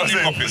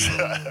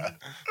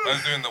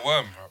doing the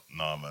worm, bro.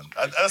 Nah, man.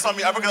 That's what I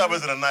mean. Abracadabra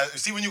is in a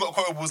nice. See when you got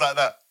quotables like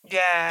that.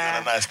 Yeah.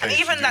 You're in a nice place.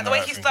 And even like the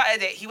way he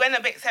started it, he went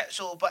a bit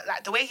sexual, but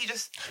like the way he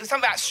just it was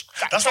something like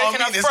that's what I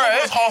mean. It's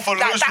almost half a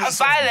that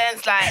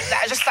violence, like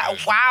that, just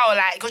like wow,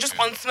 like you're just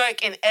on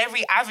smoke in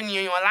every avenue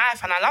in your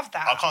life, and I love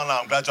that. I can't lie.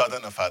 I'm glad you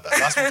identified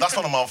that. That's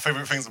one of my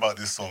favorite things about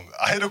this song.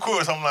 I hear the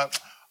chorus. I'm like,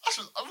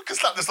 we can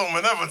slap this song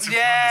whenever. To be honest,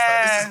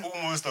 like, this is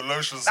almost a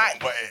lotion song, Like,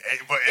 but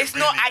it's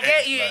really not. I get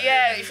ain't, you. like,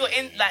 Yeah, if you're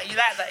in, like you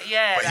like that.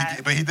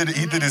 Yeah. But he did it.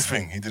 He did his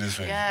thing. He did his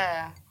thing.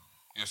 Yeah.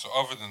 Yeah, so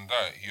other than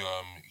that, he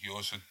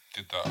also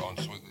did that on...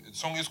 So the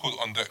song is called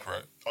On Deck,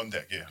 right? On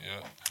Deck, yeah.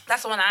 Yeah.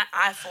 That's the one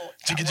I thought.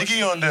 Jiggy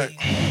Jiggy On Deck.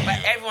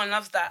 But everyone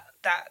loves that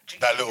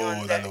jiggy That little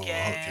on deck. hook,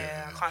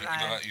 Yeah, I can't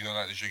lie. You don't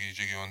like the Jiggy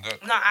Jiggy On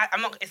Deck? No,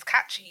 I'm not. It's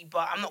catchy,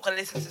 but I'm not gonna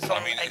listen to the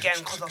song again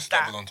because of it's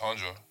that. double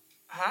entendre.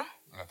 Huh?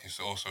 Like it's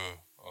also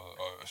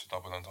it's a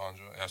double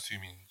entendre. It has two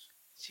meanings.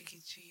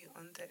 Jiggy jiggy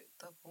on deck,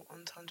 double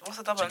entendre. What's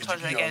a double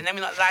entendre again? Let me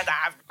not lie.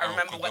 That I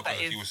remember what that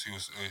is.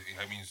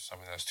 It means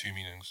something that has two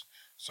meanings.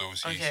 So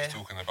obviously he's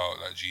talking about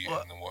like cheating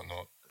and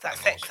whatnot. That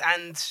sex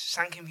and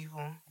shanking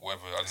people.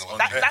 Whatever. I don't know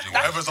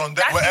whatever's on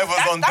deck.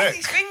 Whatever's on deck. That's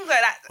his thing though.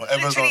 Like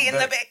Whatever's literally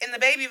on deck. in the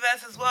baby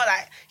verse as well.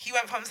 Like he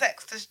went from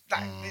sex to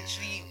like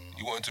literally.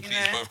 You wanted to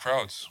please both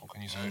crowds. What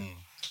can you say?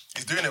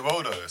 He's doing it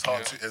well though. It's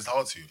hard to. It's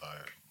hard to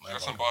like.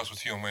 Got some bars with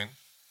Tion Wayne.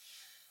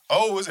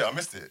 Oh, was it? I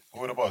missed it.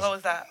 What were the bars? What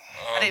was that?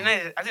 I didn't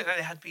know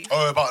they had beef.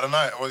 Oh, about the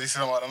night. Was he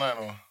saying about the night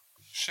or?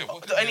 Shit.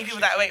 What The only people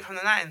that wait from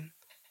the 9.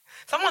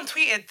 Someone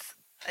tweeted.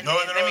 No.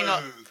 Let me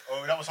not.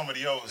 Oh, that was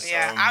somebody else.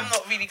 Yeah, I'm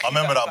not really. I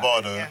remember that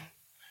bar though. Yeah.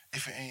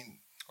 If it ain't.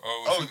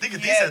 Oh,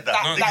 Digga D said that.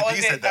 Digga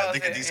D said that.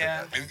 Digga D said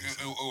that.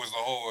 It was the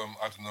whole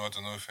I don't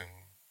know thing.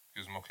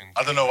 He was mocking.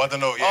 I don't know.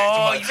 Yeah.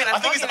 Oh, you think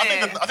that's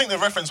I think the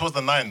reference was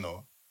the 9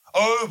 though.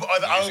 Oh,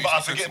 but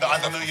I forget that. I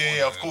don't know.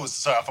 Yeah, of course.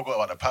 Sorry, I forgot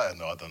about the pattern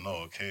though. I don't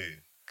know. Okay.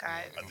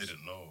 Guys. I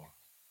didn't know.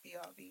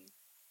 BRB.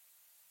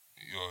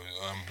 You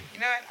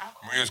know what?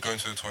 Maria's going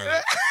to the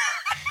toilet,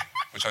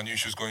 which I knew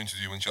she was going to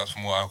do when she asked for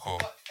more alcohol.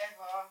 Whatever.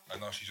 And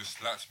now she just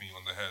slapped me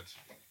on the head.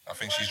 I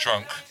think she's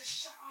drunk.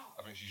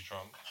 I think she's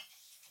drunk.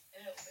 A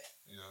little bit.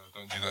 Yeah,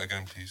 don't do that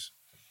again, please.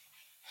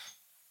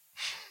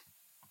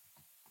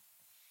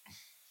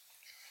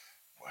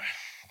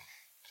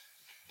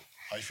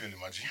 How you feeling,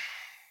 Maggie?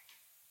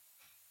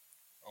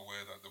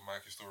 Aware that the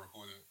mic is still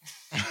recording.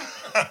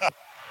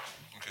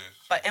 Okay.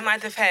 But in my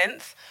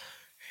defense,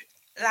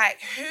 like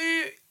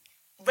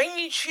when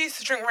you choose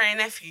to drink Ray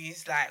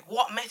Nephews, like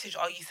what message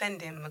are you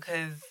sending?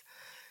 Because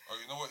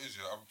you know what is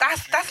it?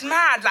 that's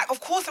mad. Like, of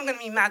course I'm gonna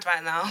be mad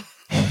right now.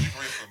 For a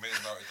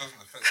minute now, it doesn't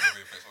affect the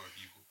way it affects other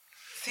people.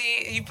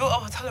 See, you built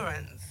up a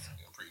tolerance.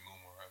 Yeah, pretty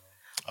normal right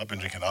now. I've been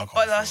drinking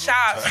alcohol. Bola,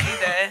 shout out to you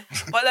there.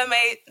 Bola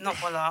made not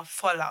Bola,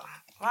 Fola.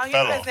 Why are you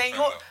guys saying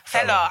your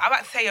fella? I'm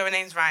about to say your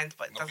name's rhymed,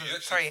 but it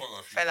doesn't. Sorry,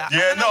 fella.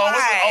 Yeah, no,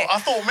 I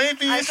thought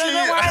maybe I don't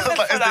know why I said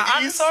fella.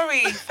 I'm East?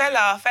 sorry,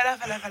 fella.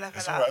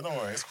 It's alright, don't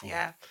worry, it's cool.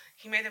 Yeah,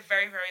 he made a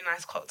very, very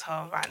nice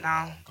cocktail right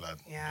now. I'm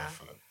glad. Yeah.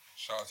 For that.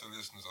 Shout out to the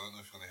listeners. I don't know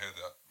if you're gonna hear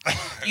that.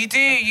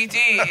 You do.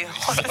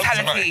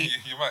 Hospitality.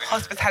 You might.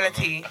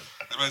 Hospitality.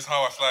 Depends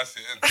how I slice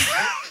it in.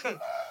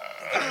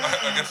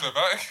 I guess we're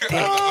back.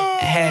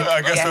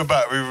 I guess we're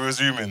back. We're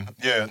resuming.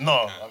 Yeah,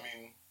 no, I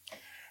mean,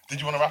 did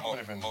you want to wrap up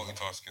anything?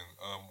 Multitasking.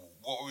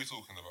 What were we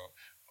talking about?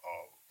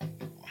 A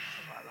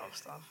lot of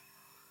stuff.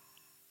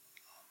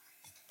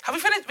 Have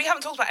we finished? We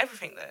haven't talked about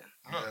everything though.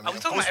 No, Are we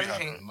talking about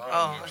everything? No,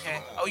 oh,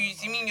 okay. Oh,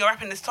 you mean you're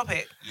wrapping this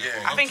topic?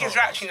 Yeah. I think it's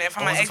wrapped, you know,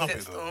 from What my was the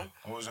exit topic, school. though?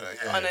 What was it?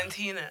 Yeah. On NT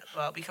unit,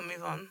 but we can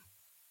move on.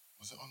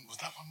 Was that one?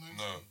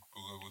 No,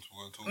 we're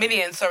talking.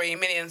 Million, sorry. No,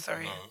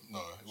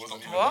 it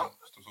wasn't. What?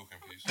 Stop talking,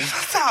 please.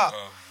 What's up?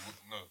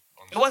 No.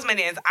 It was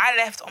Millions. I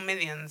left on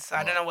Millions, so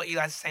I don't know what you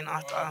guys are saying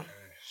after. Okay.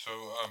 So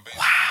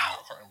basically, I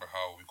can't remember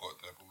how we got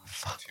there, but we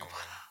were Tion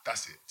Wayne.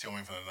 That's it. Tion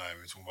Wayne for the 9.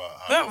 We're talking about.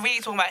 We weren't really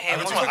talking about him.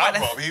 We're We're talking talking about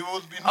about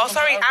Abra. Oh,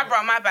 sorry,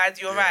 Abra. My bad.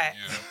 You're right.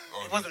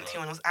 Yeah. It wasn't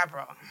Tion. It was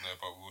Abra. No,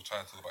 but we were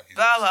trying to talk about his.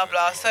 Blah blah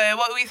blah. So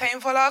what were we saying,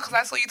 Fola? Because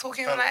I saw you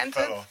talking when I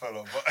entered.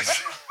 Fella. But, Because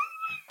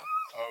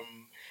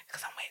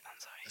I'm waiting. I'm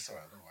sorry. it's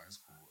alright. Don't worry. It's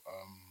cool.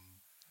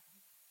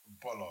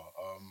 Bola.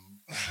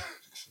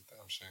 It's a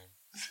damn shame.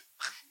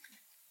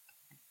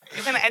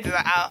 You're gonna edit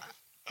that out,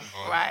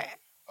 right?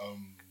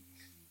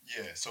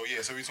 Yeah. So we're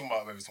talking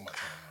about Tion Wayne,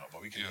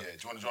 but we can. Yeah. Do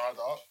you want to wrap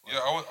that up? Yeah,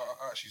 I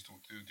actually still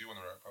do you want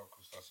to wrap up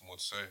because that's more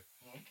to say.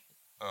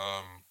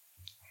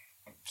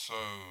 So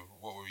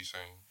what were we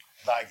saying?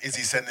 Like, is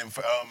he sending?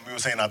 We were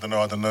saying, I don't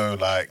know.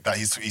 Like that,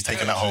 he's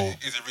taking that whole.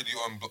 Is it really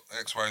on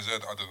X, Y, Z? I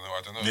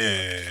don't know.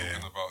 Yeah.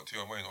 Talking about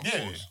Tion Wayne, of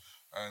course.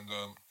 And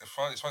it's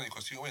funny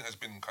because Tion Wayne has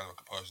been kind of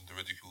like a person to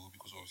ridicule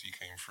because obviously he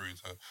came through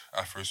the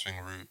Afro swing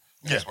route,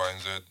 X, Y,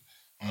 and Z.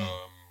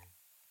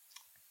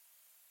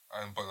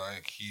 But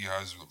like he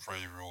has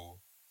very real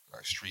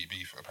like street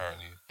beef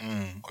apparently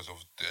because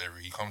of the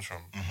area he comes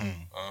from.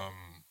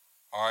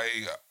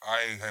 I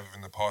have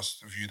in the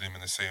past viewed him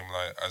in the same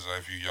light as I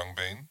view Young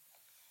Bane,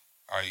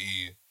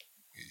 i.e.,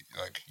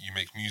 like you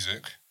make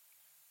music,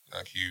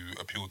 like you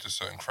appeal to a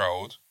certain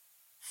crowd,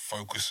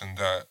 focus on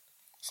that.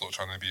 It's not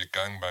trying to be a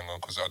gangbanger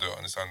because I don't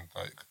understand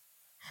like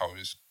how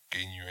it's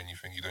gain you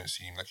anything. You don't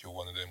seem like you're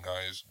one of them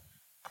guys,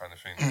 kind of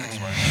thing.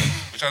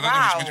 Which I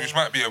don't know, which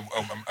might be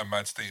a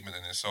mad statement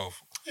in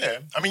itself. Yeah,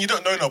 I mean, you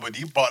don't know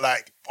nobody, but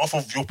like off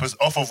of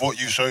what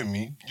you've shown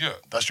me, Yeah,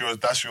 that's your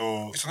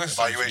it's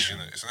unnecessary evaluation.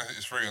 For me, isn't it?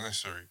 It's very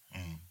unnecessary.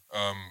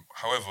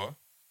 However,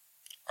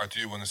 I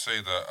do want to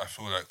say that I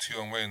feel like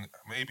Tion Wayne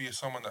maybe is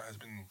someone that has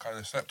been kind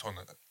of slept on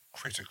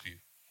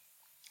critically.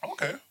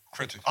 Okay.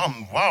 Critically.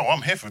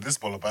 I'm here for this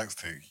ball of bags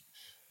take.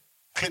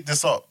 Clip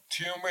this up.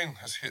 Tion Wayne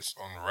has hits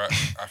on rap,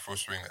 Afro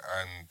swing,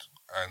 and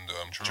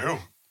drill.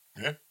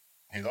 Yeah,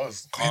 he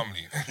does.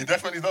 Calmly. He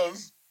definitely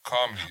does.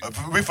 Calmly.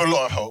 With a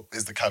lot of help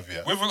is the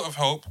caveat. With a lot of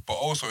help, but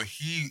also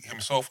he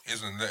himself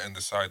isn't letting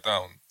the side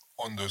down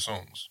on those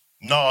songs.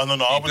 No, I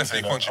wouldn't say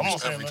that. I'm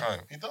not saying every that. time.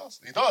 He does.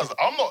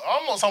 I'm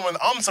not someone.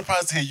 I'm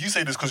surprised to hear you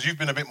say this because you've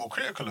been a bit more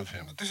critical of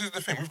him. This is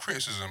the thing with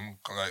criticism.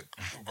 Like,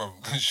 bro,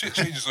 shit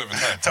changes over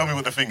time. Tell me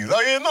what the thing is. Oh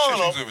yeah,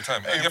 shit changes over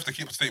time. Hey, and you have to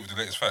keep up to date with the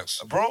latest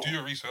facts, bro. Do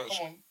your research.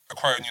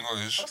 Acquire new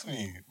knowledge. Trust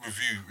me.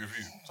 Review.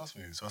 Trust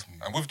me.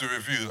 And with the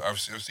review, I've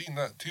seen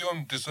that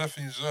Tion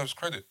deserves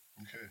credit.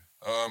 Okay.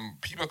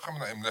 People are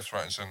coming at him left,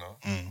 right, and center.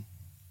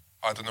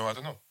 I don't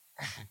know.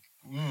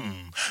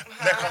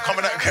 They're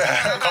coming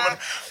at.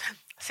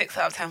 6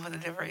 out of 10 for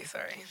delivery.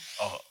 Sorry.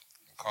 Oh,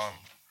 calm.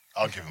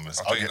 I'll give him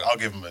I'll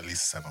give him at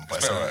least 7. But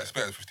it's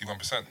better than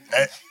 51%.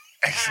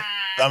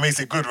 That makes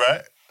it good,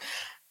 right?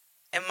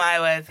 In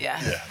my words,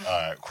 yeah. Yeah.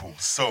 All right. Cool.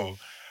 So,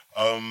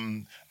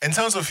 in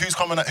terms of who's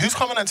coming at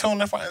Tion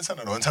left, right, and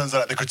center, though, in terms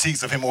of like the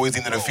critiques of him always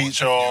needing a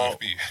feature.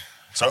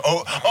 So,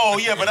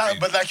 yeah,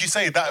 but like you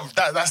say,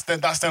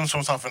 that stems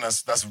from something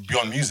that's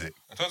beyond music.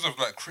 In terms of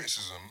like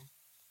criticism,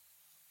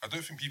 I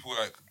don't think people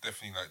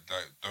definitely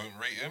don't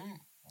rate him.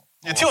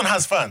 Yeah, Tion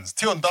has fans.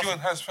 Tion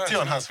has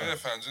fans. Fair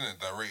fans, innit,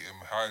 that rate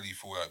him highly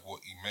for like what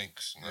he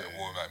makes,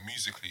 or like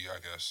musically, I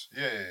guess.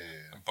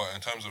 Yeah. But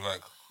in terms of like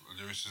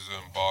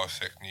lyricism, bar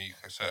technique,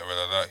 etc.,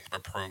 like that, his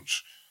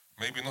approach,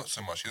 maybe not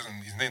so much. His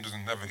name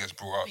never gets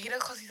brought up. But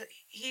because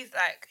he's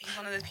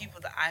one of those people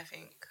that I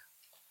think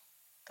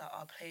that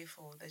are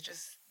playful. They're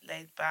just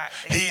laid back.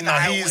 They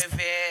style with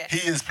it.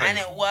 He is playful, and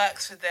it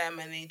works for them.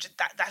 And they just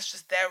that's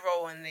just their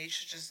role, and they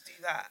should just do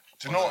that.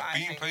 Do you know what?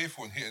 Being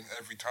playful and hitting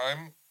every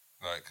time.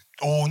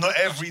 Not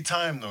every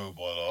time though,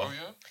 brother. Oh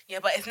yeah? Yeah,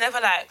 but it's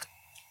never like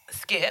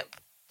skip,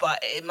 but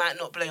it might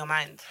not blow your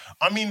mind.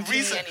 I mean,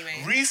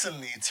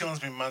 recently, Tion's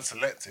been man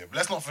selective.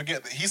 Let's not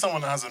forget that he's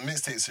someone that has a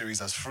mixtape series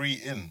that's 3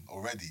 in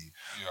already.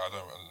 Yeah,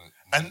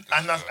 I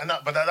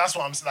don't. But that's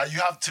what I'm saying. Like, you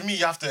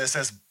have to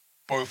assess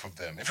both of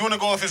them. If you want to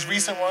go off his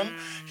recent one,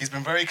 he's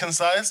been very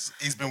concise.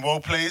 He's been well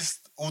placed.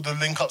 All the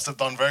link-ups have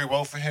done very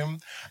well for him.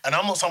 And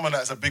I'm not someone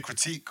that's a big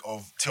critique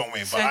of Tion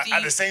Wayne, but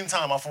at the same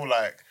time, I feel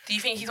like... Do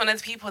you think he's one of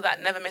those people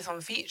that never miss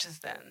on features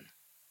then?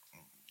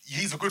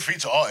 He's a good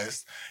feature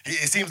artist.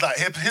 It seems like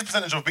his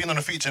percentage of being on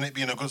a feature and it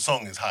being a good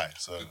song is high.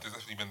 So there's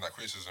definitely been that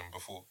criticism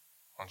before,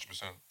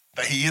 100%.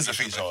 That he is a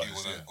feature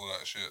artist. All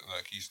that shit.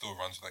 Like, he still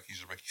runs like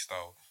he's a Becky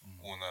style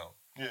all now.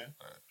 Yeah.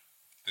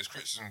 There's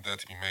criticism there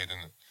to be made,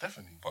 isn't it?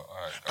 Definitely. But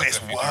it's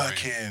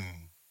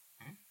working.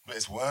 But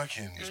it's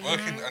working. It's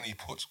working and he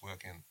puts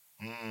work in.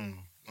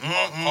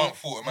 Can't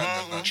fault a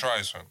man that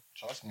tries, man.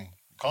 Trust me.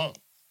 You can't.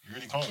 You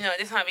really can't. You know,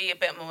 this might be a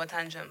bit more of a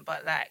tangent,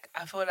 but like,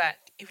 I feel like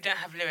if you don't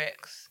have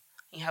lyrics,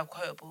 you have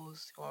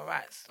quotables, you're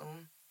alright still.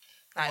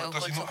 Like,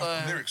 does he not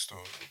have the lyrics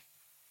though?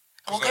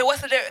 Okay,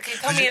 what's the lyric? Okay,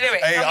 tell me a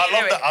lyric. Hey, I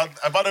love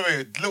that. By the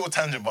way, little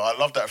tangent, but I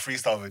love that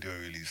freestyle video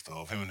released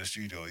though, of him in the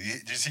studio.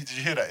 Did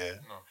you hear that? Yeah.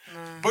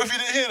 No. Both of you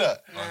didn't hear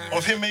that? No.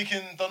 Of him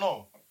making, don't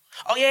know.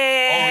 Oh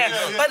yeah.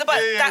 But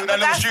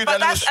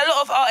that's a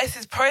lot of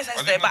artists'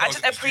 process though. But I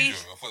just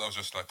appreciate. I thought that was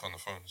just like on the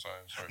phone. Sorry.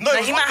 No,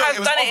 he might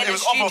have done it in the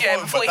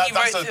studio before he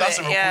wrote to it.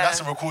 That's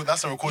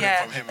a recording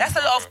from him. That's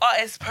a lot of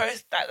artists'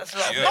 process. That's a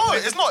lot. No,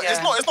 it's not.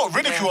 It's not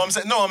ridicule. I'm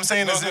saying no. It's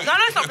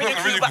not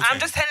ridicule. But I'm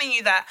just telling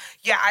you that.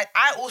 Yeah,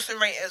 I also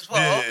rate it as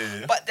well.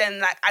 But then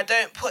like I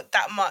don't put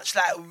that much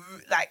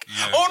like.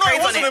 Oh no,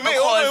 it wasn't amazing.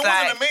 It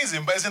wasn't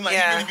amazing. But it's in like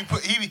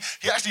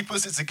he actually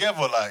puts it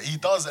together. Like he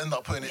does end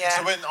up putting it.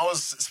 So when I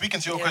was speaking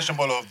to your question,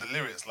 Bolo, of the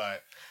lyrics,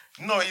 like,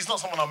 no, he's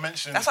not someone I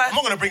mentioned. I'm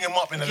not going to bring him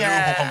up in a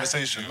lyrical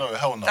conversation. No,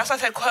 hell no. That's why I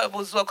said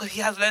quotables as well, because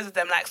he has loads of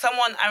them. Like,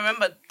 I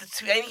remember the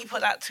tweet, and he put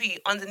that tweet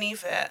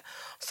underneath it.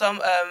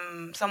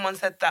 Someone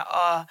said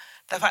that,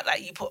 the fact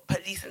that you put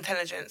police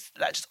intelligence,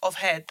 like, just off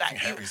head. Like,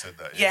 Henry said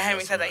that. Yeah,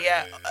 Henry said that,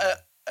 yeah.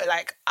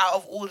 Like, out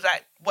of all,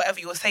 like,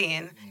 whatever you were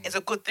saying, is a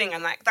good thing.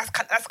 And, like, that's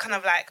kind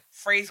of, like,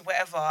 phrase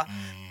whatever.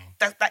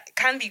 That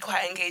can be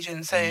quite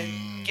engaging. So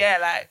yeah,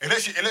 like it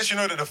lets you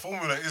know that the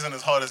formula isn't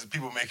as hard as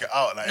people make it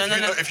out. Like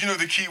if you know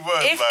the key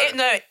words.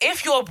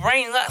 If your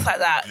brain works like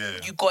that,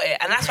 you got it.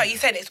 And that's why you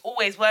said it's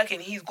always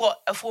working. He's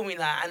got a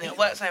formula and it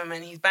works for him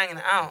and he's banging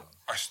it out.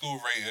 I still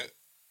rate it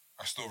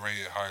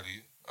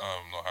highly.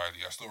 Not highly.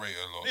 I still rate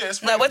it a lot. Yeah,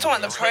 no, we're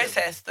talking about the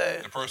process though.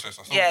 The process.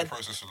 I still rate the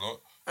process a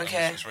lot.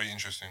 Okay. It's very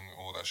interesting,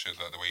 all that shit,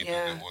 like the way he did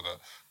it, all that.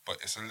 But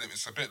it's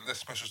a bit less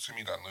special to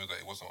me that I know that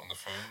it wasn't on the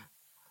phone.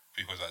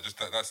 Because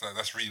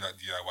that's really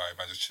like DIY,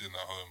 man, just chilling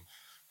at home.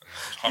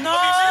 No,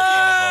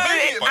 I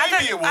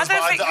don't think it was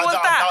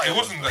that. It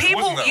wasn't that.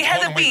 People, you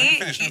had a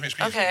beat. Finish.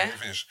 Okay.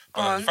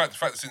 But the fact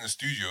that it's in the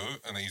studio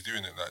and he's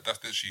doing it, like, that's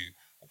literally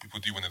people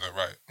do when they don't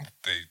write.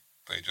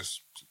 They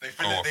just They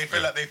fill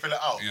it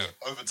out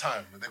over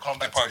time. They come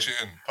back. Punch it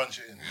in.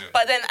 Yeah.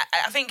 But then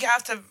I think you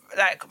have to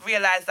like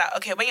realize that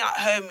okay, when you're at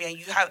home,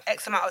 you have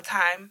X amount of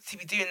time to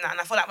be doing that. And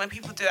I feel like when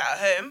people do it at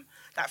home,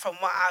 like from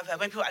what I've heard,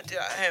 when people do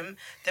it at home,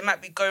 they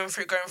might be going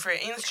through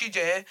it. In the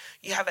studio,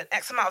 you have an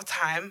X amount of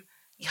time.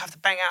 You have to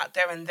bang out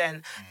there and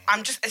then.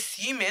 I'm just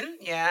assuming,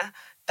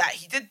 that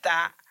he did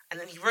that and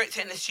then he wrote it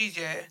in the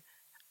studio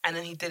and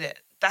then he did it.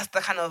 That's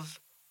the kind of.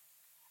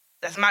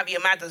 That might be a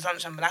mad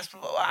assumption, but that's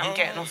what I'm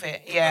getting off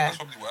it. Yeah. That's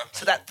probably what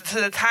happened.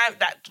 So the time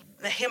that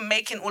him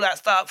making all that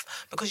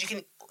stuff, because you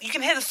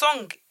can hear the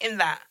song in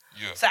that.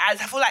 Yeah. So I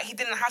feel like he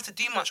didn't have to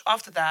do much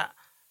after that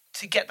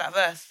to get that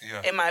verse.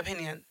 Yeah. In my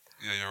opinion.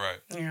 Yeah, you're right.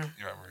 Yeah.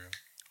 You're right, Maria.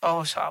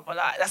 Oh, shut up. But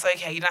like, that's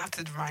okay. You don't have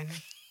to remind me.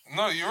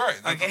 No, you're right.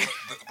 Okay.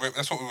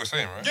 That's what we were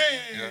saying, right? Yeah.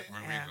 We agreed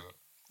with that.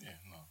 Yeah,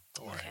 no,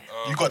 don't worry.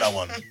 You got that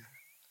one.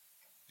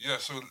 Yeah.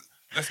 So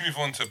let's move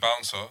on to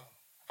Bouncer.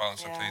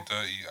 Bouncer played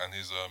Dirty and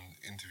his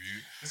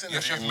interview. This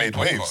interview made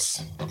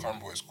waves. I can't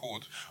remember what it's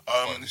called.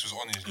 But this was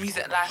on his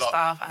music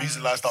lifestyle.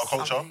 Music lifestyle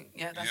culture.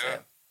 Yeah, that's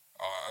it.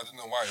 I don't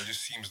know why. It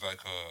just seems like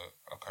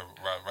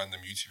a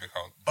random YouTube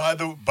account. By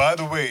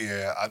the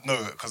way, I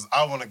know because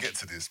I want to get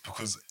to this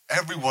because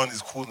everyone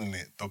is calling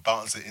it the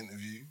Bouncer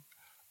interview.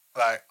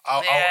 Like I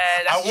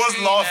was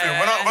laughing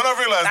when I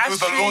realized it was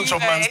the launch of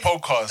Man's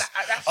podcast.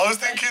 I was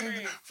thinking,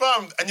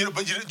 fam, and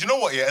you know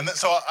what? Yeah, and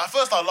so at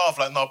first I laughed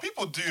like, no,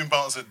 people doing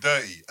Bouncer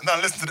dirty, and then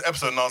I listened to the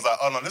episode and I was like,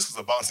 oh no, this was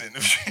a Bouncer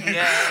interview.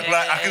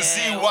 I can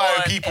see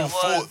why people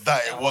thought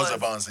that it was a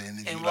Bouncer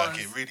interview.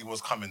 It really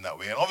was coming that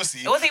way, and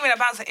obviously it wasn't even a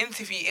Bouncer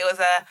interview. It was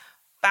a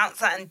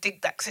Bouncer and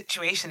DigDat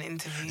situation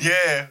interview.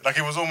 Yeah, like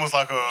it was almost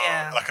like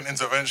like an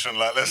intervention.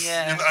 Like let's,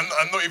 and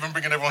not even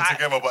bringing everyone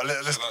together, but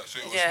let's. So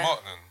it was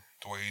smart then.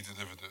 The way he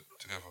delivered it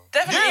together.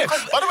 Definitely. Yeah.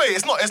 By the way,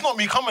 it's not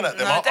me coming at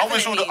them. No, I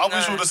wish all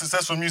the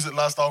successful music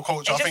lifestyle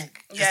culture. I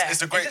think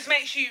it's a great. It just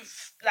makes you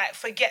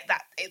forget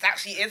that it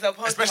actually is a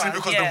podcast. Especially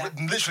because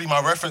literally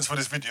my reference for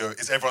this video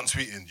is everyone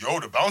tweeting, "Yo,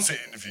 the Bouncer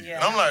interview,"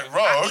 and I'm like,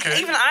 "Bro,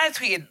 okay." Even I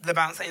tweeted the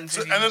Bouncer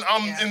interview, and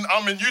then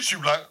I'm in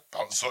YouTube like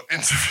Bouncer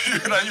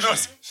interview, like you know,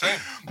 same.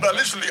 But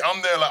literally,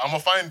 I'm there like I'm gonna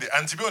find it.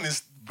 And to be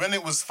honest, when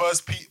it was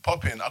first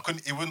popping,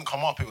 it wouldn't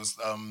come up.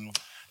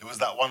 It was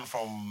that one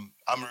from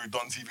Amaru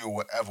Don TV or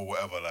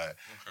whatever. Like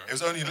it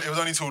was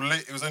only till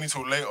late. It was only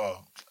till later.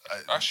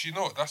 Actually,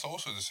 no, that's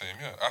also the same.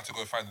 Yeah, I had to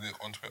go find it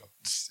on Twitter.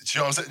 Do you see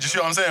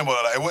what I'm saying?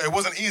 But like, it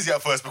wasn't easy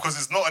at first because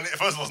it's not.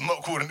 First of all, it's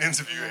not called an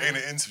interview. It ain't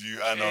an interview.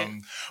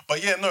 And But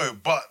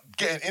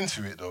getting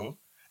into it though,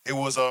 it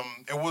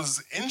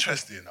was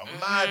interesting. A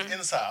mad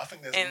insight. I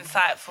think there's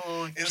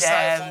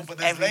insightful. But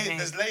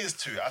there's layers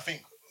to it. I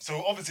think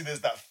so. Obviously,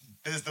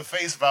 there's the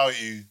face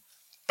value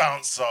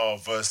Bouncer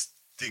versus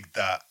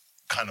DigDat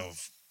kind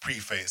of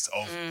preface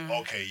of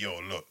okay, yo,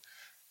 look,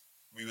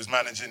 we was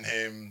managing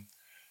him,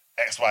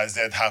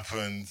 XYZ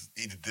happened,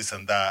 he did this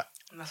and that.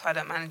 And that's why I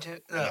don't manage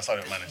it. And that's why I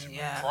don't manage him.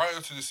 Yeah. Prior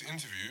to this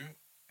interview,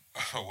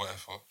 or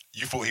whatever,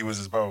 you thought he was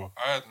his bro.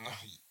 I had no.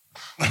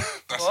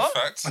 That's a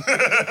fact. So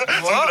did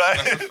I.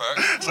 That's a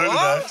fact.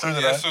 So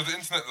did I. So the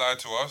internet lied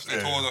to us. They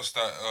told us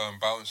that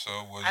Bouncer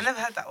was. I never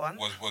heard that one.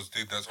 Was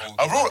DigDat's whole.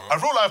 A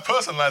real life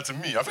person lied to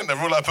me. I think the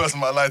real life person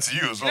might lie to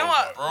you as well. You know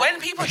what? Bro.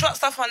 When people drop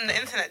stuff on the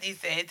internet these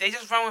days, they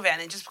just run with it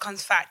and it just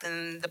becomes fact.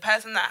 And the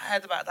person that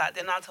heard about that,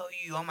 they now tell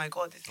you, "Oh my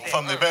god, this."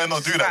 Fam, they better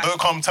not do that. Don't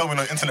come tell me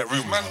no internet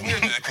rumors. Man's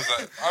weird because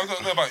I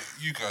don't know about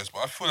you guys, but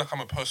I feel like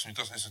I'm a person who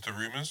doesn't listen to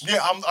rumors. Yeah,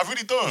 I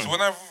really don't. So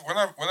when I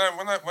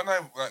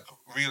like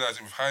realised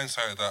it with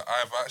hindsight that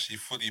I've actually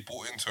fully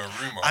bought into a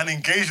rumour and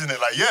engaged in it,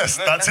 like yes,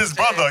 that's his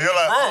brother. You're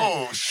like,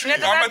 oh shit.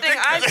 You know the bad thing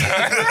I do?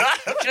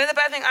 Do you know the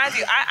bad thing I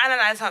do? I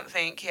analyse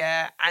something,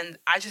 and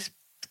I just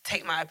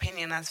take my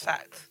opinion as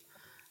fact.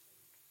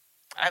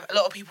 A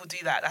lot of people do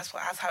that. That's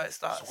how it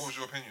starts. So what was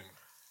your opinion?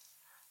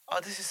 Oh,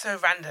 this is so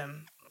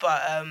random,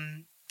 but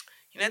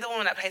you know the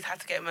woman that plays How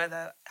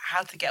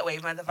to Get Away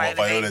with Murder,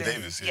 Viola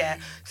Davis. Yeah.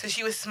 So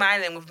she was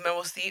smiling with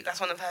Meryl Streep.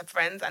 That's one of her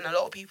friends, and a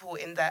lot of people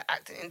in the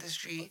acting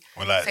industry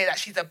say that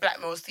she's a black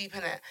Meryl Streep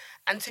in it.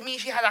 And to me,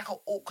 she had like an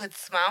awkward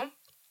smile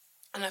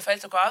on her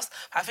photographs.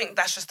 I think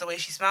that's just the way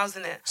she smiles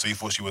in it. So you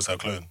thought she was her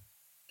clone?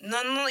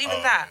 No, not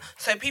even that. Okay.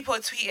 So people are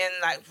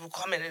tweeting, like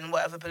commenting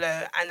whatever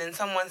below, and then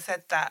someone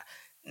said that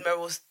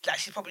Meryl's like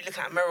she's probably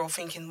looking at Meryl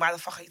thinking, why the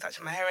fuck are you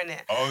touching my hair in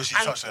it? Oh, she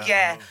touched her hair.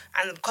 Yeah,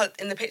 and because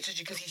in the pictures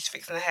you can see she's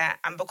fixing her hair,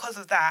 and because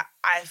of that,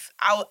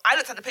 I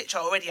looked at the picture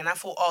already and I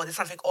thought, oh, there's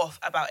something off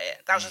about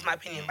it. That was just my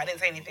opinion, but I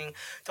didn't say anything.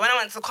 So when I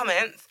went to the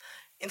comments,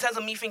 in terms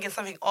of me thinking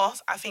something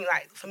off, I think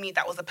like for me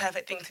that was the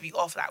perfect thing to be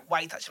off. Like, why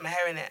are you touching my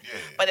hair in it? Yeah.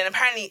 But then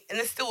apparently in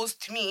the stills,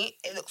 to me,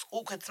 it looks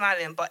awkward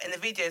smiling, but in the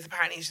videos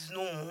apparently it's just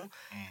normal,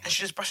 and she's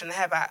just brushing her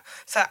hair back.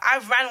 So I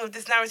ran with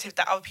this narrative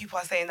that other people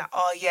are saying that,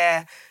 oh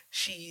yeah,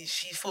 she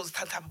feels a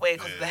type of way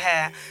because of the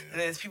hair, and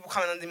there's people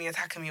coming under me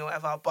attacking me or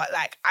whatever. But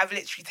like I've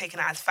literally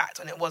taken it as fact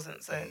when it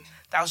wasn't. So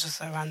that was just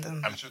so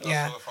random.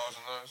 Yeah.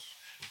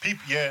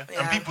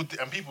 People,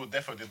 and people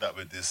definitely did that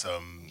with this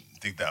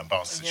DigDat and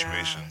Bounce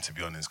situation, to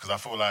be honest, because I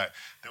feel like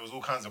there was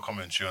all kinds of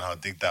commentary on how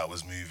DigDat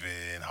was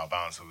moving, how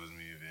Bouncer was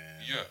moving.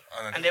 Yeah,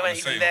 and they weren't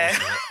even there.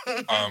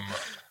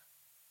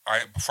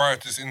 Also, prior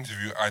to this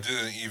interview, I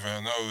didn't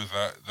even know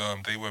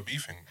that they were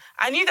beefing.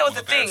 I knew there was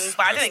a thing,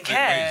 but I didn't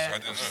care. I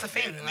didn't know. Just a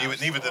thing.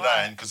 Neither did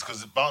I,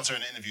 because Bouncer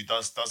in the interview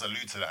does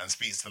allude to that and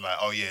speaks to like,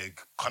 oh yeah,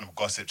 kind of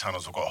gossip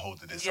channels have got a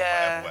hold of this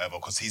and whatever,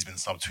 because he's been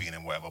subtweeting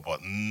and whatever,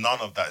 but none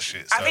of that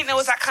shit. I think there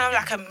was that kind of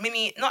like a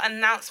mini, not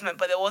announcement,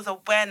 but there was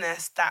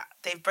awareness that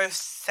they've both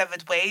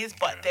severed ways,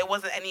 but there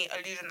wasn't any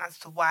allusion as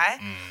to why.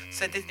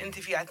 So this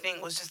interview, I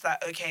think, was just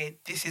like, okay,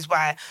 this is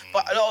why.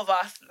 But a lot of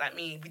us, like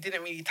me, we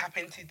didn't really tap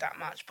into that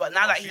much. But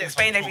now that he's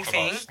explained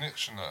everything,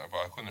 snitch and that, but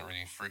I couldn't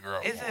really figure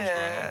out is what was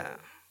going on.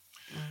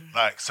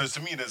 Like, so to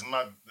me, there's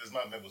mad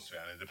levels to it,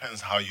 and it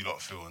depends how you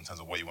lot feel in terms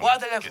of what you want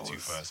What are to the get to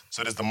levels? first.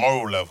 So there's the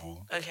moral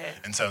level, okay,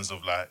 in terms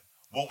of like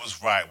what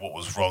was right, what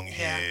was wrong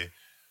here.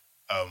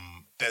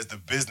 There's the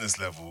business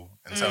level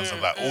in terms of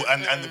like,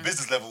 and the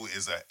business level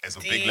is a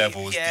big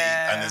level, it's deep,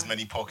 and there's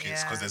many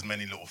pockets because there's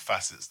many little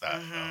facets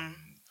that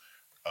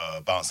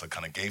Bouncer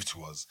kind of gave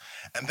to us.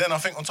 And then I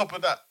think on top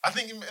of that, I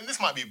think, and this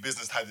might be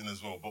business tied in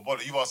as well, but Bola,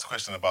 you asked a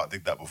question about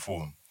DigDat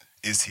before.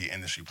 Is he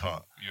industry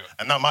plant? Yeah.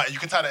 And that you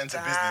can tie that into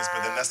business,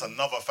 but then that's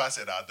another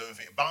facet that I don't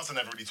think Bouncer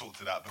never really talked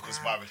to that, because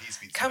why would he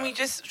speak to Can that? we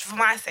just, for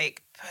my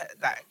sake,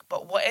 like,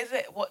 but what is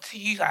it? What to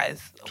you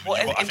guys?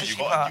 What is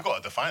industry plant? You got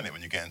to define it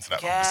when you get into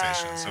that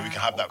conversation, so we can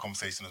have that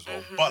conversation as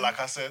well. But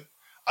like I said,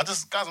 I'm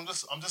just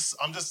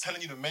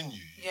telling you the menu.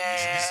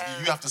 Yeah.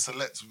 You have to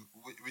select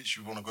which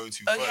you want to go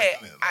to okay,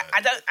 first.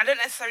 I don't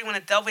necessarily want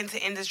to delve into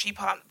industry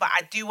part, but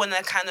I do want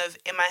to kind of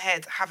in my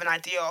head have an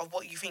idea of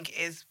what you think it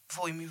is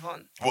before we move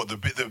on. What the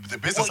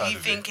business what side you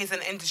of think it? is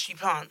an industry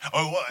plant?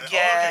 Oh, what? Yeah.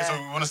 Oh, okay,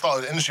 so we want to start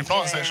with the industry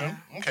plant section.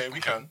 Okay, we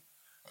can.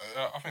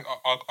 I think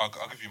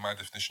I'll give you my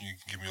definition. You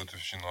can give me your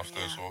definition after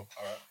as well.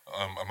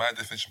 My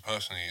definition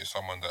personally is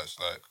someone that's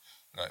like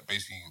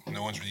basically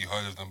no one's really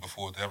heard of them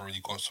before. They haven't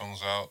really got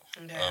songs out.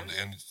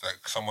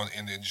 Like someone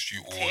in the industry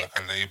or like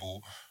a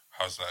label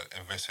has like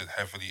invested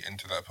heavily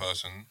into that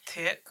person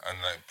and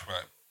like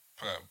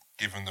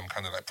giving them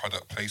kind of like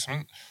product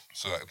placement.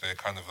 So like they're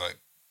kind of like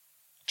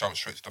jump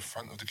straight to the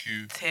front of the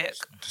queue. The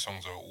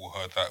songs are all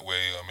heard that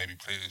way, or maybe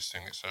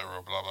playlisting,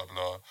 etc. Blah blah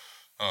blah.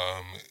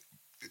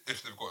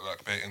 If they've got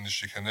like better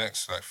industry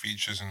connects, like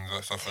features and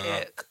stuff like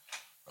that.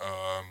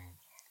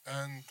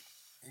 And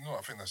you know,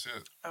 I think that's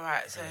it. All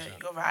right, so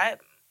you're right.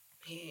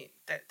 He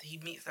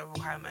meets the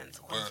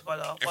requirements.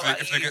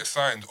 If they get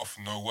signed off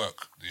no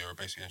work, they're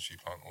basically industry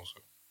plant also.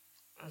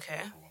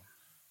 Okay.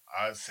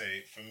 I'd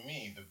say for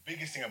me, the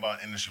biggest thing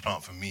about industry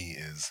plant for me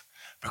is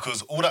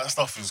because all that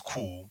stuff is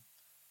cool,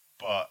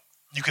 but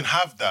you can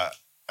have that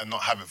and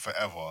not have it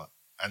forever.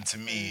 And to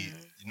me,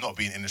 not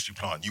being industry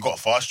plant, you got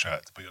fast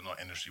tracked, but you're not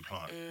industry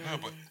plant. No,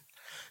 but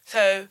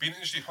so being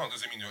industry plant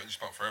doesn't mean you're industry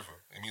plant forever.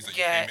 It means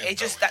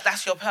that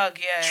that's your plug.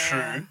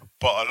 True,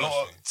 but a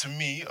lot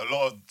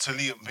of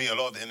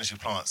the industry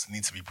plants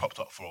need to be propped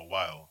up for a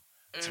while.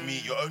 To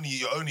me, you're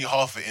only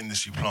half an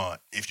industry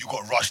plant if you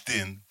got rushed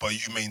in, but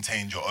you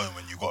maintained your own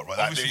when you got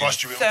like they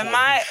rushed you in.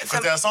 Because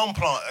there are some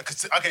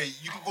plants. Okay,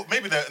 you could go,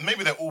 maybe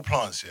they're all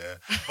plants,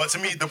 yeah. But to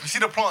me, see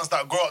the plants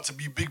that grow up to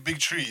be big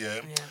tree,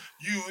 yeah.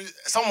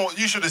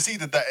 You should have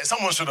seeded that.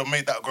 Someone should have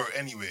made that grow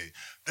anyway.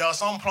 There are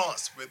some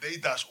plants where they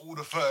dash all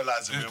the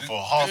fertilizer in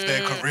for half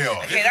their career.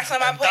 Okay, that's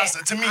not my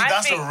point. To me,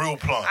 that's a real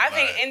plant. I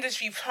think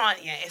industry plant,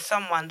 is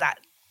someone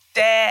that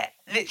their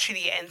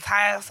literally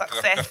entire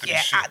success,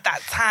 at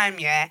that time,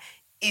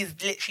 is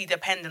literally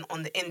dependent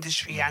on the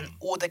industry and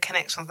all the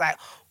connections, like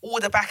all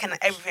the back end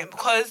and everything.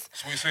 Because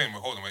so what you're saying,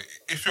 hold on, wait.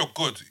 If you're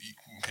good,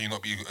 can you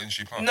not be an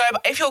industry plant? No,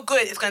 but if you're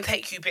good, it's going to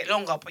take you a bit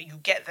longer, but you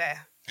get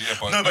there. Yeah,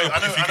 but I know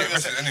what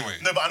you're anyway.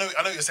 No, but I know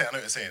what you're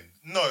saying.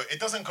 No, it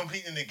doesn't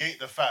completely negate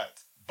the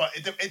fact, but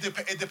it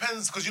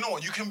depends, because you know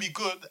what, you can be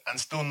good and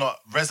still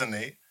not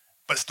resonate,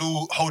 but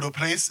still hold a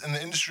place in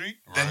the industry,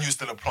 then you're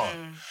still a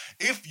plant.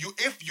 If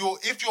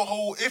your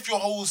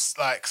whole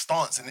like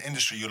stance in the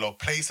industry, your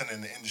place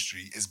in the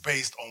industry is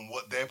based on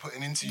what they're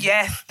putting into you.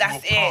 Yes,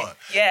 that's it.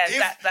 Yeah,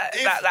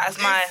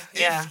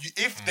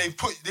 if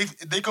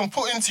they can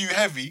put into you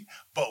heavy,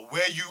 but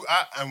where you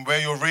at and where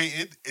you're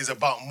rated is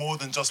about more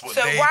than just what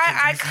they can do. So why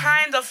I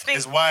kind of think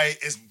is why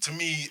to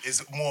me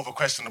is more of a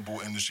questionable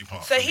industry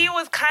plant. So he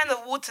was kind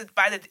of watered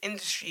by the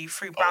industry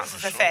through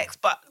Bouncer's effects,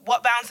 but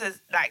what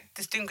Bouncer's like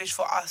distinguished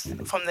for us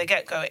from the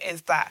get-go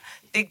is that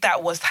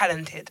DigDat was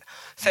talented.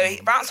 So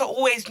Bouncer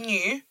always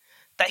knew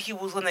that he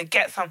was going to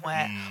get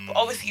somewhere. But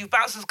obviously, with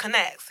Bouncers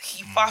Connects,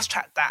 he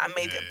fast-tracked that and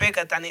made it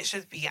bigger than it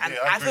should be. And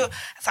I feel...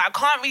 So I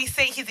can't really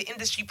say he's an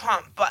industry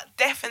plant, but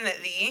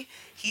definitely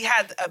he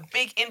had a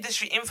big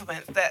industry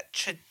influence that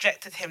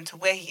trajected him to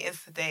where he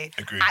is today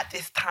at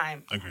this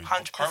time.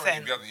 100%.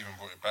 Currently, we haven't even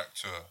brought it back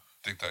to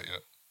DigDat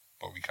yet,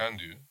 but we can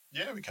do.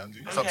 Yeah, we can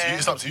do. It's up to you.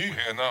 It's up to you. We're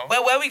here now.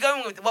 Where are we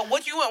going with it?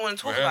 What do you want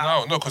to talk about?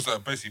 Now. No, because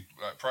basically,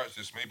 like, prior to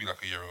this, maybe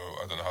like a year ago,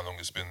 I don't know how long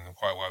it's been,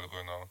 quite a while ago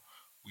now,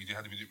 we did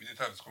have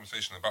this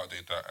conversation about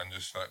DigDat and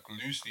just like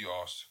loosely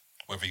asked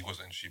whether he was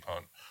an industry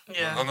plant.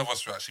 Yeah. None of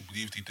us actually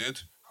believed he did.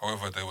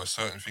 However, there were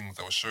certain things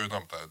that were showing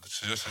up that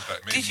suggested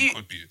that maybe he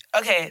could be.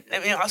 Okay,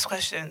 let me ask a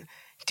question.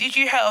 Did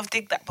you hear of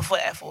DigDat before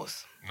Air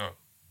Force? No.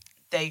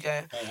 There you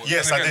go.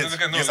 Yes, I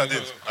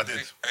did. I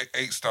did.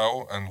 Eight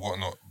style and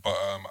whatnot, but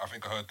I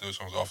think I heard those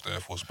songs after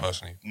Air Force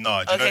personally.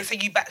 No, okay, so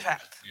you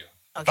backtracked.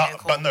 Yeah. Okay,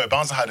 cool. But no,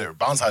 Bouncer had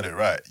it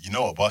right. You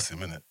know what bossed him,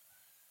 innit?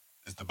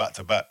 It's the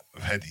back-to-back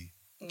with Headie.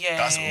 Yeah.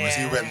 That's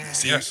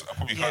Yes, I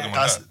probably heard him on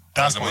that's that.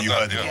 That's what you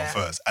heard him yeah. on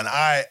first. And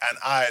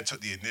I took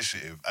the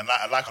initiative, and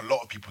like a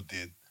lot of people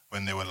did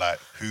when they were like,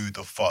 "Who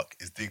the fuck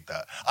is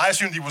DigDat?" I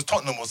assumed he was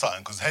Tottenham or something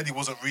because Headie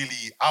wasn't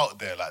really out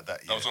there like that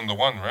yet. That was on the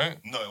one, right?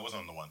 No, it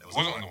wasn't on the one. It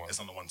wasn't on the one. It's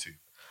on the one too.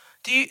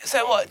 Do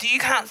you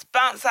count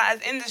Bouncer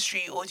as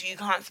industry, or do you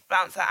count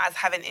Bouncer as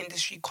having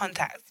industry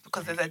contacts?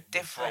 Because there's a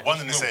difference. One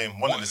in the same.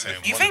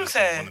 You think so?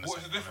 What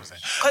is the difference?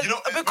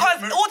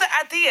 Because all the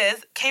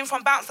ideas came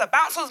from Bouncer.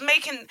 Bouncer was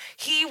making.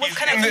 He was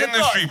connecting in the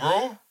industry, dots.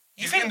 bro.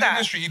 You He's think in that? the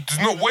industry. He does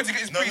not. Where did he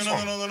get his briefs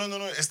from? No. I don't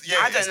know.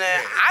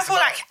 I feel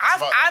like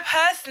I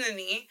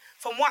personally,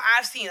 from what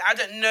I've seen, I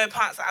don't know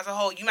Bouncer as a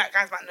whole. You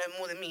guys might know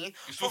more than me.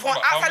 But from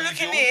outside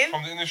looking in,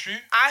 from the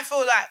industry, I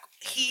feel like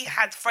he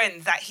had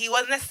friends that he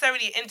wasn't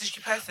necessarily an industry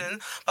person,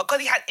 but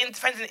because he had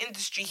friends in the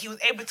industry, he was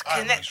able to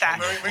connect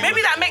that. Maybe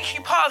that makes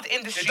you part of the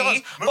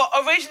industry, but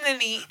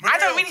originally, I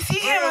don't really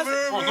see him as...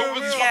 bro,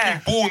 nobody's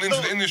fucking born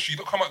into the industry.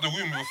 Don't come out the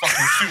womb with a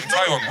fucking suit and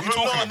tie on. What are you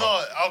talking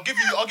about? No,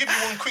 I'll give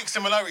you one quick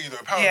similarity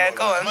though. Yeah,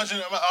 go on.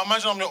 Imagine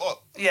I'm your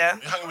op. Yeah.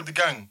 You're hanging with the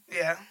gang.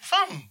 Yeah.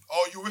 Fam,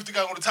 you're with the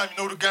gang all the time. You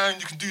know the gang.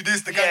 You can do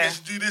this. The gang gets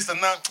to do this and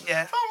that.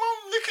 Yeah. Fam,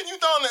 I'm licking you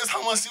down next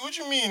time I see. What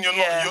do you mean? You're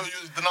not. You're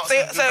denouncing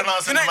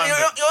the man.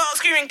 You're not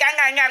screaming gang,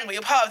 but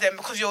you're part of them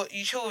because you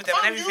chill with them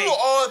and everything. You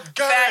are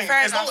gang.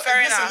 Fair enough.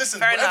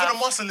 Listen, Fair whatever enough. the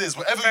muscle is,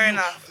 whatever Fair you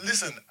enough.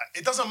 listen.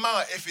 It doesn't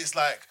matter if it's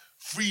like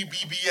 3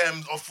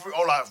 BBMs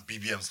or like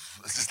BBMs.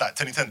 It's just like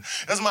 10. It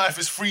doesn't matter if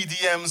it's 3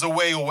 DMs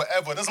away or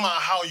whatever. It doesn't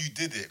matter how you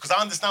did it because I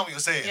understand what you're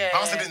saying.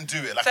 Bouncer didn't do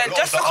it. Like so a lot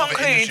just of to the other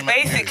conclude, industry men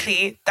do it.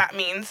 basically that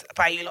means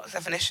by you lot's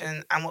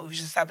definition and what we've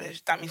just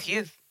established, that means he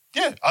is.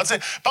 Yeah, I'd say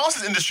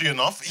Bouncer's industry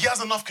enough. He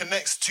has enough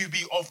connects to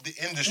be of the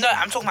industry. No,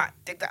 I'm talking about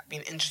DigDat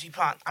being industry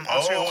plant. I'm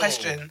answering a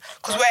question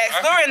because we're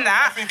exploring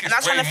that and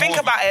I'm trying to think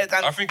about it.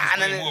 I think it's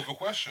way more of a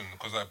question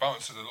because like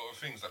Bouncer did a lot of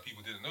things that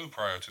people didn't know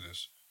prior to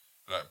this.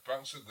 Like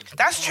Bouncer,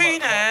 that's true,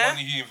 no?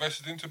 Money he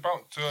invested into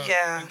Bouncer.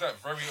 Yeah. Did that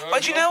very early.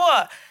 But you know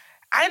what?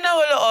 I know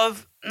a lot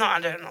of. No,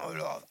 I don't know a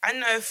lot of. I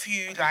know a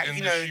few like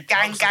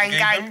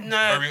gang.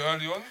 No, very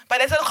early on. But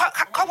there's a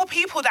couple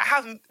people that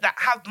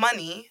have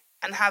money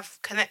and have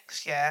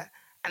connects, yeah,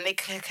 and they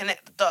can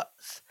connect the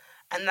dots,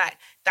 and like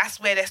that's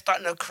where they're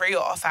starting their career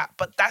off at.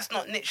 But that's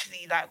not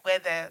literally like where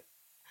they're.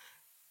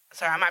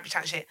 Sorry, I might be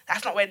chatting shit.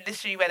 That's not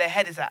literally where their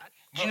head is at.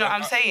 Do you know what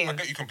I'm saying? I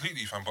get you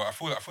completely, fam. But I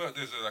feel like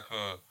there's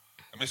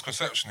a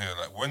misconception here.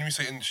 Like when we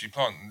say industry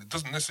plant, it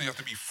doesn't necessarily have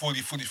to be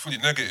fully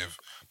negative.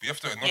 But you have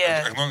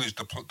to acknowledge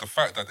the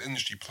fact that the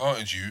industry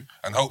planted you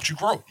and helped you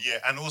grow. Yeah,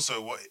 and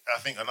also what I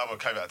think another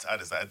caveat to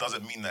add is that it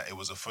doesn't mean that it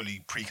was a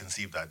fully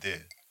preconceived idea.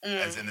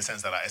 As in the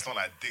sense that like, it's not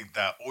like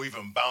DigDat or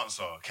even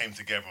Bouncer came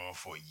together and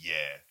thought,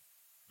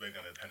 we're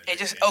gonna penetrate. It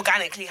just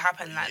organically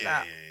happened like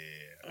that.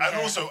 Yeah. And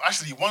also,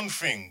 actually, one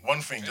thing.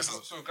 Just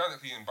so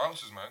organically in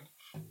Bouncers, man.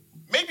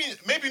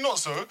 Maybe not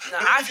so.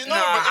 I feel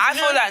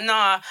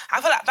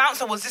like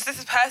Bouncer was just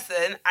this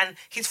person, and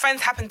his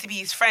friends happened to be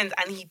his friends,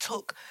 and he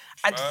took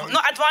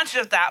not advantage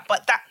of that,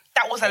 but that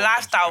was a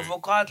lifestyle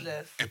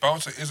regardless. If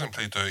Bouncer isn't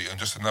Play Dirty and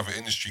just another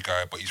industry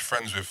guy, but he's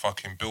friends with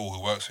fucking Bill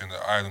who works in the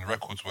Island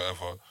Records,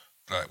 whatever,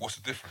 like what's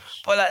the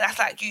difference? But like that's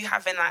like you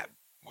having like.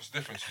 What's the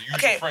difference? You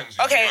use your friends.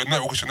 Your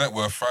network is your net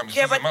worth, fam. It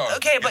doesn't matter.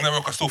 Your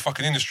network is still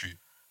fucking industry.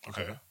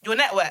 Okay. Your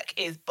network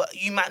is, but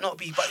you might not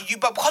be. But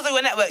because of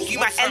your network, you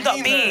might end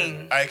up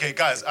being. Okay,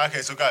 guys.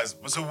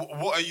 So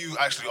what are you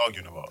actually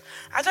arguing about?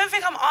 I don't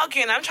think I'm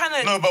arguing. I'm trying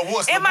to. No, but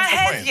what's in my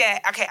head? point? Yeah.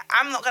 Okay,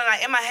 I'm not gonna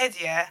lie. In my head,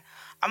 yeah,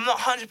 I'm not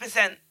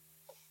 100%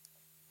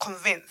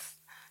 convinced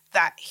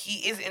that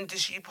he is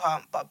industry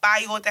plant. But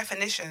by your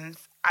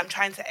definitions, I'm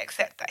trying to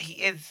accept that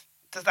he is.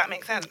 Does that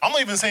make sense? I'm not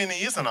even saying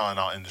he is an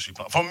out industry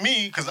plant. For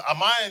me, because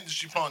my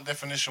industry plant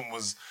definition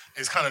is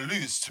kind of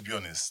loose, to be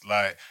honest.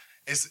 Like,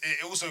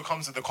 it also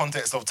comes in the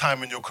context of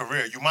time in your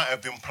career. You might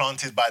have been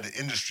planted by the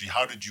industry.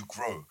 How did you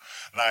grow?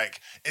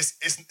 Like, it's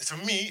for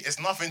me, it's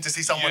nothing to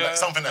see something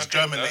that's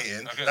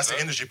germinating. That's an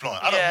industry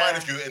plant. I don't mind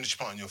if you're an industry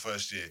plant in your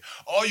first year.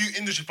 Are you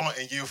industry plant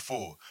in year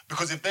 4?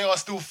 Because if they are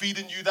still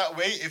feeding you that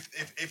way,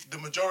 if the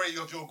majority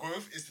of your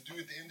growth is to do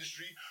with the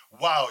industry,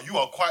 wow, you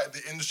are quite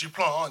the industry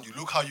plant, aren't you?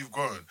 Look how you've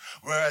grown.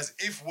 Whereas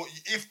if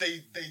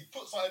they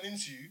put something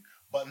into you,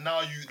 but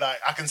now you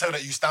I can tell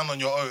that you stand on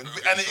your own,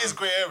 and it is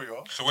grey area.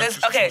 So does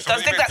DigDat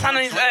stand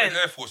on his own?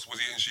 Air Force,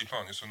 was he industry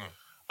plant? Yes or no?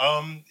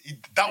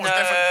 That was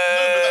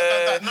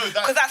definitely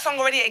because that song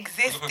already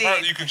existed.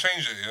 Apparently you can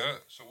change it, yeah.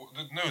 So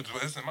it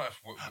doesn't matter.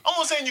 I'm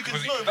not saying you can.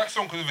 That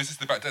song could have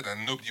existed back then,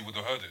 and nobody would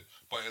have heard it.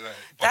 But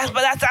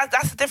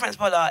that's the difference,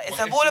 brother. It's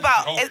all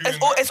about.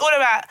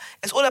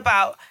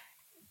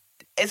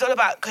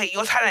 Okay,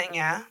 your talent,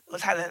 yeah, your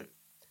talent.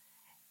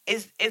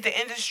 is the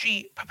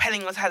industry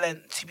propelling your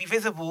talent to be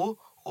visible,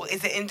 or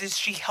is the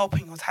industry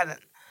helping your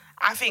talent?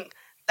 I think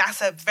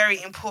that's a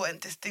very important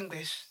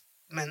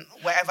distinguishment,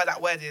 whatever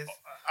that word is.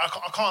 I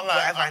can't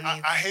lie.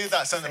 I hear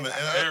that sentiment.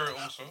 I hear it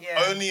also.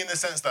 Yeah. Only in the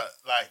sense that,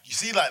 like, you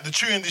see, like, the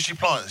true industry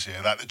plants,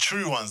 like, the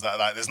true ones that,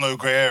 like, there's no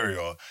grey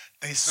area.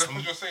 That's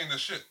because you're saying the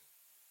shit.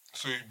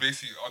 So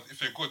basically,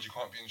 if you're good, you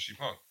can't be industry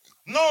plant.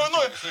 No.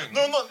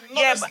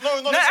 That's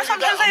what I'm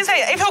trying to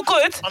say. If you're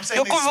good, I'm saying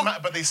you're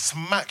good. but they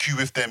smack you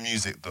with their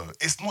music, though.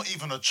 It's not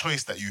even a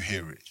choice that you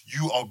hear it.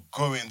 You are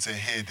going to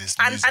hear this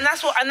music. And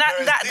that's what, and that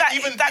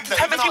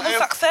determines people's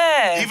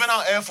success. Even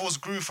our Air Force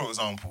Grew, for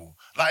example.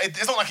 Like,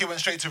 it's not like it went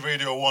straight to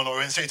Radio 1 or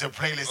went straight to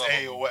Playlist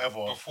A or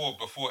whatever. Before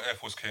Air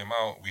Force came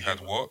out, we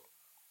had what?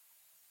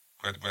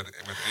 And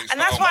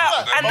that's why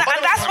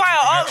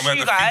I asked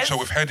you guys. Feature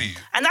with Headie.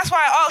 And that's why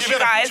I asked you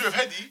guys.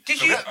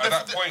 Did you? At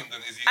that point,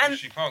 then is he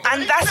industry plant?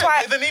 And that's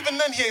why. Then even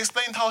then, he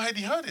explained how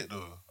Headie heard it,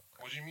 though.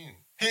 What do you mean?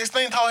 He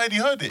explained how Headie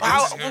heard it.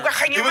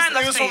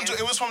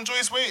 It was from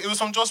Joyce Wavy. It was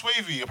from Joss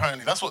Wavy.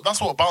 Apparently, that's what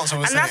Bouncer was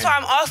saying. And that's why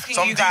I'm asking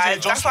you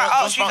guys. That's why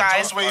I asked you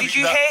guys. Did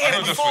you hear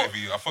him before?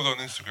 I follow on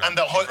Instagram. And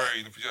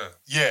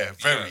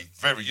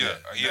very.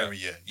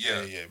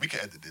 We can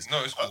edit this.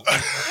 No, it's cool.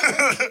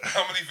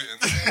 How many it?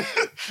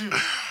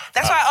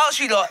 That's why I asked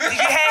you lot. Did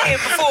you hear him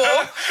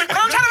before?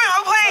 I'm trying to make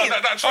my point.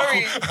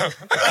 Sorry.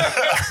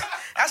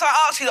 That's why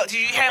I asked you lot. Did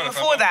you hear him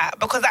before that?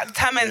 Because that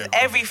determines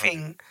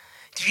everything.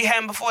 Did you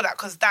hear him before that?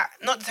 Because that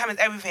not determines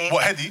everything.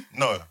 What, Headie?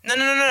 No. No.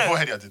 Before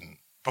Headie, I didn't.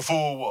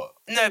 Before what?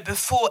 No,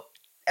 before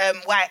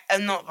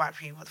not White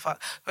People. What the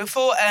fuck?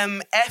 Before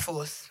Air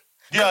Force.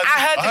 Yeah, I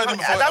heard him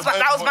before.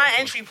 That was my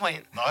entry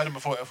point. No, I heard him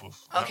before Air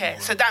Force. Okay,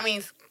 so that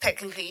means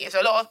technically, if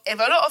a lot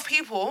of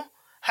people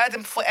heard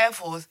him before Air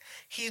Force,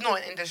 he's not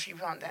an industry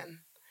plant then.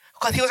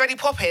 Because he was already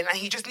popping and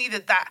he just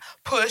needed that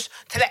push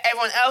to let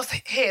everyone else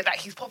hear that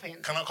he's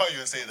popping. Can I call you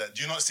and say that?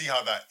 Do you not see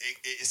how that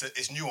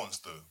it's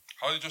nuanced though?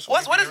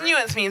 What does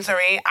nuance mean?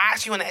 Sorry, I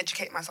actually want to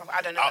educate myself.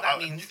 I don't know what that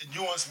means.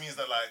 Nuance means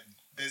that like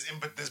there's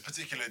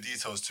particular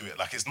details to it.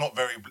 Like it's not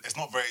very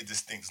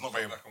distinct. It's not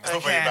very black and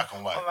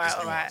white. All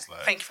right.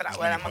 Like, thank you for that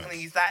word. I'm not going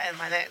to use that in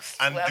my next.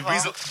 And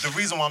the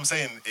reason why I'm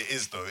saying it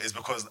is though is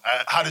because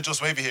how did Joss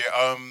Wavy here?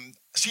 I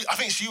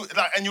think she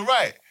like, and you're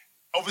right.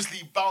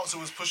 Obviously, Bouncer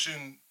was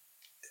pushing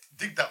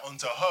DigDat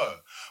onto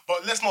her,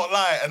 but let's not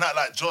lie and act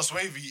like Joss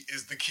Wavy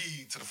is the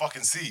key to the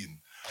fucking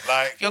scene.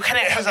 Like your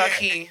connections are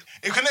key.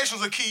 Your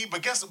connections are key,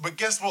 but guess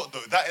what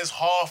though? That is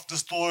half the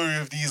story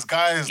of these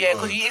guys. Yeah,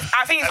 because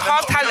I think it's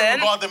half talent, we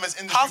don't regard them as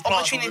industry half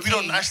plants, opportunity. We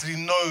don't actually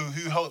know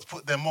who helped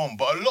put them on.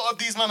 But a lot of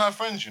these men have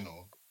friends, you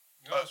know.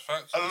 No, that's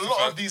facts. A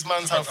lot of these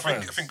men have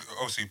friends. I think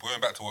obviously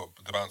going back to what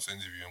the Bouncer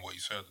interview and what he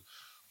said,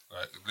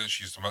 like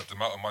literally the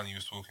amount of money he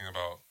was talking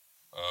about.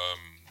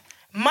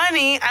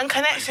 Money and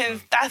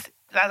connections. That's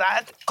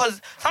that.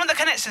 Because some of the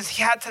connections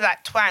he had to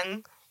like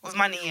twang with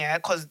money, yeah,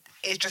 because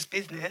it's just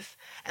business.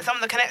 And some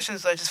of the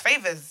connections are just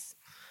favours.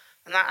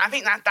 And I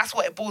think that's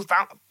what it boils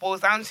down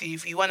to.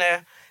 If you want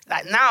to,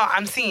 like now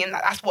I'm seeing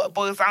that that's what it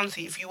boils down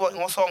to if you want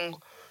your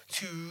song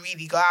to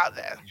really go out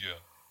there. Yeah,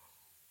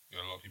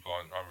 a lot of people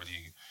aren't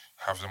really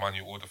have the money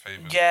or the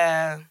favours.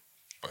 Yeah.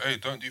 But hey,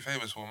 don't do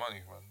favours for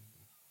money, man.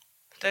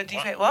 Don't do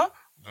what?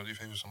 Don't do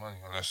favours for money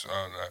unless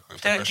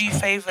don't do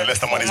favours unless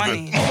the money's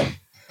money. Good.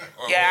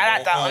 Yeah, I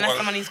like that. Unless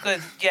the money's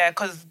good. Yeah,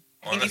 because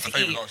we need to eat. Unless the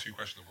favours aren't too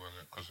questionable, innit?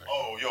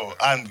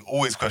 And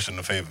always question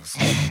the favours.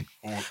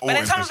 But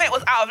then some of it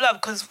was out of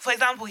love because, for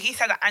example, he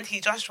said that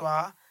Auntie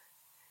Joshua,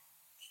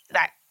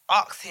 like,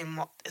 asked him,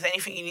 is there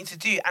anything you need to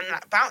do? And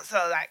like, Bouncer,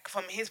 like,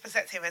 from his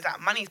perspective, is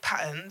that money's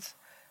patterns.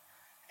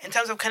 In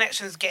terms of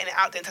connections, getting it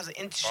out there in terms of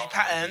industry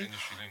pattern,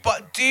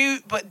 but do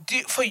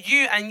for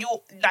you and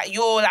your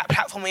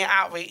platform and your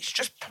outreach,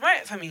 just promote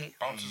it for me.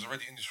 Bouncer's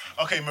already industry.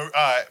 Okay,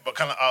 alright, but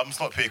can I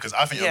stop here because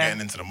I think you're getting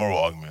into the moral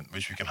argument,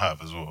 which we can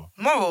have as well.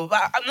 Moral,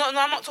 but I'm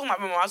not talking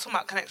about moral. I'm talking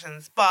about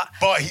connections. But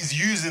he's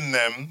using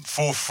them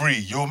for free.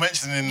 You're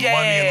mentioning money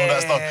and all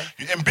that stuff.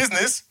 In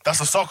business, that's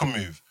a soccer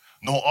move.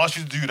 No one asked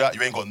you to do that.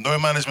 You ain't got no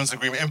management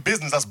agreement. In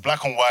business, that's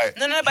black and white.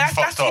 No, but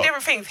that's two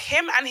different things.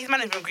 Him and his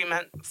management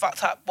agreement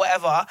fucked up,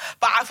 whatever.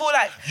 But I feel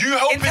like you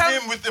helping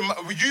him with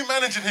you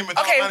managing him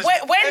without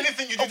management.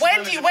 Anything you do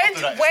when do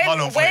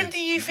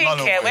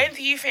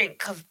you think?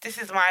 Because this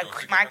is my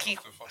key.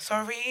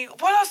 Sorry.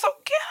 Well,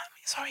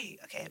 sorry.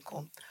 Okay,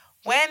 cool.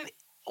 When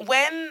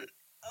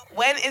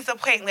is the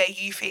point where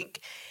you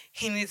think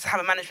he needs to have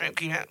a management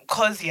agreement?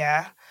 Because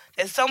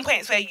there's some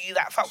points where you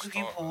like fuck with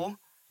people.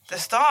 The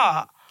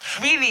start.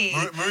 Really?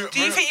 Do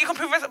you think you can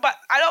prove yourself? But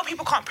a lot of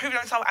people can't prove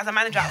themselves as a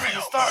manager from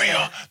the start.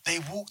 They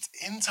walked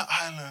into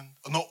Ireland,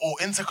 or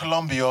into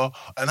Colombia,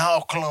 and out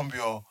of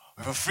Colombia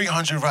with a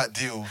 300 rat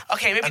deal.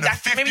 Okay, maybe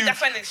that's when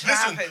it should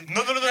happen.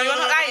 No. You're not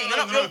lying.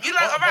 You're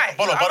not alright.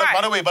 By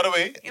the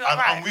way,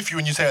 I'm with you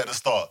when you say it at the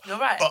start. You're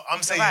right. But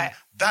I'm saying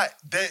that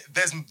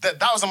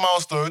was a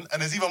milestone,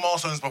 and there's even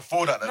milestones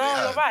before that. No,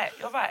 you're right.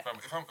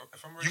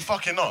 If I'm you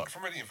fucking not. If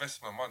I'm really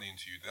investing my money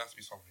into you, there has to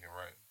be something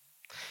right.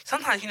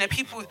 Sometimes,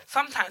 people,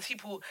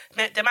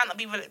 they might not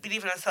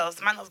believe in themselves,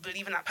 they might not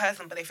believe in that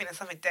person, but they think there's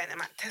something there, and they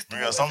might test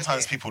them.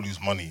 Sometimes people lose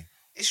money.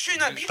 It's true,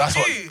 no, people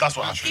do. That's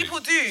what happens. People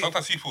do.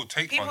 Sometimes people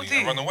take money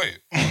and run away.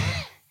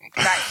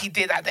 Like he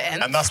did at the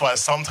end. And that's why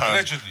sometimes...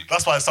 Allegedly.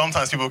 That's why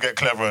sometimes people get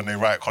clever and they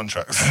write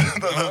contracts. You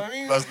know what I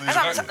mean?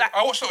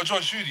 I watched a lot of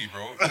Judge Judy,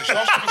 bro.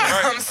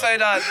 I'm so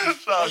done.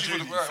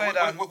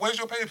 Where's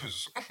your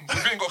papers?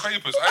 If you ain't got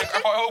papers, I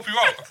can't help you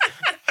out.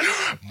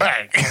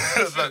 Bang.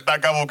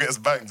 that gavel gets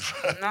banged.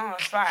 No,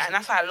 that's right. And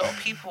that's why a lot of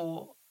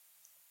people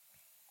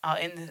are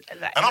in the...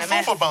 Like, and I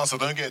feel for Bouncer,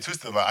 don't get it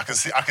twisted. Like, I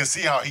can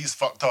see how he's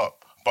fucked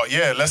up. But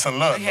yeah, lesson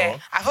learned, okay. Though.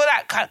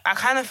 I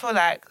kind of feel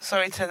like,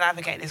 sorry to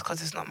navigate this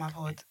because it's not my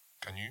pod.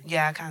 Can you?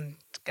 Yeah, I can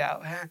get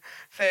out.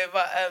 So,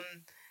 but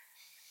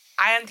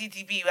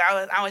IMDb,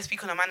 I always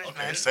speak on the management.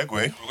 Okay,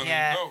 segue.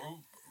 Yeah.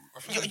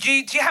 Do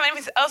you have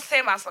anything else to say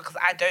about stuff? Because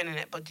I don't in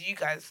it, but do you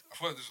guys? I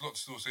feel like there's a lot to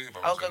still say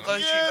about it. Go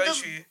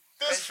through.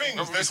 There's things. We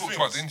haven't talked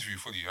about the interview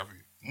fully, have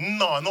we?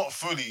 No, not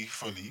fully.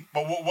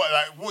 But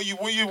what you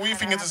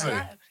thinking to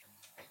say?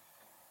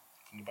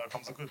 From the bad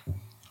comes the good.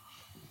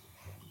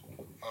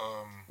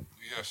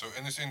 Yeah, so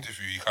in this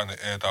interview, he kind of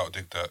aired out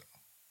DigDat.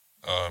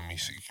 He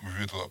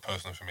revealed a lot of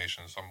personal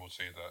information. Some would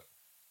say that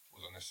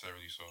was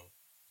unnecessarily so.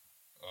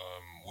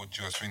 What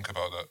do you guys think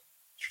about that?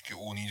 Do you think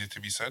it all needed to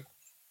be said?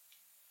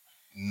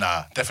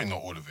 Nah, definitely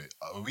not all of it.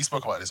 We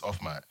spoke about this off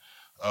mic.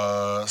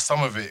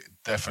 Some of it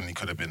definitely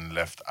could have been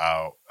left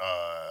out.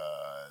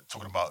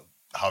 Talking about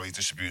how he's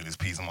distributing his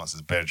peas amongst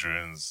his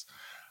bedrooms,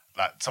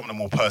 like some of the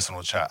more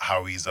personal chat,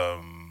 how he's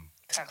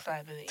tax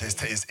liability. His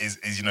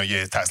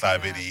tax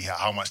liability. Yeah.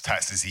 How much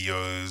taxes he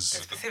owes.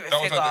 That was at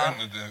the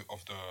end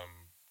of the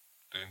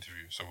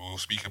interview, so we'll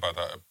speak about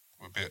that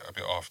a bit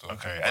after.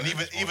 Okay, and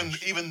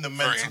even the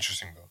mental... Very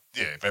interesting though.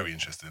 Yeah, very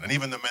interesting, and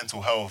even the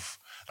mental health.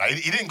 Like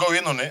he didn't go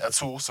in on it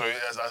at all. So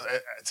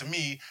to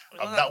me,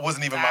 that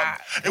wasn't even my.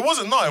 It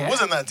wasn't. No, it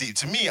wasn't that deep.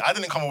 To me, I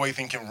didn't come away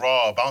thinking,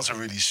 "Raw, Bouncer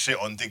really shit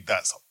on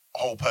DigDat's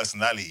whole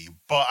personality."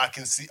 But I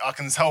can see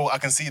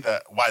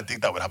that why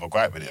DigDat would have a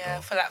gripe with it.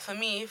 Yeah, for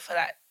me,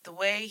 the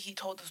way he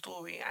told the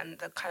story and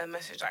the kind of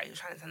message that he was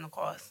trying to send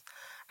across,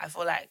 I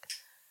feel like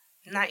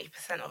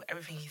 90% of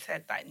everything he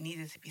said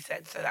needed to be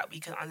said so that we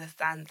can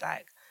understand,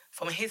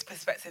 from his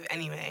perspective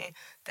anyway,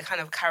 the kind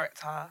of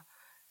character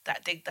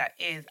that DigDat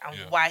is and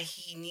why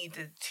he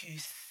needed to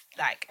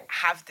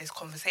have this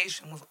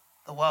conversation with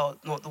the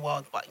world, not the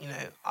world, but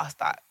us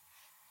that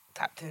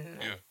tapped in.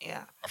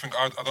 Yeah. I think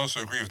I'd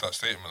also agree with that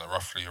statement, that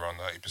roughly around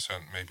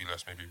 90%, maybe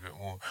less, maybe a bit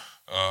more.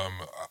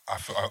 I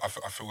feel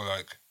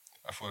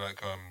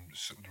like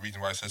the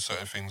reason why I said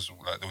certain things,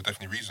 there were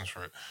definitely reasons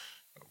for it,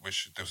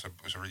 which was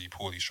a really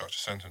poorly structured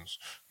sentence.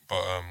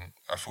 But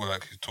I feel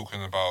like he's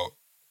talking about,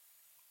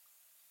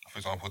 for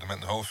example, the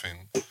mental health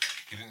thing.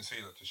 He didn't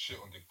say that to shit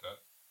on DigDat.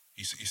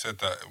 He said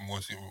that more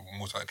to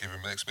give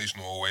him an explanation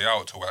or a way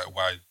out to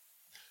why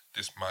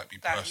this might be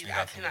personally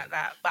happening. Like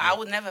that. But I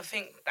would never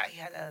think that he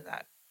had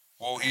that.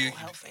 Well, he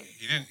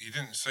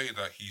didn't say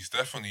that he's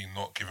definitely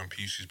not giving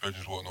peace to his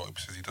brethren or whatnot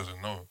because he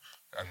doesn't know.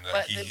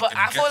 But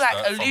I feel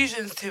like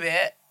allusions to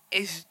it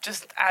is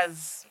just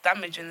as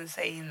damaging as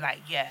saying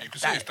You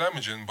could say it's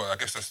damaging, but I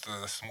guess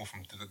that's more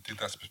from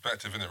DigDat's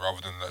perspective, isn't it?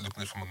 Rather than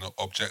looking at it from an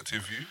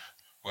objective view,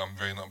 where I'm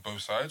very on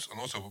both sides, and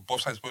also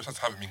both sides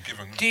haven't been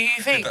given. Do you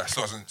think DigDat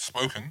still hasn't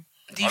spoken?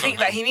 Do you think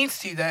that he needs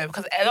to though?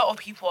 Because a lot of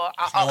people are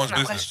asking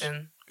that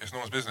question. It's no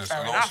one's business, Fair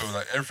and enough.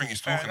 also everything he's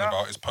talking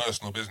about is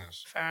personal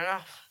business. Fair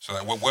enough. So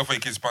whether he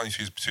gives money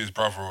to his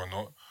brother or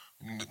not,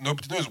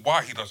 nobody knows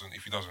why he doesn't.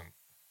 If he doesn't.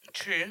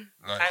 True.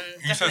 And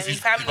you says his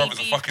family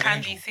beef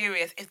can be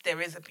serious if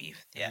there is a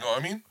beef. Yeah. You know what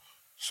I mean?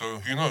 So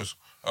who knows?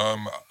 I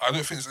don't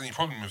think there's any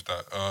problem with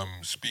that.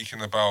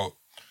 Speaking about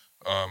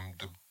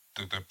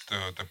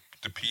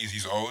the peas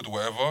he's owed or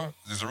whatever,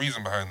 there's a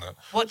reason behind that.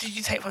 What did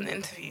you take from the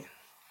interview?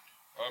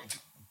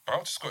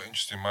 Bouncer's got an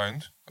interesting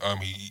mind.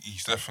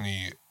 He's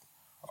definitely...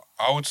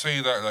 I would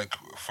say that,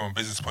 from a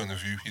business point of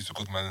view, he's a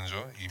good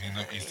manager.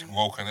 He's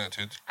well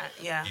connected.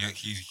 Yeah.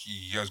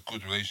 He has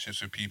good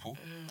relationships with people.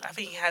 I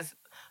think he has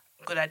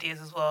good ideas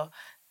as well.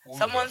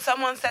 Someone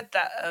said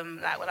that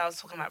when I was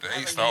talking about the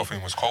 8 style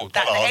thing was cold.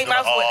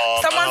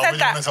 Someone said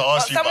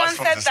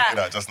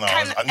that just now.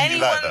 I knew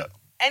you like that.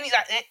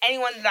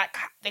 Anyone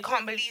they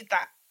can't believe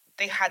that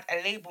they had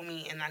a label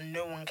meeting and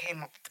no one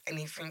came up with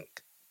anything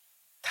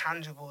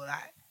tangible.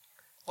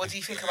 What do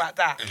you think about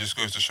that? It just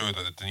goes to show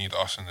that they need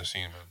us in the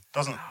scene, man.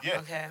 Doesn't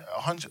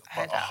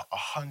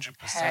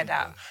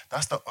 100%.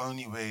 That's the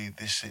only way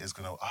this shit is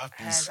gonna.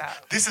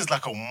 This is a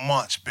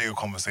much bigger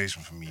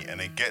conversation for me, and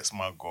it gets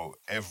my goat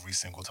every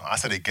single time. I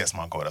said it gets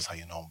my goat. That's how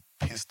you know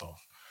I'm pissed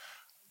off.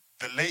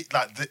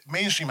 The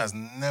mainstream has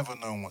never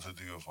known what to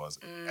do with us.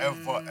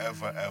 Ever.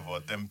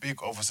 Them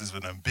big offices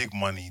with them big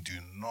money do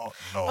not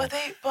know.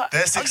 But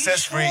their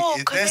success rate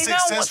is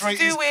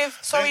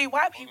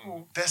white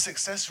people. Their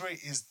success rate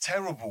is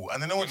terrible,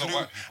 and they know what to do.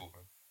 White people,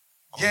 man.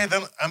 Yeah,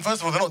 and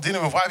first of all, they're not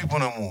dealing with white people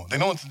no more. They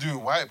know what to do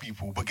with white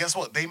people. But guess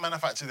what? They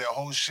manufacture their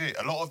whole shit.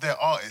 A lot of their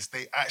artists,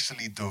 they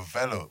actually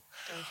develop.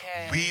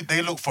 Okay.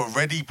 They look for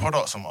ready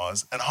products from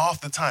us, and half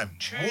the time,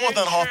 more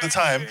than half the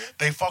time,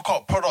 they fuck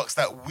up products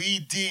that we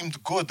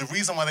deemed good. The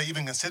reason why they're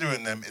even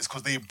considering them is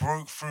because they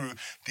broke through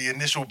the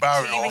initial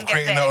barrier of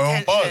creating their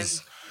own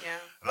buzz. Yeah.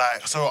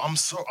 Like, so I'm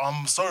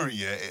sorry,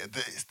 yeah.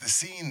 The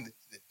scene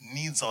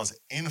needs us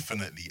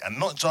infinitely, and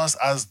not just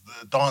as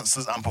the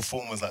dancers and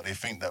performers that they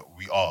think that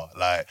we are.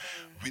 Like,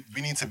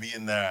 we need to be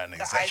in there at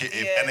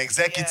an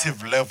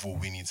executive level.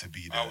 We need to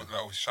be there.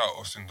 I would shout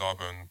Austin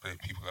Darbo and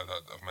people like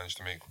that have managed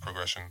to make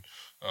progression.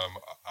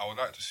 I would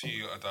like to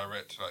see a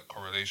direct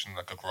correlation,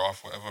 like a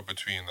graph, whatever,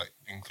 between like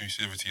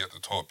inclusivity at the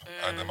top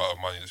and the amount of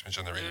money that's been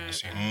generated in the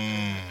scene.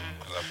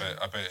 Because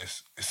I bet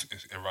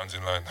it runs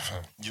in line.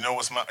 You know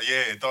what's mad?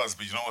 Yeah, it does.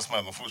 But you know what's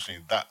mad?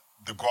 Unfortunately, that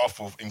the graph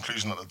of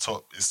inclusion at the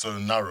top is so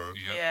narrow,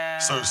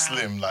 so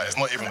slim. Like, it's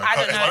not even a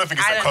curve. I don't think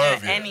it's a curve. I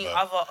don't know any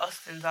other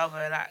Austin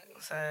Darbo,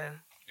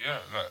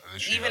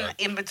 even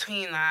in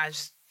between, I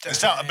just.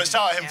 Shout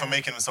out him for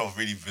making himself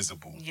really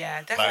visible.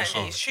 Yeah,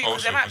 definitely. It's true,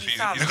 because there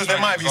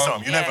might be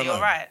some. You never know.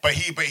 Right. But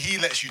he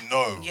lets you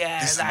know,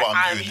 this is what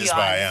I'm doing, this is what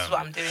I am. This is what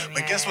I'm doing.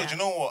 But guess what? You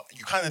know what?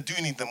 You kind of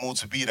do need them all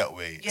to be that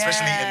way,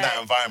 especially in that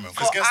environment.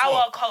 Because guess our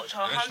what? Culture,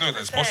 100%. No,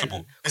 it's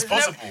possible. It's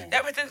possible.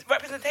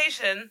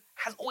 Representation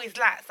has always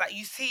lacked. Like,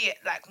 you see it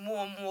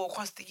more and more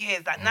across the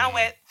years. Like, now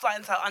we're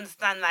starting to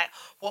understand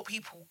what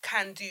people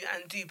can do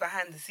and do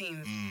behind the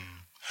scenes.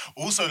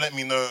 Also, let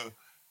me know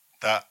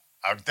that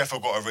I've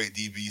definitely got to rate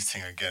DB's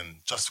thing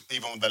again. Just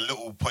even with the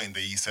little point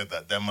that he said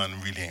that them man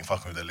really ain't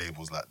fucking with the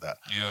labels like that.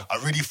 Yeah. I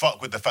really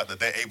fuck with the fact that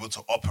they're able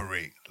to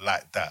operate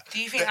like that. Do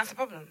you think that's the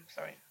problem?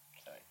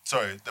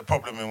 Sorry, the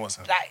problem in what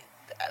sense?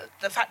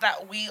 The fact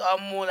that we are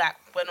more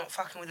we're not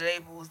fucking with the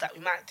labels, that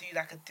we might do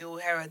a deal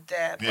here or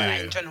there, but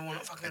in general we're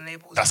not fucking with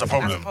labels. That's a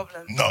problem.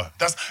 No,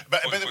 that's...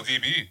 But for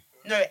DB?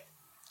 No,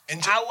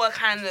 our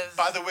kind of...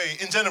 By the way,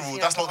 in general,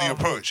 that's not the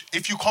approach.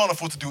 If you can't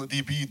afford to do what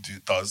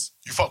DB does,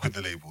 you fuck with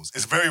the labels.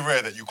 It's very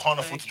rare that you can't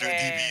afford to do what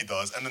DB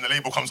does, and then the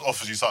label comes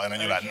offers you something,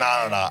 and you're like,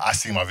 nah, I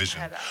see my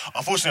vision.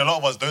 Unfortunately, a lot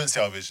of us don't see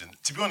our vision.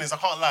 To be honest, I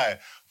can't lie.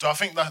 Do I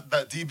think that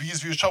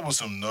DB's view is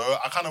troublesome? No.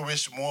 I kind of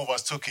wish more of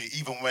us took it,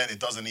 even when it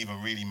doesn't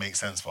even really make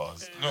sense for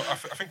us. No, I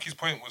think his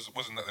point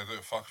wasn't that they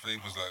don't fuck with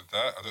labels like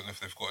that. I don't know if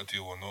they've got a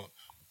deal or not.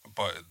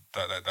 But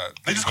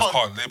they just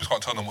can't. Labels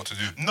can't tell them what to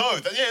do. No,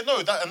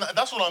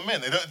 that's what I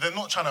meant. They're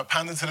not trying to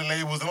pander to the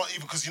labels. They're not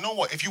even, because you know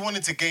what? If you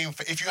wanted to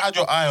if you had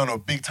your eye on a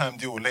big time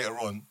deal later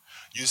on,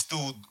 you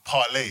still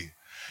parlay.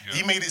 Yeah.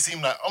 He made it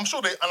seem like I'm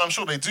sure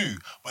they do,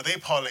 but they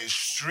parlay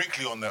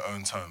strictly on their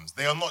own terms.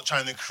 They are not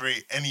trying to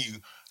create any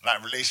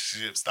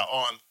relationships that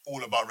aren't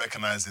all about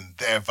recognizing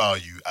their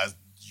value as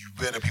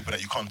we're the people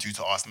that you come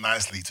to ask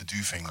nicely to do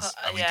things,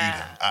 and we do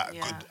them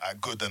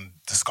at good and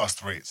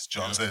discussed rates. Do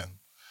you know what I'm saying?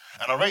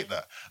 And I rate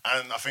that.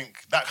 And I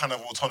think that kind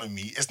of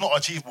autonomy, it's not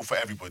achievable for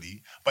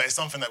everybody, but it's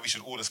something that we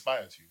should all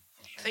aspire to.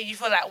 So you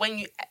feel like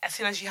as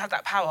soon as you have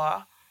that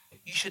power,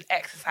 you should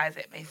exercise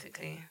it,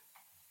 basically?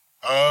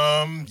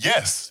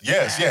 Yes.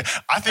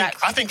 I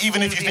think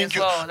even if you think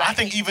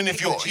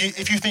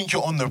if you think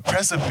you're on the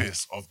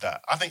precipice of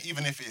that, I think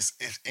even if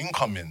it's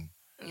incoming,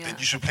 then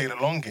you should play the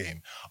long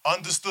game.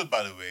 Understood,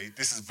 by the way,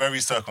 this is very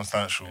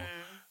circumstantial.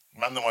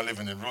 Man, them are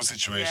living in real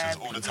situations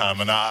all the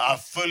time, and I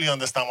fully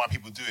understand why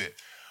people do it.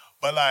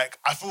 But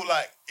I feel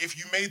like if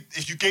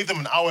you gave them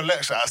an hour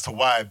lecture as to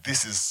why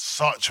this is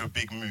such a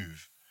big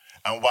move,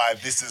 and why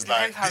this is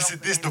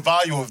the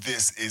value of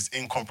this is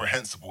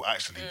incomprehensible,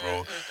 actually,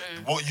 bro.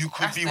 What you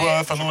could be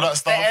worth and all that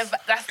stuff.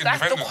 That's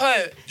the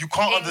quote. You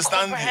can't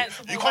understand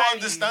it. You can't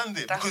understand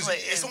it because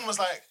it's almost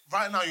like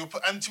right now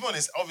and to be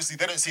honest, obviously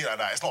they don't see it like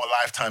that. It's not a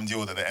lifetime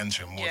deal that they're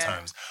entering more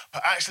times.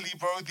 But actually,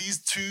 bro, these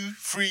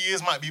 2-3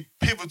 years might be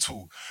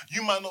pivotal.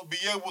 You might not be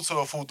able to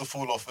afford to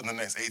fall off in the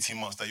next 18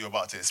 months that you're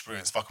about to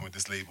experience fucking with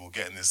this label,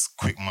 getting this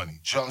quick money.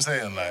 Do you know what I'm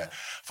saying? I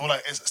feel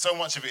like so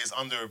much of it is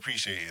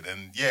underappreciated.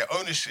 And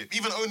ownership,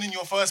 even owning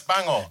your first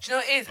banger. Do you know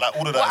what it is?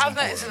 All of that what I've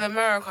noticed in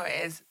America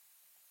is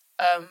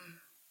a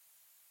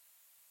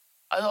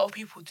lot of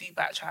people do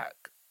backtrack.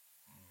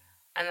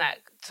 And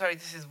sorry,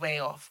 this is way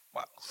off.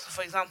 But so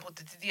for example,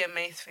 the Diddy and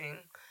Mace thing,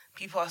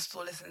 people are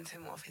still listening to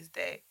him off this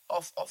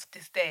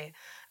day.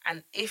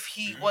 And if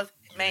he was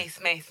Mace,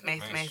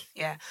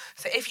 yeah.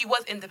 So if he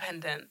was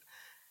independent,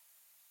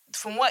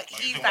 from what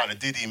he's about the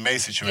Diddy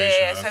Mace situation.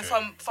 Yeah. Okay.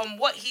 So from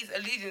what he's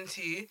alluding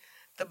to,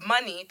 the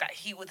money that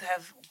he would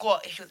have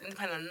got if he was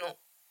independent or not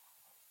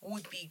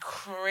would be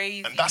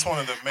crazy. And that's one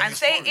of the many And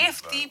say stories,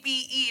 if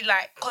DBE,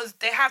 because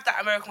they have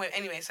that American wave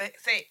anyway, so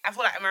say, I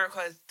feel like America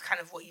is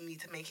kind of what you need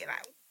to make it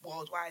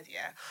worldwide,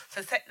 yeah?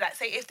 So say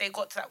if they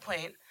got to that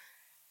point,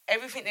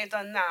 everything they've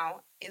done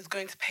now is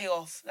going to pay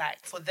off,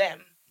 for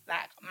them,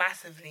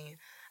 massively.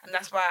 And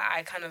that's why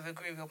I kind of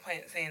agree with your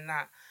point saying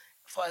that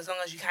for as long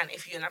as you can,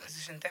 if you're in that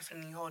position,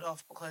 definitely hold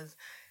off, because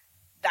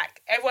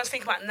everyone's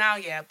thinking about now,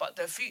 yeah, but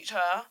the future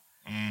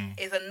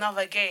is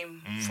another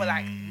game for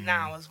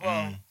now as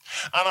well. And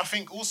I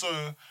think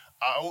also,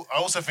 I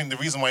also think the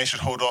reason why you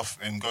should hold off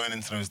in going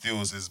into those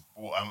deals is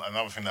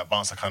another thing that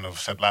Bouncer kind of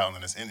shed light on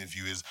in this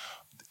interview is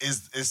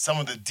some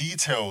of the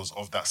details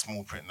of that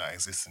small print that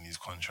exists in these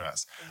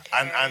contracts,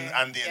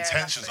 and the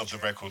intentions of the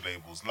record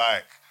labels,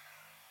 like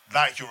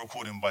your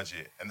recording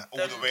budget and all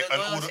the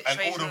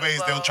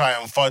ways they'll try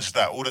and fudge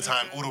that all the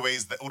time, all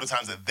the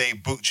times that they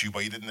booked you,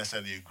 but you didn't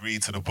necessarily agree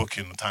to the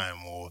booking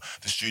time or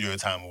the studio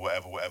time or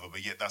whatever.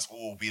 But yet that's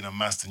all being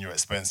amassed in your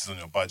expenses on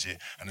your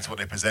budget, and it's what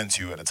they present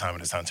to you at the time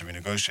when it's time to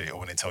renegotiate, or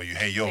when they tell you,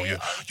 hey, yo,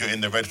 you're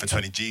in the red for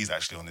 20 G's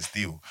actually on this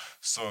deal.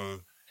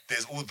 So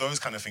there's all those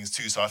kind of things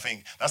too. So I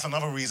think that's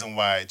another reason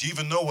why. Do you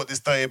even know what this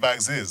 30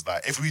 bags is?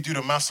 Like, if we do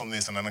the maths on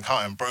this and an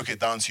accountant broke it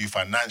down to you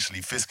financially,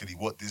 fiscally,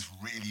 what this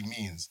really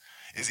means.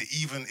 Is it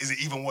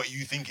even what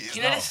you think it is?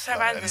 You know, now? this is so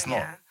random, it's not.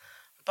 yeah.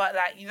 But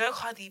like, you know,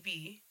 Cardi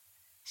B,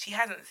 she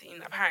hasn't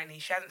seen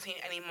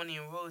any money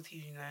in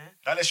royalties. You know.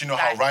 That lets you know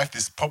how rife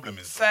this problem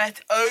is. A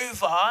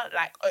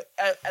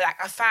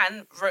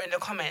fan wrote in the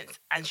comments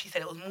and she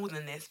said it was more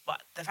than this,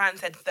 but the fan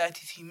said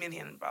 32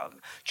 million, bro.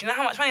 Do you know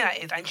how much money that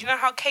is? And do you know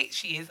how Kate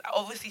she is?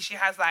 Obviously, she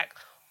has like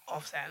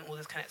Offset and all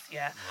this connects,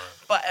 yeah.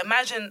 Right. But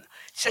imagine,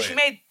 she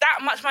made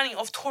that much money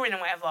off touring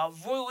and whatever,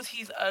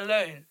 royalties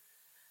alone.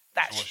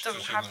 That she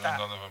doesn't have that.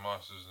 None of her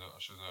masters,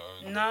 she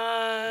doesn't own. No.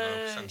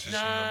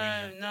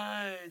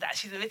 That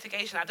she's in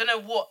litigation. I don't know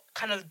what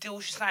kind of deal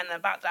she's signing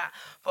about that.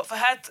 But for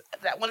her,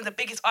 like one of the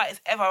biggest artists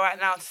ever right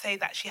now, to say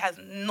that she has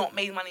not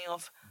made money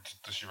off.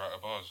 Does she write her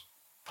bars?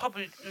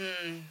 Probably,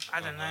 I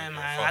don't know, man.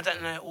 I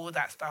don't know all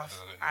that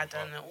stuff. I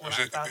don't know all that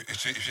stuff.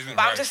 But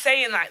I'm just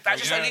saying, like, that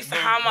just only for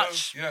how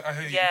much. Yeah, I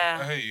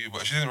hear you.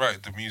 But if she didn't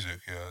write the music,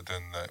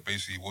 then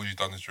basically what you've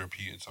done is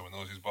repeated someone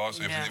else's bars.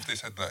 So if they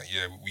said that,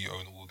 we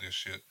own all this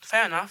shit.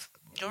 Fair enough.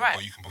 You're right.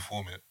 But you can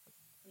perform it.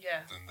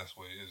 Yeah. Then that's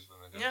what it is, then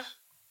I guess.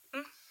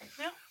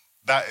 Yeah.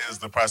 That is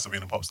the price of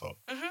being a pop star.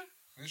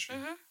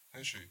 Literally.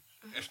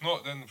 If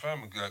not, then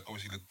fam, like,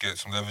 obviously get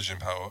some leveraging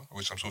power,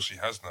 which I'm sure she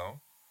has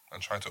now,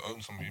 and try to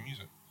own some of your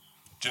music.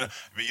 Do you know?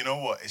 But you know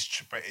what?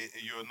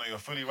 You're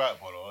fully right,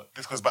 Bolo.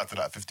 This goes back to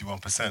that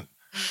 51%,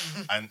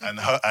 and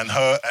her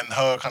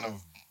kind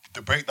of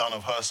the breakdown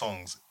of her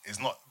songs is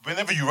not.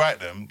 Whenever you write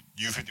them,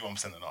 you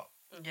 51% and up.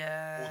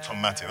 Yeah.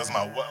 Automatic. Doesn't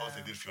matter what else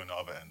they did for you on the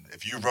other end.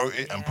 If you wrote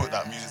it and put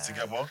that music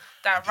together,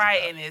 that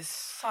writing is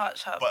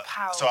such a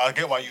power. So I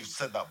get why you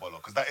said that, Bolo,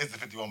 because that is the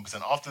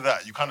 51%. After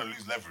that, you kind of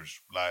lose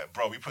leverage. Like,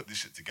 bro, we put this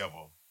shit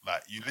together.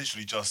 Like, you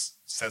literally just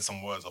said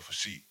some words off a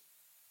sheet.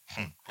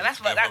 And that's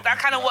that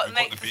kind of what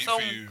makes the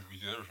song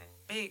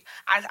big.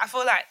 I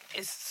feel like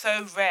it's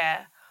so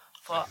rare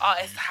for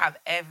artists to have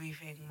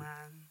everything,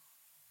 man.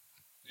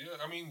 Yeah,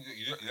 I mean,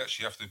 you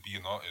actually have to be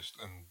an artist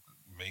and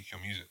make your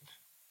music.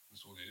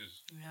 That's all it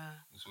is.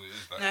 Yeah. That's all it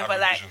is. No,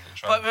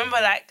 but remember,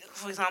 like,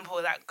 for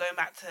example, like going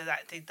back to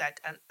like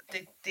DigDat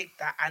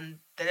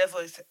and the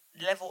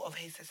level of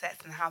his success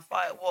and how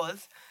far it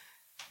was.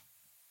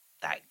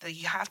 Like,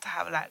 you have to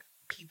have like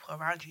people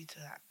around you to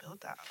like build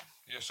that.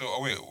 Yeah, so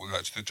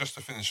like just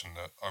to finish on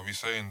that, are we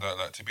saying that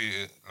like to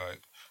be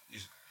like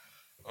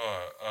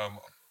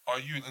are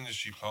you an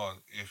industry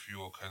plant if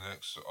your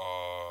connects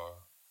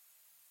are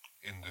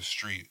in the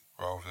street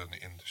rather than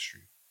the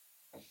industry?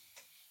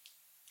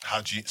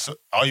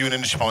 Are you an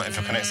industry plant if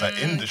your connects are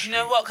in the street? You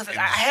know what? Because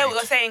I hear what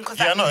you're saying. Because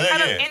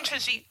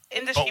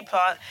industry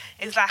plant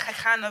is like a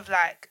kind of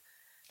like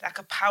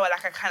a power,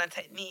 like a kind of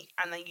technique,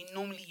 and then you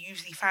normally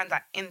usually find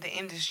that in the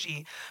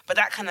industry, but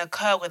that can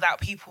occur without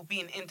people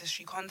being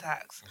industry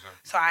contacts.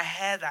 Exactly. So I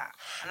hear that,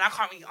 and I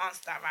can't really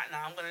answer that right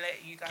now. I'm gonna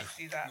let you guys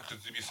do that.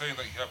 Because to be saying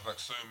that you have like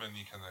so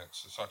many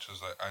connects, such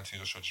as like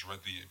Anthony Joshua just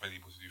readily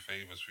able to do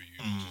favors for you,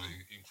 which is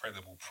an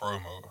incredible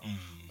promo.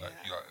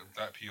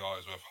 That PR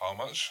is worth how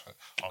much?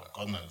 Oh,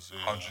 God knows.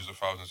 Yeah. Hundreds of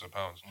thousands of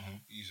pounds,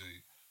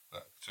 easily.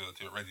 Like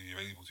to readily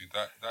able to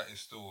that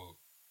is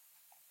still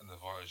an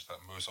advantage that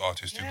most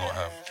artists do not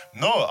have.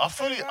 No, I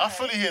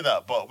fully hear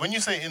that. But when you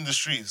say in the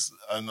streets,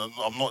 and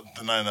I'm not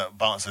denying that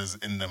Bouncer is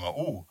in them at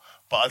all,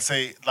 but I'd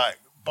say like,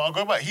 but I'll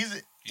go back. He's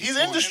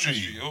industry.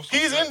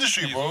 He's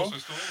industry, bro.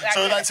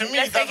 So like to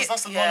me,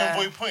 that's the null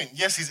and void point.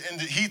 Yes,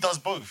 he does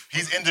both.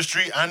 He's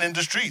industry and in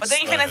the streets. But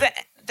don't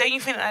you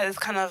think that it's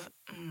kind of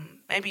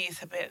maybe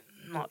it's a bit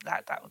not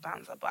like that with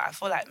Bouncer, but I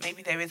feel like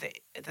maybe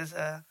there's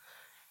a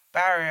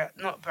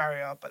not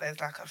barrier, but there's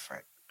like a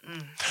threat. I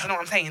don't know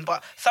what I'm saying,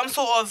 but some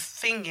sort of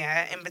thing,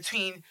 in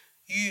between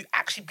you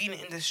actually being in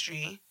the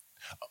industry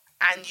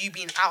and you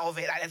being out of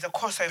it. Like there's a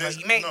crossover.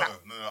 No.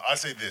 I'd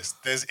say this.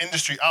 There's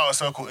industry outer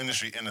circle,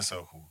 industry inner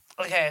circle.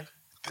 Okay.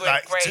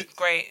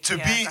 Great. To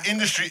be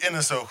industry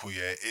inner circle,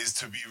 is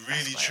to be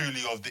really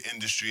truly of the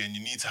industry, and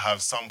you need to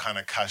have some kind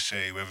of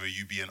cachet, whether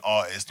you be an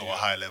artist or a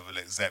high level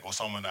exec or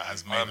someone that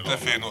has made I'm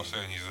definitely not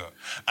saying he's that.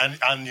 And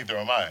neither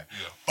am I. Yeah.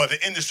 But the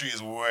industry is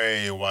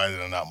way wider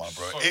than that, my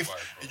bro. So if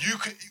wide, you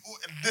could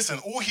listen,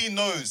 all he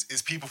knows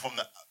is people from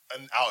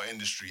an outer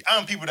industry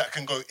and people that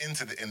can go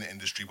into the inner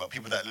industry, but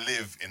people that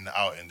live in the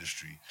outer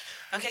industry.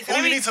 Okay, so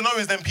all you need to know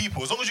is them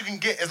people. As long as you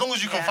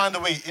can find a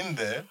way in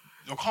there.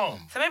 You're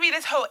calm. So maybe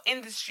this whole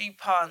industry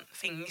part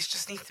thing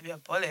just needs to be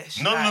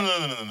abolished. No.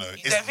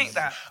 You don't think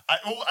that?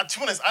 To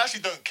be honest, I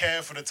actually don't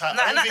care for the time.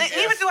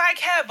 Neither do I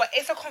care, but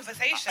it's a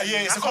conversation.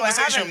 Yeah, it's a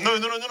conversation. No,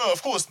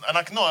 of course. And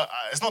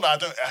it's not that I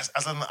don't.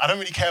 I don't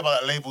really care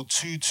about that label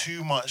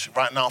too much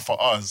right now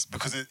for us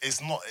because it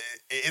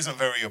isn't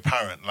very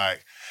apparent.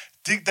 Like,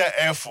 DigDat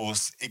Air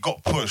Force, it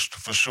got pushed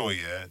for sure.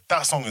 Yeah,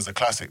 that song is a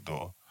classic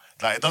though.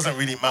 Like, it doesn't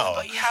really matter.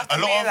 But you have to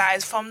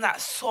realise from that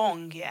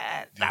song,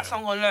 that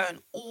song alone,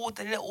 all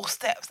the little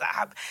steps that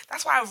happen.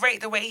 That's why I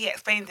rate the way he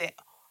explained it.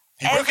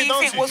 Everything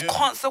was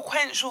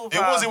consequential,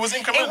 bro. It was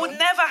incremental. It would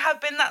never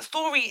have been that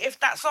story if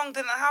that song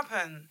didn't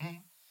happen.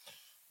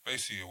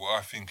 Basically, what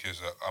I think is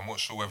that I'm not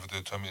sure whether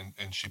the term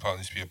industry part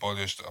needs to be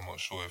abolished. I'm not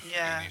sure if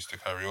it needs to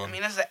carry on. I mean,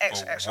 there's an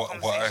extra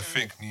conversation. What I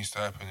think needs to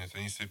happen is there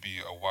needs to be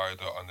a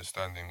wider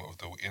understanding of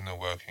the inner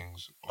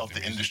workings of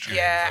the industry.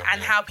 Yeah,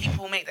 and how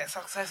people make their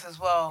success as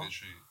well.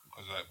 Literally.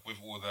 Because with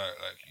all that,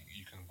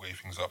 you can weigh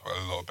things up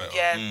a lot better.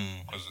 Yeah.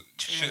 Because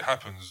shit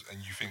happens and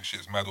you think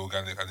shit's mad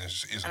organic and it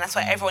just isn't. And that's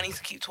why everyone needs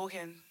to keep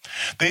talking.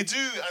 They do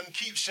and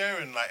keep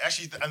sharing.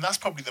 And that's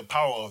probably the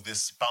power of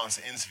this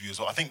bouncer interview as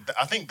well. I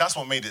think that's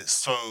what made it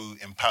so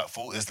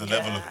impactful is the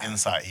level of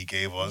insight he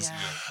gave us. Yeah.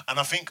 And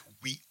I think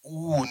we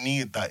all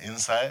need that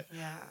insight.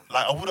 Yeah.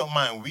 I wouldn't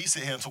mind. We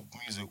sit here and talk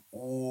music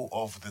all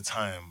of the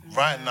time. Yeah.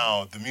 Right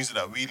now, the music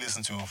that we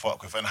listen to and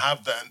fuck with and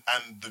have that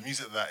and the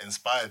music that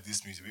inspired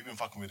this music, we've been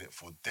fucking with it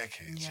for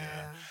decades.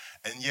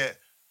 Yeah.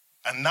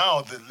 And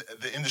now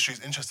the industry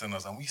is interested in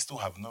us and we still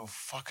have no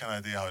fucking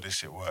idea how this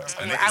shit works.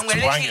 And we're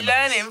literally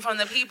learning from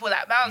the people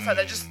that bounce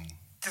that just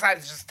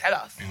decided to just tell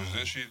us. Because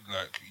literally,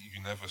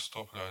 you never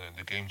stop learning.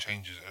 The game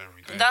changes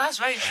every day. That's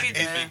very true.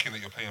 You're thinking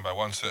that you're playing by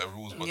one set of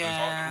rules, but those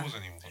aren't rules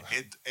anymore.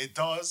 It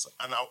does,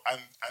 and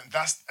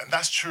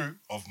that's true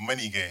of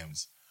many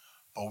games.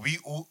 But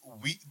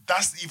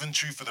that's even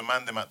true for the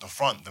man them at the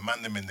front, the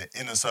man them in the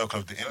inner circle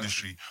of the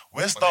industry.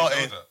 We're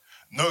starting.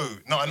 No,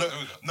 I know.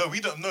 No, we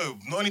don't know.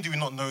 Not only do we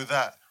not know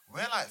that,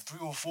 we're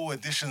 3 or 4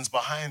 editions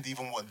behind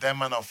even what them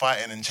man are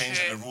fighting and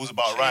changing the rules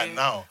about right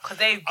now. Because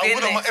they've been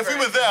if we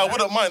were there, I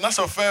wouldn't mind. That's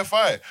a fair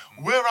fight.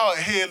 We're out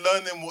here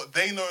learning what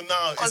they know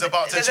now is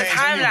about to change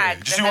anyway.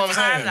 Do you see what I'm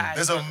saying?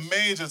 There's a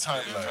major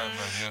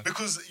timeline.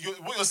 Because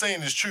what you're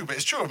saying is true, but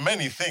it's true of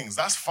many things.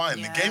 That's fine.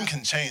 Yeah. The game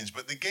can change,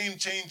 but the game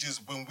changes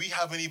when we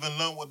haven't even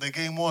learned what the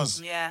game was.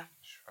 Yeah.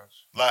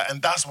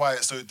 And that's why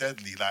it's so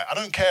deadly. I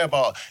don't care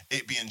about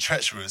it being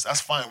treacherous.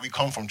 That's fine. We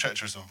come from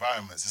treacherous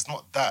environments. It's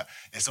not that.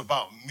 It's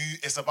about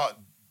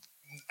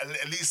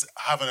at least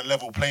having a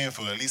level playing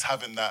field. At least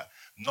having that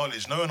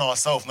knowledge, knowing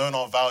ourselves, knowing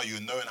our value,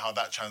 and knowing how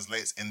that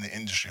translates in the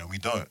industry. And we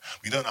don't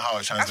know how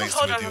it translates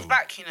to a deal. That's what's holding us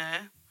back, you know.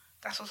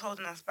 That's what's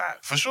holding us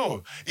back. For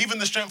sure. Even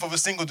the strength of a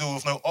single deal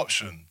with no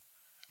option.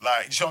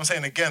 You see what I'm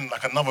saying? Again,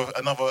 another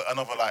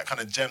kind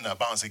of gem that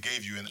Bouncer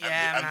gave you, and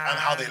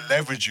how they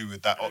leverage you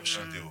with that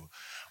option deal.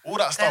 All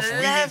that stuff,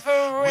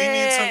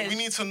 we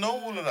need to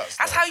know all of that stuff.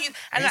 That's how you,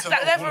 and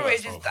that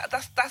leverage is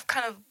that's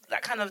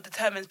kind of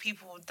determines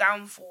people's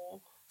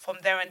downfall from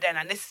there and then.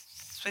 And this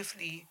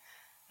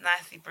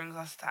nicely brings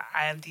us to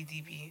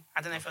IMDb.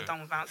 I don't know if you're done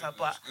with Bouncer,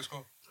 but let's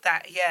go.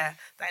 That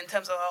in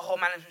terms of her whole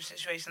management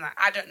situation,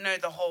 I don't know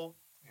the whole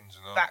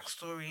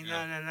backstory.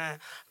 No.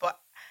 But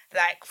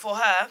for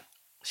her,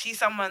 she's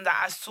someone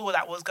that I saw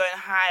that was going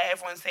high.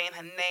 Everyone's saying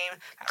her name,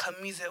 her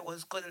music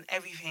was good and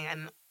everything,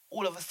 and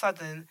all of a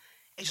sudden,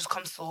 it just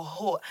comes to a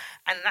halt.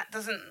 And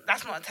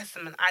that's not a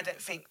testament, I don't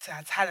think, to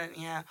her talent,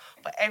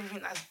 but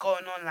everything that's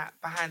going on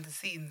behind the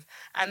scenes.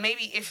 And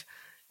maybe if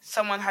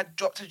someone had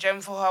dropped a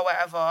gem for her,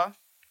 whatever,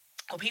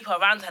 or people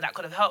around her that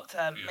could have helped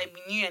her, maybe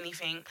knew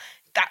anything,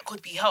 that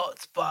could be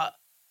helped, but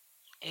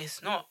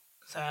it's not.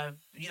 So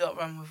you don't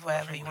run with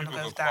wherever you want to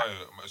go with that.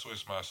 It's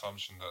always my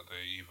assumption that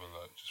they either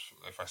just,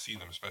 if I see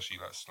them, especially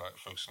that's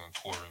focusing on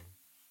touring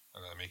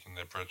and making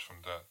their bread from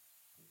that,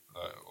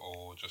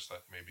 or just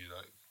maybe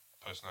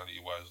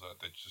personality-wise,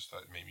 they just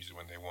make music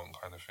when they want,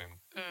 kind of thing.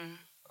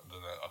 And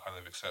then I kind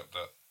of accept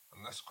that,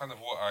 and that's kind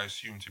of what I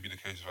assume to be the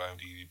case with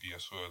IMDb.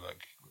 I saw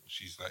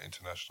she's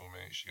international,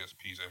 mate. She gets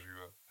P's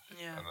everywhere,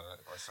 and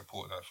I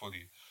support that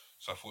fully.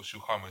 So I thought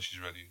she'll come when she's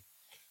ready.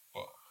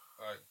 But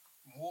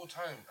more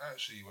time,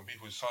 actually, when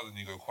people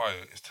suddenly go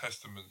quiet, is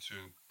testament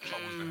to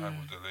troubles they have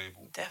with the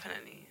label.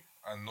 Definitely.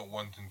 And not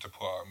wanting to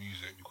put out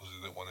music because they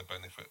don't want to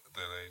benefit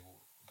their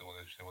label. They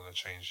want to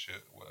change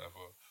shit,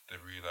 whatever. They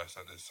realise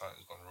that there's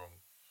something's gone wrong.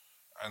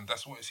 And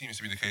that's what it seems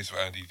to be the case with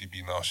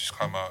IMDb now. She's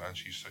come out and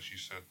she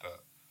said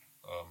that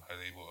her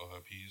label of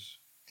her P's.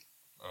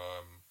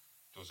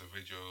 There was a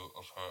video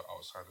of her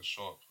outside the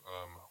shop.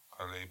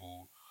 Her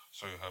label,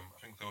 I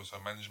think there was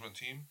her management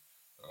team.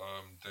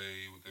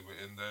 They were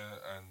in there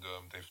and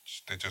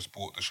they just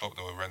bought the shop.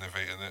 They were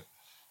renovating it,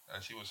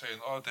 and she was saying,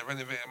 "Oh, they're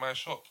renovating my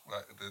shop,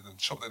 the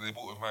shop that they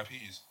bought with my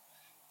P's,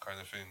 kind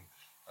of thing."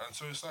 And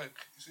so it's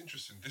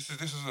interesting. This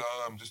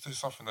is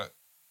something that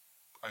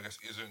I guess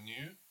isn't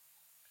new,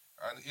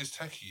 and it is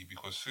techie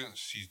because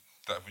since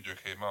that video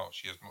came out,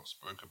 she has not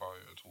spoke about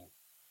it at all.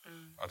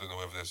 I don't know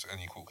whether there's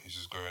any court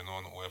cases going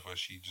on or whether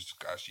she just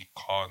actually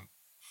can't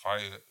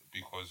fight it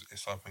because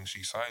it's something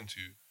she signed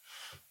to.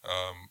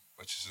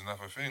 Which is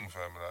another thing,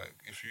 fam. Like,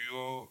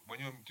 when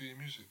you're doing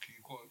music,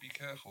 you gotta be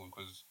careful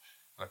because,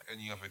 like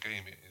any other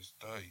game, it is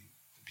dirty.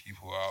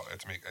 People are out there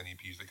to make any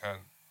piece they can.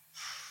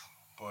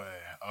 Boy,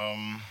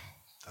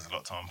 there's a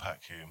lot to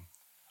unpack here.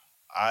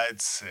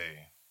 I'd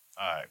say,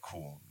 all right,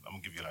 cool. I'm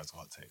gonna give you guys a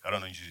hot take. I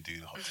don't usually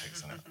do the hot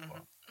takes in it,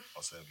 but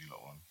I'll serve you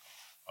lot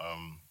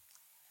one.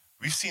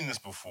 We've seen this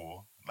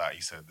before. Like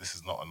you said, this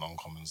is not an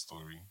uncommon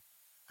story.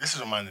 This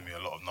is reminding me a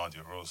lot of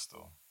Nadia Rose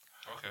still.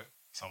 Okay.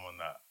 Someone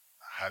that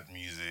had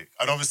music,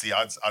 and obviously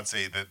I'd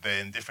say that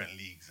they're in different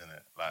leagues,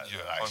 innit? Like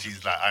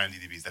she's like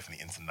IMDb is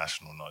definitely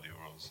international Nadia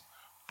Rose,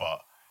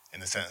 but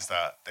in the sense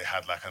that they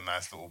had like a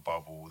nice little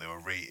bubble, they were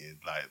rated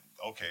like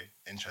okay,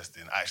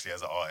 interesting. Actually,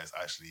 as an artist,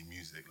 actually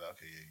music, like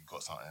okay, yeah, you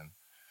got something.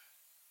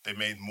 They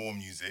made more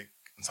music,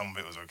 and some of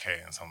it was okay,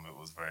 and some of it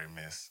was very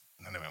miss,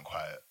 and then they went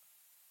quiet,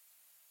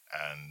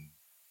 and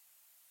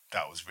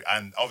that was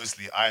and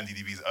obviously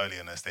IMDb is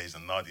earlier in their stage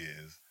than Nadia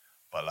is,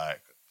 but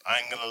like. I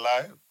ain't gonna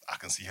lie, I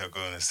can see her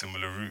going a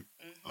similar route.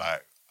 Mm-hmm.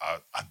 Like,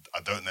 I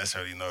don't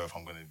necessarily know if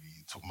I'm gonna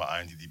be talking about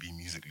IMDb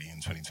musically in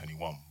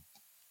 2021.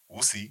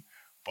 We'll see,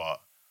 but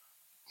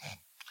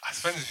it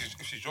depends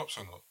if she drops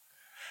or not.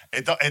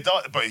 It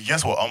does, but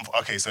guess what?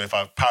 Okay, so if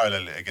I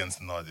parallel it against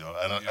Nadia,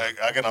 and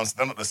again,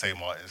 they're not the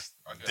same artist,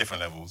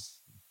 different levels.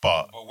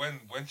 But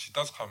when she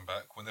does come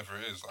back, whenever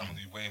it is, I'm gonna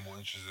be way more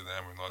interested in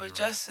her with Nadia. But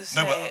just to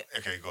say,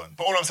 okay, go on.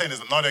 But all I'm saying is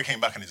that Nadia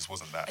came back and it just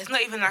wasn't that. It's not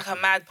even like a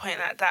mad point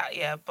like that,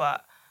 yeah,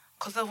 but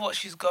because of what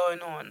she's going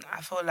on,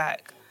 I feel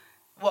like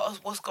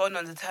what's going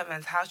on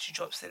determines how she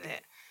drops in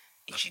it.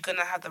 If she's going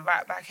to have the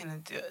right backing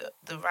and do it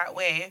the right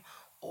way,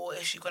 or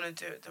if she's going to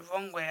do it the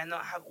wrong way and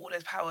not have all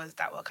those powers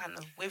that were kind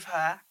of with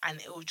her and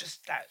it will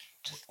just get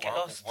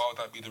lost. Why would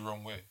that be the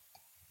wrong way?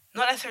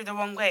 Not necessarily the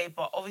wrong way,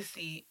 but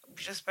obviously we've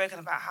just spoken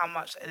about how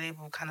much a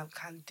label kind of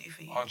can do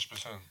for you.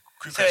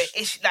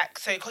 100%.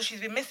 So because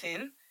she's been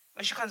missing,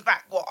 when she comes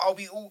back, what are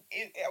we all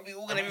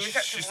going to be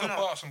receptive? She still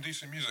put out some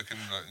decent music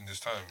in this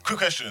time. Quick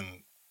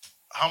question: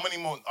 how many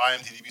more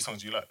IMDb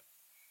songs do you like?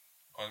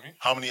 Pardon me?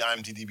 How many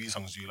IMDb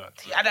songs do you like?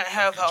 I don't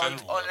hear of her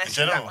unless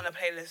she's like on a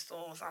playlist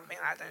or something.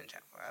 I don't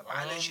check for her, but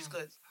I know she's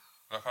good.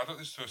 Like I don't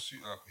listen to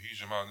a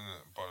huge amount in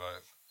it, but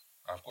like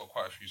I've got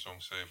quite a few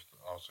songs saved.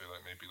 I'll say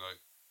like maybe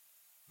like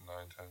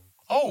 9, 10.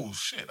 Oh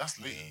shit,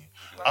 that's lit.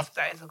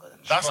 That is a good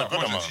amount. That's a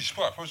good amount. She's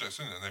put out projects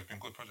in it, and they've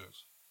been good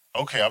projects.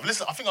 Okay, I've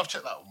listened. I think I've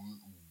checked that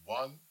one.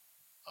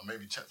 I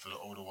maybe checked for the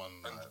older one.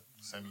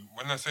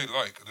 When I say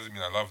like, it doesn't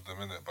mean I love them,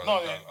 innit? But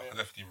I can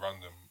definitely run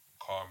them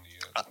calmly.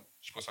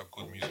 She puts out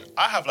good music.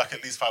 I have like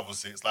at least 5 or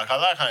 6. Like I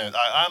like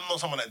I'm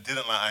not someone that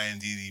didn't like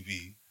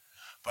IMDb,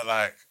 but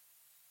like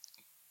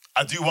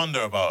I do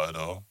wonder about her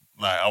though.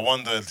 Like I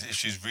wonder if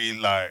she's really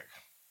like.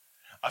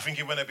 I think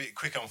it went a bit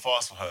quick and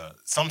fast for her.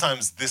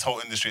 Sometimes this whole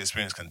industry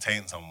experience can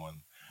taint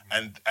someone.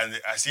 And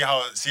I see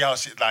how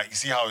she like you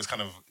see how it's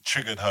kind of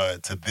triggered her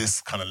to this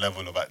kind of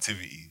level of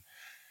activity.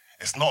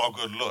 It's not a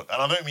good look, and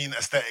I don't mean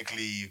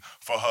aesthetically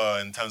for her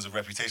in terms of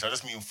reputation. I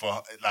just mean for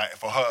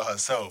her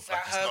herself, like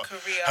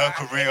her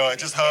career,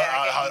 just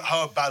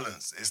her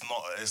balance. It's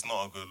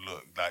not a good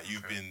look. Like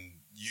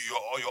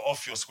you're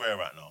off your square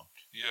right now.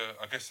 Yeah,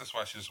 I guess that's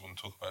why she doesn't want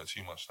to talk about it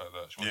too much like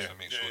that. She wants to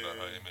make sure that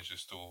her image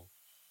is still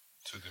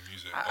to the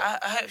music.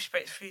 I hope she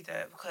breaks through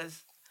though,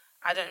 because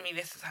I don't really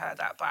listen to her like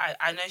that, but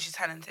I know she's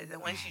talented,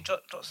 and when she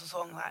drops a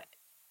song, like,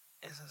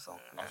 it's a song.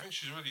 I think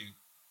she's really...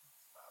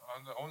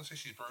 I want to say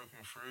she's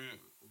broken through,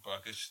 but I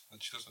guess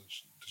she doesn't...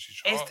 Does she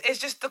chart? It's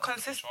just the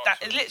consistency...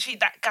 It's literally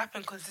that gap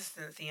in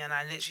consistency, and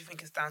I literally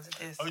think it's down to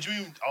this. Oh, do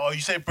you mean... Oh,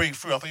 you say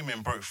breakthrough? I thought you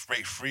meant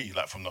break free,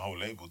 like from the whole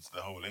label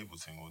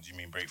thing, or do you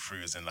mean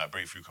breakthrough as in like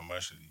breakthrough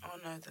commercially? Oh,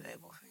 no, the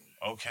label thing.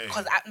 Okay.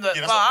 Because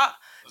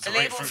the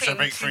label thing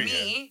to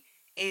me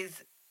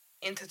is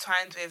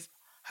intertwined with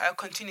her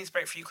continuous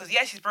breakthrough, because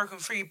she's broken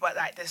free, but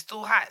like there's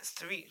still heights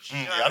to reach.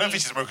 I don't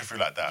think she's broken through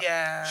like that.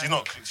 Yeah, she's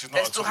not.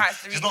 There's still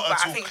heights to reach, but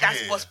I think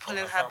that's what's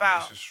pulling her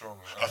about.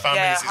 Her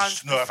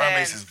fan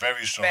base is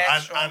very strong,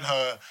 and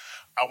her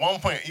at one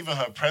point even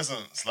her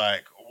presence,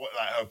 like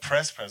her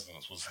press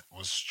presence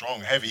was strong,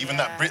 heavy. Even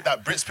that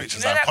Brits picture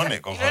is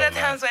iconic of her. You know the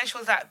times when she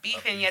was like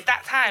beefing. Yeah,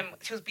 that time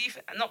she was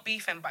beefing, not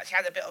beefing, but she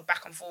had a bit of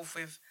back and forth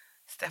with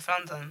Steph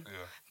London.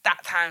 Yeah.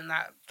 That time,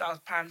 that was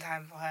prime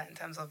time for her in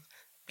terms of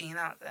being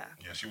out there.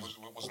 Yeah, she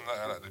wasn't that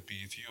at like the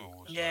BET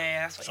or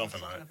that's what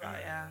something like about,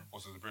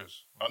 Was it the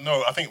Brits?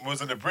 No, I think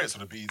was it the Brits or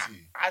the BET?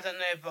 I don't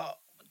know, but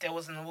there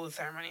was an award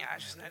ceremony. I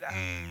just know that.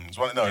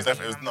 It's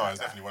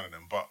definitely one of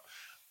them. But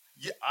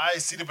yeah, I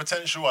see the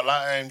potential. I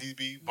like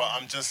IMDb, but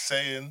I'm just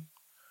saying.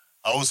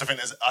 I also think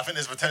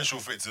there's potential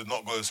for it to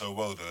not go so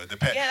well though. It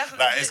depends. Yeah, that's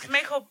no.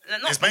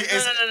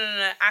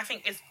 I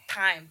think it's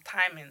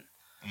timing.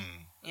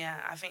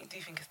 Yeah, I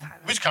do think it's time.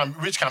 Which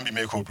can be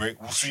make or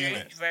break. We'll see in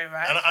it. Very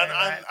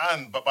right.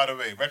 But by the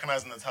way,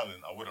 recognizing the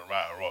talent, I wouldn't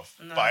write her off.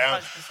 No, but I am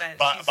 100%.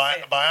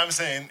 but I am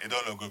saying it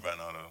don't look good right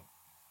now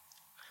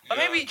though. But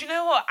maybe, do you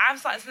know what? I'm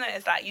starting to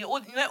notice that you know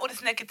all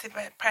this negative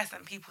press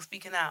and people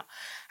speaking out.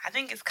 I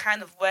think it's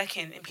kind of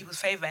working in people's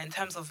favour in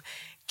terms of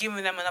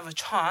giving them another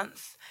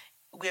chance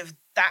with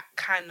that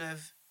kind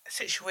of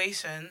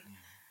situation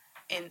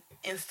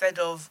instead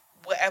of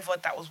whatever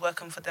that was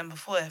working for them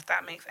before, if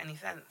that makes any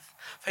sense.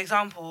 For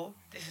example,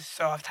 this is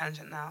so off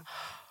tangent now.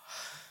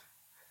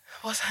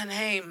 What's her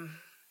name?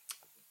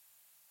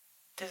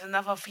 There's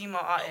another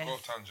female artist.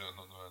 Off tangent,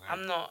 not know her name.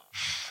 I'm not.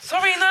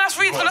 Sorry, no, that's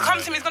rude. It's gonna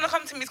come to me. It's gonna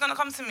come to me. It's gonna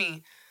come to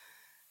me.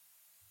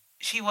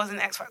 She was in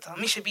X Factor.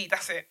 Misha B.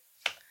 That's it.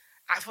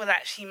 I feel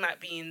like she might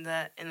be in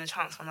the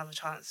chance for another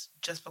chance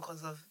just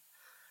because of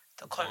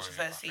the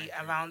controversy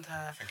around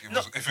her. I think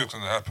if it was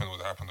gonna happen, it would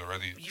have happened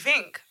already. You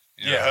think?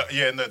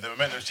 Yeah. No, the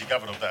momentum she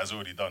gathered off that is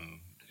already done.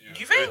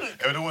 You think?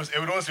 It would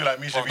almost feel like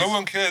Misha. No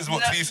one cares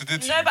what Lisa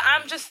did to you. No, but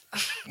I'm just.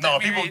 No,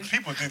 people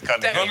did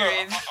kind of. No,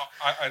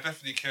 I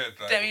definitely cared.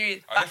 Like, I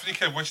Don't definitely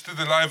cared when she did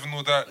the live and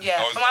all that.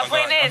 Yeah, but my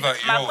point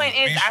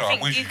is, I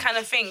think these kind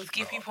of things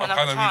give people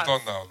another chance. I've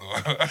kind of moved on now,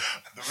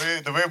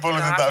 though. the way Bolo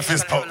did that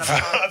fist pump,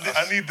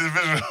 I need the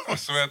visual. I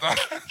swear that.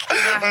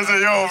 I said,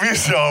 yo,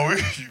 Misha,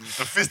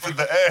 the fist in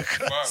the air.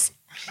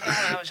 She doesn't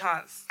have a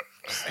chance.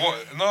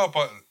 What? No,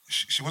 but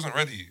she wasn't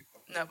ready.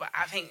 No, but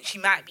I think she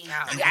might be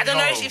now. I don't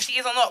know if she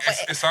is or not,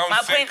 but my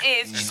point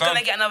is she's going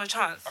to get another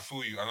chance. I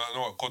feel you, and I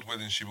know what God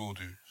willing she will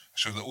do.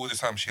 So that all this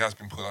time she has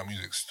been putting out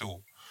music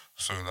still.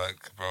 So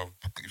like, bro,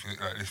 if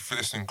you're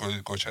listening,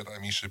 go check that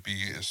Misha B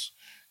is.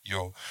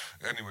 Yo.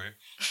 Anyway.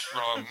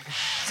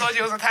 Told you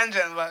it was a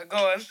tangent, but go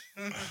on.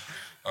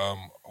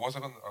 What was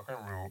I gonna? I can't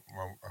remember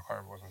what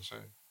I was gonna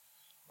say.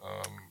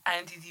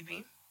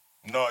 INTDB.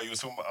 No, you were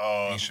talking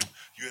about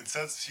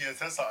she had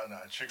said something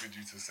that triggered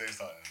you to say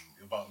something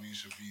about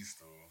Misha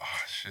Beast or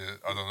shit.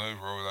 I don't know,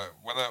 bro. Like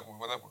when I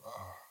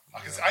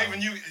I even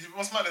knew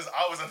what's mad is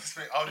I was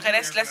anticipating. Okay,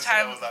 let's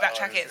try and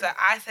backtrack it. So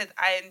I said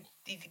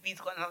INTDB's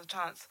got another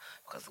chance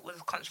because it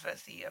was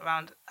controversy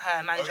around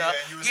her manager.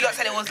 You lot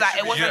said it was like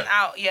it wasn't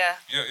out. Yeah.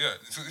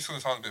 It's gonna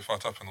sound a bit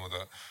fucked up and all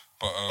that,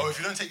 but if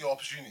you don't take your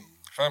opportunity,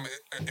 fam,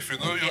 if you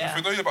know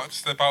you're about to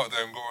step out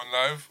there and go on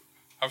live,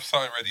 have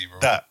something ready, bro.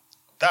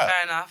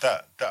 Fair enough.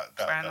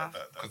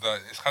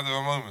 Because it's kind of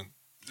a moment.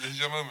 This is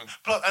your moment.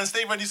 Plus, and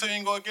stay ready so you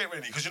ain't gotta get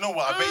ready. Because you know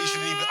what? I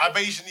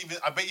bet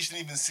you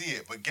shouldn't even see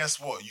it. But guess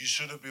what? You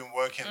should have been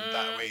working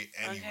that way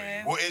anyway.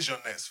 Okay. What is your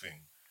next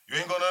thing? You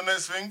ain't got no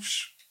next thing?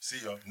 See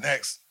ya.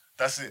 Next.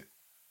 That's it.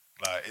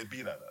 Like, it'd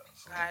be like that.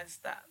 So. Guys,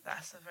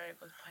 that's a very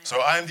good point.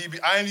 So IMDb,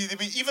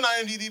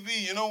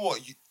 you know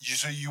what?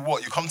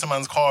 You come to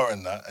man's car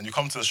and that, and you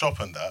come to the shop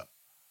and that.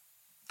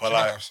 But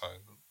like,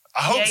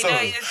 I hope so. I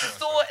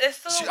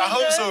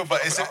hope so,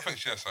 but I think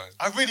she has something.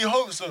 I really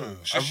hope so.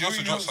 She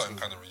also dropped something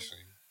kind of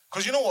recently.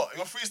 Because you know what?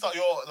 Your freestyle,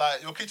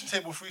 your kitchen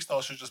table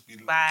freestyle should just be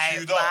queued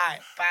up.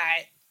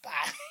 Bye.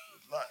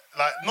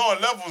 Like, no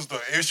levels though.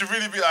 It should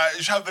really be like,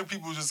 you should have the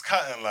people just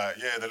cutting like,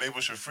 yeah, the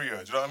label should free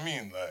her. Do you know what I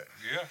mean? Like,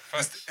 yeah.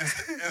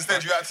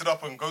 Instead, you acted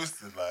up and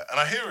ghosted, like, and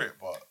I hear it,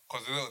 but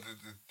because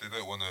they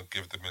don't want to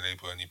give the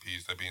label any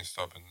peace. They're being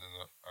stubborn,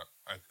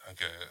 and I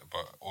get it.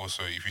 But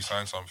also, if you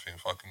sign something,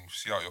 fucking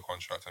see out your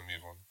contract and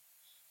move on.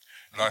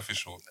 Life is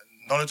short.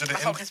 Knowledge of the I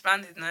thought Chris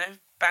Brown did, no?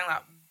 Bang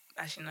that.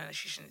 Actually, no,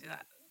 she shouldn't do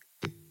that.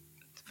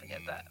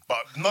 Forget that.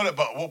 But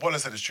what Bola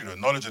said is true though.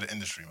 Knowledge of the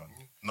industry, man.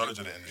 Knowledge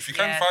of the industry. If you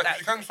can fight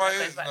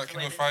it, like,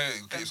 fight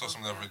it, get yourself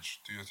some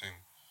leverage, do your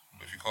thing.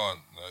 But if you can't,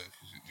 like,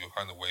 you're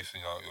kind of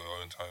wasting out your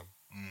own time.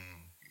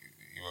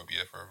 You won't be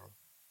here forever.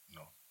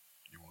 No,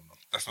 you will not.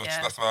 That's my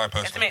personal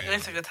opinion. You have to make the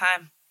most of your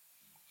time.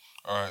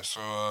 Alright,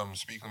 so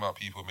speaking about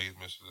people making the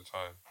most of the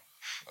time.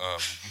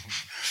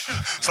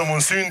 Someone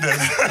soon then.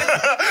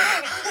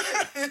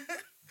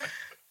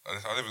 I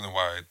don't even know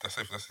why. That's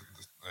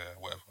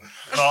whatever.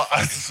 No,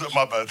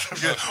 my bad.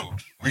 Yeah, cool.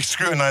 We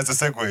scrutinise the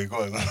segue.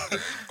 Go on.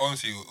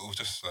 Honestly, it was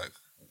just like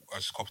I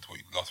just copied what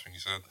last thing you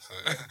said. So,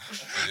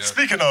 yeah.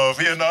 Speaking of,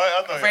 I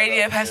know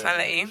radio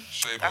personality.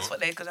 Shabo. That's what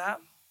they're good at.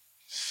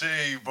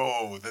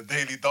 Shabo, the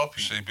Daily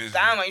Duppy.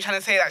 Damn, are you trying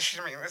to say that she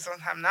should make this on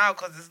time now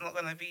because it's not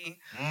gonna be?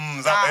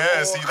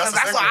 That's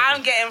what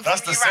I'm getting from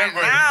you right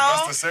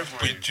now. That's the segue.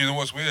 But do you know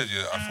what's weird?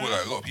 Yeah, I feel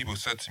like a lot of people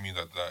said to me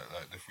that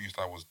like the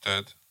freestyle was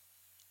dead.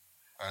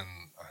 And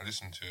I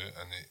listened to it,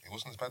 and it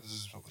wasn't as bad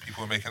as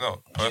people were making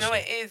out. You know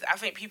what it is? I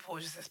think people were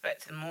just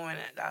expecting more in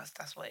it.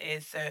 That's what it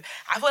is. So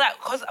I feel like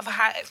because of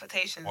high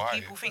expectations,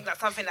 people think that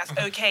something that's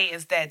okay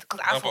is dead. Because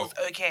I thought it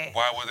was okay.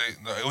 Why were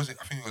they? No, it was. I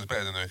think it was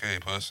better than okay.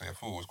 Personally, I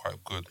thought it was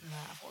quite good. No,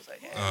 I thought it was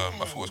okay. I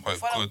thought it was quite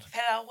good.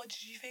 Pella, what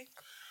did you think?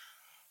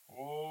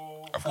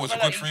 I thought it was a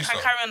good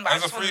freestyle.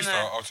 As a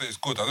freestyle, I'd say it's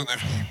good. I don't know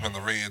if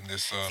you're rating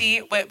this.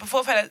 See, wait,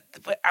 before Pella,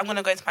 I'm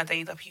gonna go into my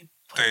Daily Duppy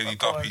Daily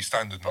Duppy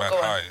standard mad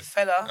high.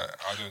 Fella.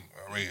 I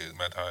don't rate it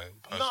mad high.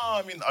 Personally. No,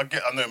 I mean,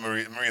 I know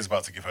Maria's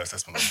about to give her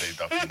assessment on Daily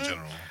Duppy in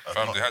general.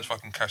 Fam, they had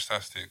fucking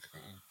Cashtastic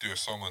do a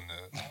song on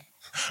there.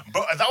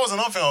 But that was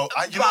another thing.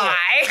 You know Why?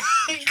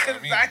 I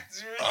Because mean,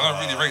 that's really... I don't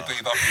really rate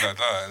Daily Duppy like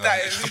that. That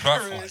It's is the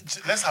platform. what?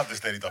 Let's have this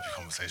Daily Duppy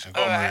conversation.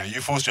 Go on, Alright. Maria.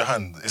 You forced your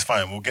hand. It's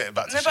fine. We'll get it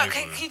back to No, but Shabo.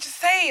 can you just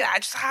say that?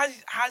 Just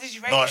how did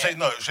you rate No, it?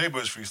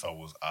 Shabo's freestyle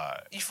was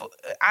alright. You thought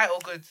I all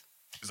good.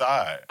 It's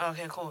alright.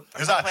 Okay, cool.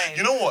 It's alright.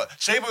 You know what?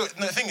 Shabo,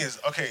 the thing is,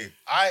 okay,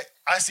 I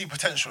see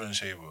potential in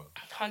Shabo.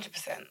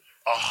 100%.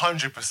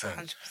 100%.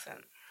 100%.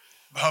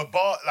 Her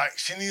bar, like,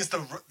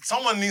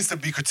 someone needs to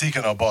be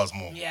critiquing her bars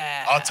more.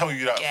 Yeah. I'll tell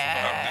you that.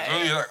 Yeah.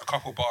 There's only like a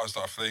couple bars that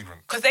are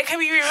flagrant. Because they can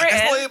be It's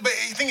rewritten. not, but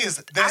the thing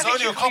is, there's think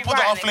only you a could be couple that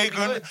right are and it could be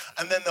flagrant, good.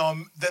 and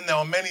then there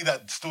are many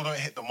that still don't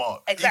hit the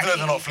mark, even Exactly. though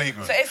they're not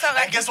flagrant. So it's not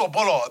like and guess what,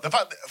 Bola? The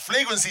fact that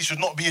flagrancy should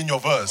not be in your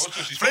verse.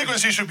 Also, she's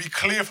Flagrancy should be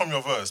clear from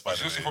your verse. By She's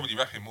the also way, probably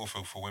rapping more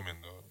for women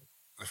though.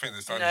 I think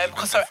the standard No, is a bit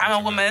because sorry, different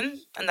I'm a to men,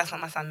 woman, and that's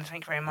not my standard.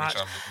 Thank you very much.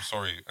 Which I'm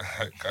sorry.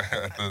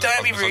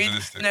 Don't be rude.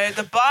 No,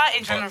 the bar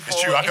in general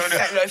it's true, I can is only-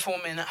 set low for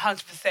men,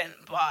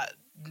 100%, but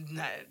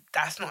no,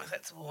 that's not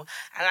acceptable.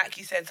 And like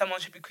you said, someone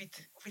should be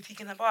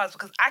critiquing her bars,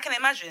 because I can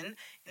imagine,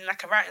 in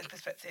like a writing's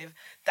perspective,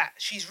 that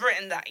she's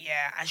written that,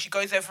 and she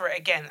goes over it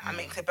again and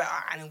makes it better,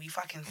 and it'll be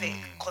fucking sick.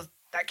 Because,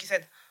 like you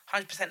said,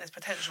 100% there's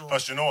potential.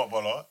 plus, you know what,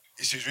 Bola?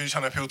 If she's really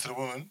trying to appeal to the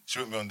woman, she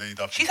wouldn't be on Daily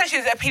Duppy. She said she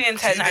was appealing to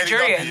See Daily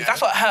Nigerians. Duppy, yeah?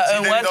 That's what her See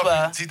own Daily words Duppy,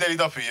 were. See Daily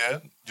Duppy, yeah?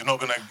 You're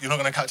not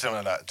gonna catch them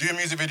like that. Do your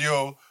music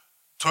video,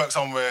 twerk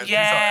somewhere.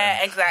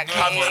 Yeah, do something. exactly.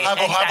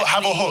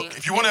 Have a hook.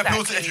 If you want to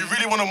appeal to, if you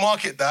really want to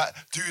market that,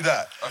 do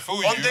that. I feel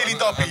On you, Daily and-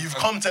 Duppy, and- you've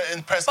come to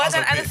impress But us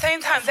then a at bit. the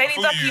same time, Daily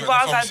feel Duppy you, and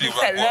bars that's have been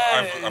obviously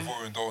set what low. I've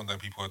already known that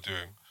people are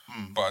doing.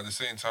 But at the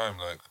same time,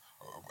 like,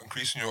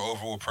 increasing your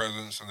overall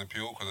presence and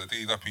appeal, because the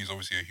Daily Duppy is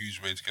obviously a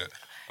huge way to get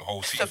the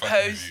whole scene factor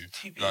with Supposed you.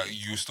 to be. Like,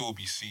 you'll still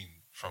be seen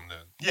from then.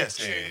 Yes,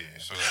 yeah.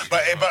 So,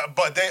 like,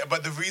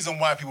 But the reason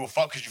why people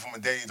fuck with you from a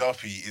Daily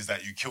Duppy is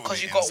that you killed 'Cause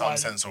it you in got some one.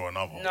 sense or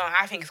another. No,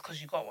 I think it's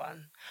because you got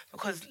one.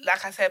 Because,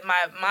 like I said,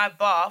 my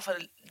bar for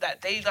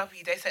that Daily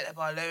Duppy, they set the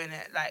bar low in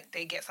it. Like,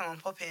 they get someone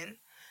popping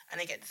and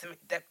they get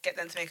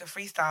them to make a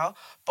freestyle.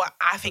 But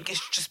I think it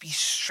should just be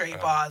straight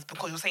bars,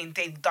 because you're saying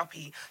Daily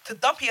Duppy. To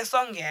Duppy a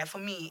song, for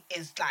me,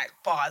 is like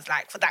bars,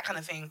 like for that kind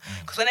of thing.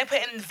 Because when they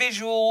put in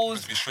visuals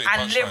It's be straight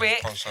and punchline,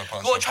 lyrics,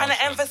 punchline, you're trying to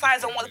punchline,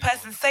 emphasize on what the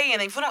person's saying.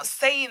 If you're not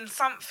saying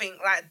something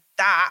like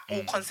that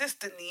or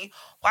consistently,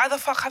 why the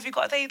fuck have you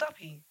got a Daily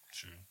Duppy?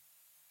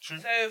 True.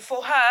 So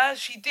for her,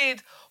 she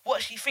did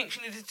what she thinks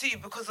she needed to do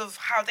because of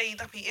how Daily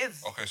Duppy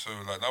is. Okay, so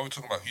like now we're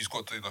talking about who's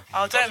got Daily Duppy.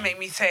 Oh, who don't doesn't. make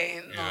me say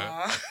it. No.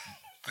 Yeah.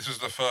 This is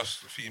the first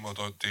female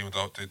Daily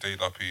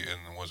Duppy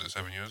in, was it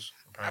 7 years?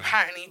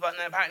 Apparently, but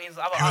no, apparently there's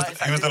other He was,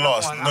 artists. he was that the did that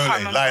last. one. I No can't Lay,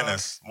 remember.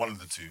 Lioness. One of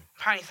the two.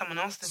 Apparently someone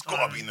else did It's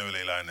gotta one. be No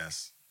Lay,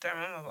 Lioness. Don't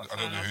remember. But I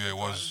don't know someone who it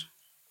else did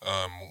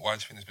was. Why do you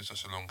think there's been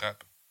such a long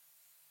gap?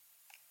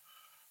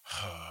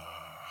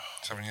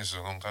 7 years is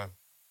a long time.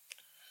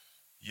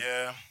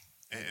 Yeah,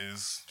 it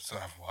is. To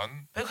have one?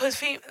 one. Because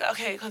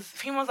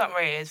females aren't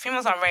raised.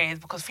 Females aren't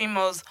raised because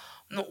females,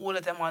 not all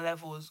of them are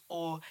levels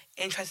or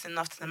interested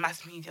enough to the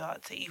mass media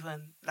to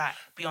even like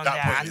be on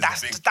there. And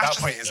that's that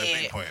point is a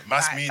big point.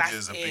 Mass Like, media that's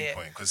is a big it.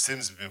 point because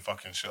Sims has been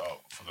fucking shit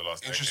up for the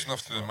last Interesting decade.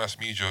 enough to the mass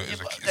media is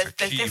But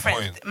a key different.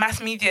 point.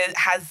 Mass media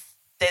has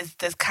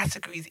there's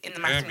categories in the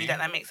mass Hear me? media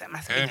that makes it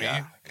mass Hear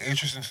media. me?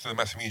 Interesting to the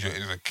mass media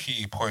is a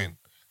key point.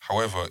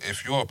 However,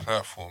 if you're a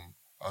platform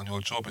and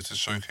your job is to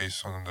showcase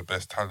some of the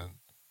best talent,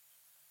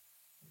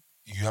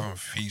 you haven't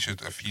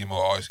featured a female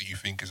artist that you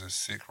think is a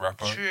sick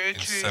rapper in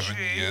 7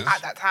 years.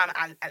 At that time,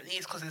 at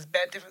least, because there's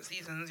bare different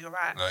seasons. You're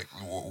right. Like,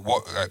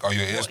 what? Like, are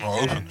your ears What not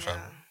you open, doing, fam?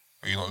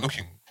 yeah. Are you not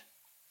looking?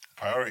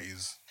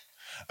 Priorities.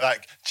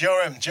 Like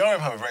GRM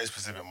have a very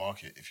specific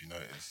market. If you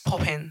notice,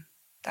 Popping.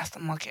 That's the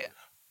market.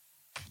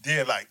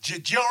 yeah, like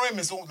GRM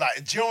is all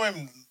like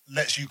GRM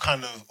lets you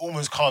kind of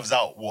almost carves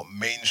out what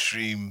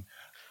mainstream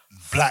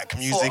black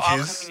music our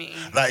is. community.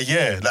 Like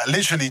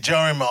literally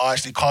GRM are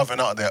actually carving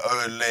out their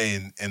own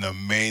lane in a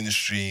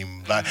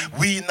mainstream. Like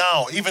we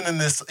now, even in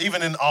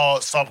our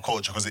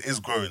subculture, because it is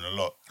growing a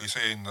lot. You're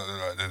saying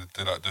that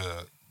they're like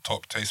the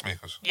top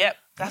tastemakers. Yep.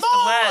 That's No,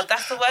 the word.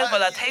 That's the word.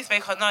 But I- a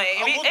tastemaker, no,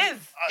 it is.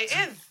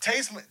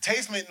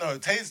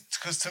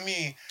 Because to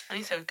me, I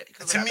need to. a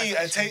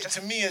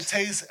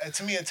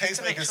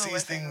tastemaker sure we're sees saying the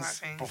things right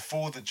thing.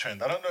 before the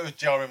trend. I don't know if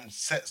GRM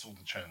sets all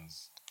the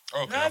trends.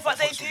 Okay, No, but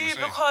they do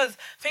because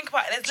think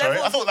about it. There's Sorry,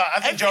 levels.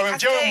 I think Everything GRM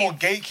has are more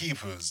taste.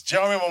 gatekeepers.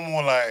 GRM are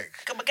more like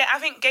But I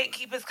think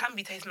gatekeepers can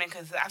be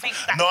tastemakers. I think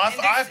that No,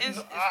 it's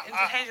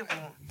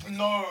interchangeable.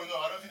 no,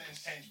 I don't think it's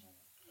interchangeable.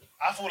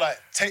 I feel like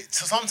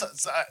so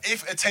sometimes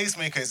if a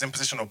tastemaker is in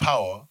position of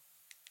power,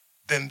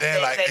 then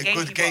they're like they're a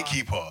good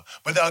gatekeeper. gatekeeper.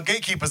 But there are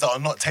gatekeepers that are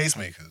not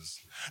tastemakers.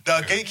 There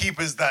are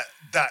gatekeepers that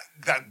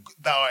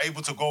are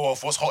able to go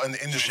off what's hot in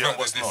the industry and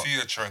what's they not. see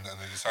a trend and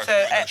they decide So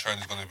that trend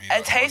is going to be A like,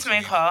 what's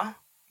needed. tastemaker.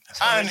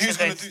 And who's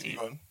going going to do?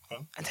 Go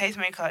on. A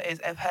tastemaker is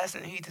a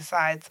person who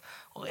decides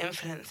or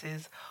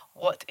influences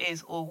what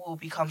is or will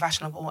become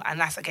fashionable, and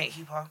that's a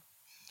gatekeeper.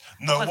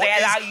 No, Because they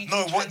allow you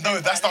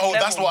to that's the whole.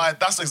 level.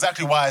 That's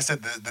exactly why I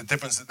said the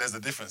difference. There's a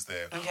difference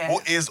there. Okay.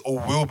 What is or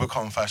will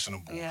become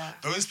fashionable? Yeah.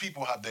 Those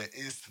people have their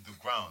ears to the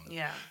ground.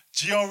 Yeah.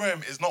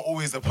 GRM is not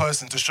always the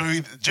person to show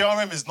you.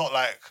 GRM is not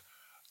like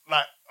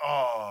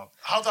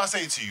how do I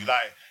say it to you?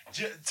 Like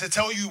to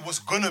tell you what's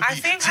gonna be. I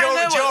think I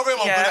know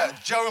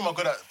GRM are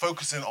good at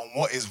focusing on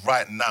what is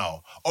right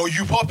now. Oh,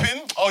 you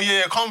popping? Oh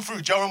yeah, come through.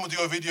 GRM will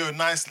do a video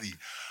nicely.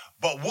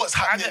 But what's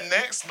happening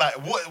next, like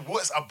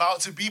what's about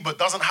to be, but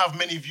doesn't have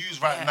many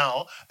views right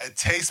now, a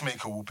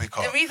tastemaker will pick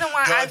up. The reason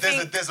why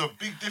there's a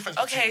big difference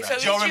okay, between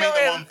so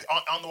that.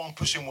 I'm the one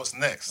pushing what's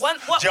next.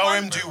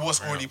 GRM do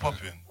what's already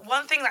popping.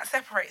 One thing that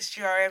separates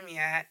GRM,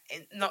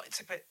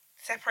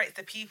 separates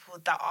the people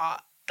that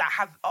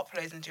have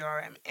uploads in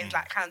GRM is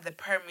like kind of the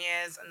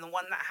premieres and the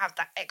one that have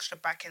that extra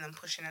backing and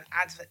pushing an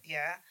advert,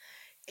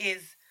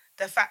 is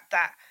the fact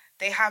that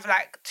they have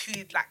like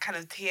two like kind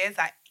of tiers,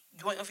 like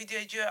you want your video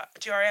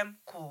GRM?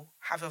 Cool,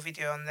 have your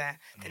video on there.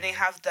 Then they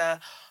have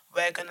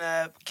we're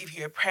gonna give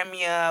you a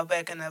premiere,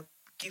 we're gonna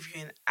give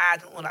you an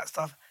ad and all that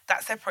stuff.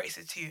 That separates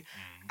the two.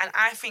 And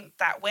I think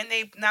that when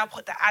they now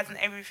put the ads and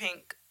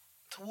everything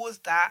towards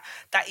that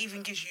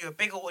even gives you a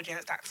bigger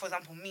audience. Like for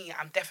example, me,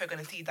 I'm definitely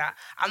gonna see that.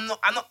 I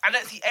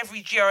don't see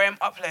every GRM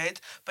upload,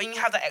 but when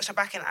you have that extra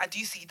backing, I do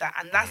see that.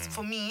 And that's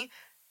for me,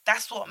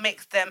 that's what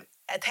makes them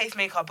a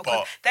tastemaker,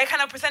 because they're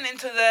kind of presenting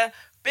to the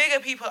bigger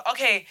people,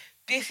 okay,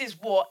 this is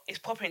what is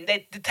popping.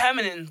 They're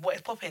determining what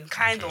is popping,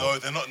 kind of. No,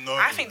 they're not. No,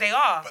 I think they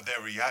are. But they're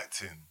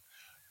reacting.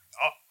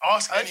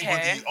 Ask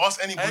anybody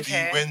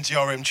when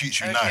GRM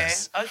treats you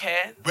nice.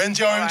 Okay. When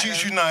GRM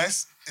treats you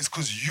nice, it's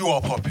because you are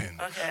popping.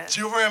 Okay.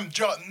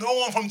 No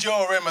one from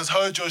GRM has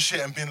heard your shit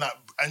and been like,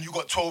 and you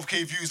got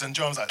 12k views, and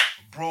GRM's like,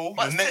 bro,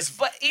 but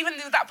even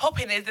with that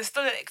popping, there's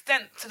still an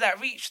extent to that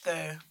reach,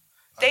 though.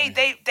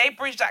 They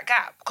bridge that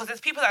gap, because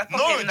there's people that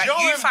popping like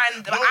GRM, you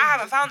find, but I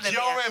haven't found them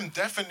GRM yet.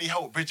 definitely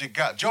helped bridge a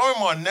gap.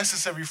 GRM are a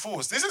necessary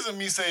force. This isn't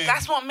me saying.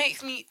 That's what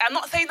makes me. I'm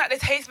not saying that they're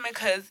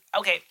tastemakers.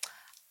 Okay,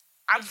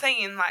 I'm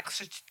saying like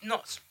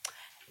not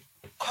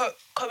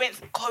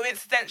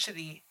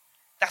coincidentally.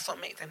 That's what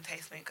makes them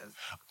tastemakers.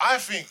 I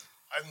think.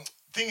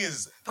 Thing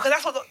is, because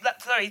that's what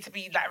sorry to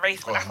be like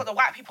racist, that's what the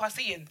white people are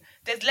seeing.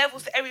 There's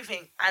levels to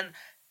everything, and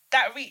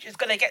that reach is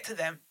gonna get to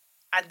them,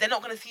 and they're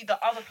not gonna see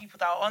the other people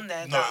that are on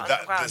there. No,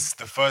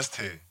 the first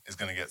tier is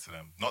gonna get to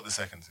them, not the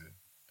second tier.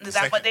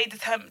 But they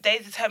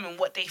determine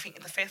what they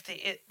think the first tier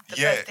is.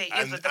 First tier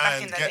is with the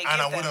backing that they give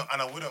them.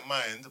 And I wouldn't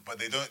mind, but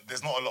they don't.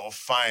 There's not a lot of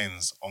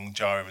fines on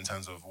GRM in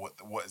terms of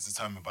what is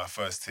determined by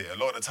first tier. A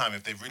lot of the time,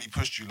 if they've really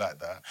pushed you like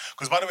that,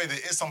 because by the way, there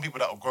is some people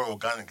that will grow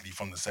organically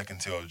from the second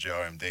tier of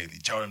GRM daily.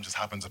 GRM just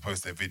happened to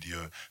post their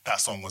video. That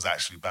song was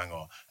actually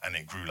banger, and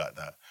it grew like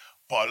that.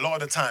 But a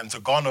lot of the time, to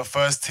garner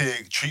first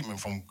tier treatment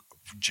from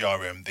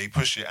GRM, they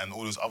push it, and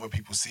all those other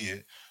people see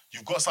it.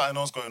 You've got something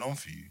else going on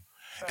for you.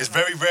 It's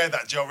very rare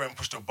that GRM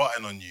pushed a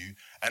button on you,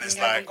 and it's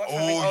like,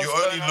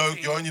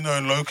 you're only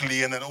known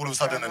locally, and then all of a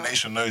sudden the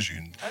nation knows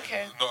you.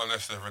 Okay. Not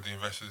unless they've already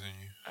invested in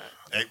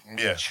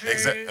you. Yeah,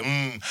 exactly.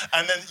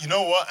 And then you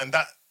know what? And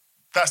that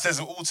says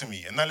it all to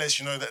me, and that lets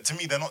you know that to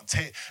me they're not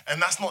and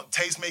that's not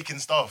taste making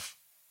stuff.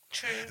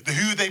 True.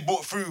 Who they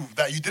brought through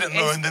that you didn't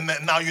know, and then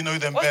now you know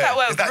them. What's that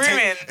word?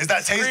 Grooming. Is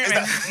that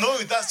taste? No,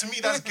 that's to me.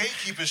 That's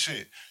gatekeeper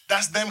shit.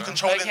 That's them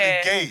controlling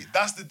the gate.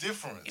 That's the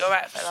difference. You're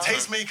right, fella.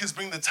 Tastemakers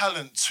bring the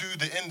talent to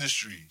the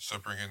industry. So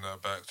bringing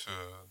that back to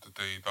the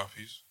day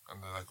Duppys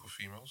and the local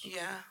females.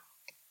 Yeah.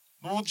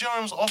 Well,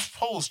 GRM's off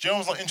post.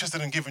 GRM's not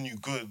interested in giving you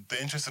good.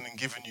 They're interested in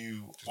giving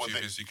you what they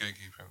busy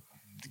gatekeeping.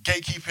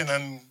 Gatekeeping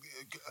and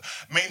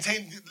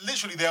maintain.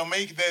 Literally, they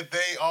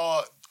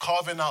are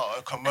carving out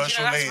a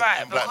commercial lane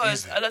in black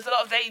music. There's a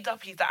lot of daily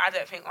Duppies that I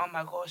don't think, oh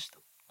my gosh,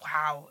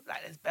 wow,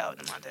 like there's better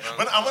than my day.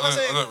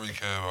 I don't really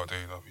care about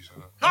daily Duppies.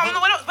 No,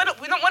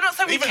 we're not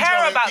saying we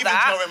care about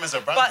that. GRM is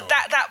a brand, but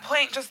that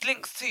point just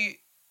links to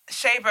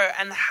Shaber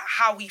and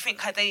how we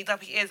think her daily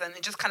Duppy is, and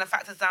it just kind of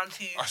factors down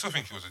to. I still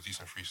think it was a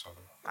decent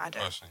freestyler. I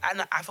don't.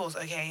 Personally. I thought it was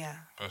okay, yeah.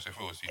 Personally, I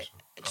thought it was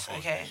decent. It's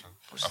okay.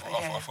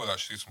 I thought that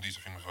she did some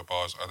decent things with her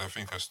bars. I don't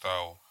think her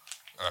style.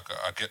 Like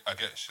I get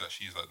that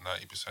she's like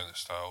 90%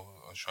 style,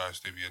 or tries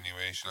to be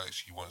anyway.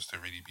 She wants to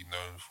really be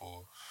known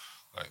for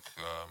like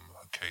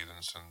her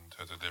cadence and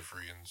her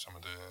delivery and some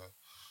of the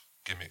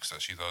gimmicks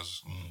that she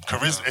does.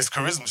 Charisma. It's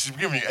charisma. She's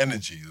giving you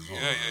energy as well.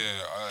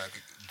 Yeah.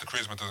 The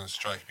charisma doesn't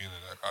strike me.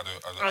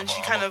 And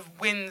she kind of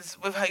wins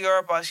with her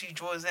Yoruba. She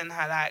draws in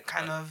her like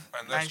kind of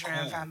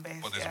Nigerian fan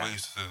base. But there's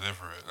ways to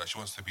deliver it. Like she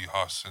wants to be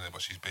Huss in it,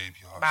 but she's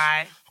baby Huss.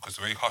 Bye. Because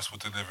the way Huss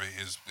would deliver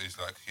his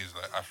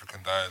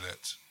African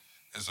dialect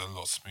is a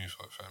lot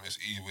smoother, fam.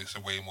 It's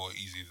a way more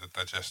easy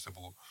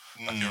digestible.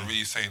 Like they're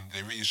really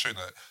showing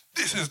that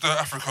this is the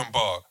African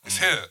bar. It's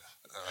here.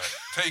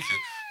 Take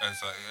it. And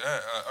it's like,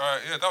 all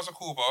right, that was a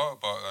cool bar,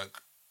 but like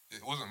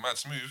it wasn't mad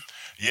smooth.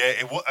 Yeah,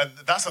 it was.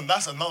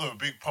 That's another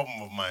big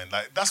problem of mine.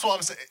 Like that's what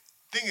I'm saying.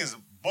 Thing is,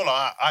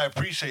 Bola, I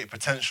appreciate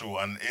potential,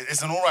 and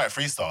it's an alright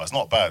freestyle. It's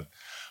not bad.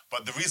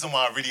 But the reason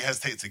why I really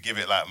hesitate to give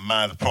it like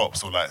mad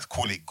props or like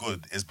call it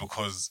good is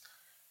because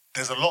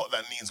there's a lot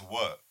that needs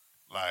work.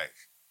 Like,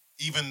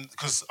 even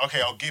because,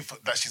 okay, I'll give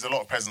that she's a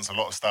lot of presence, a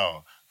lot of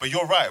style. But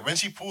you're right. When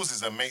she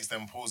pauses and makes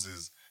them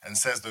pauses and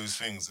says those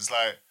things, it's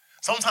like,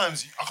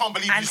 sometimes I can't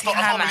believe you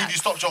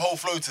stopped your whole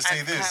flow to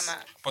say this.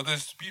 But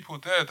there's people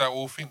there that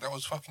will think that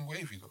was fucking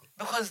wavy though.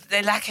 Because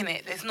they're lacking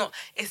it. There's not.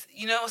 It's,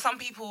 you know, some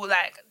people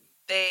like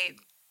they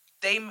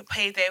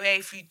pay their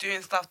way through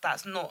doing stuff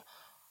that's not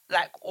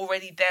like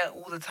already there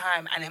all the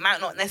time, and it might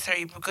not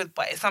necessarily be good,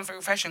 but it's something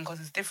refreshing because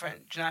it's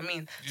different. Do you know what I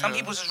mean? Yeah. Some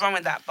people just run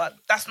with that, but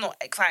that's not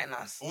exciting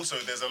us. Also,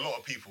 there's a lot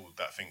of people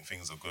that think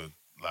things are good.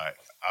 Like,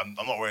 I'm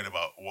not worried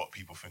about what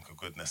people think are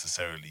good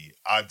necessarily.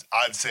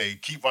 I'd say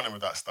keep running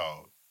with that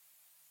style.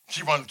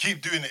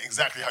 Keep doing it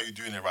exactly how you're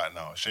doing it right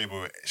now.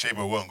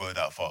 Shabo won't go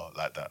that far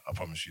like that. I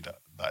promise you that.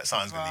 Like,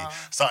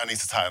 something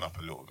needs to tighten up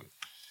a little bit.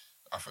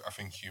 I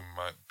think you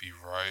might be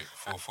right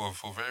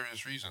for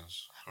various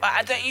reasons.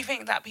 But don't you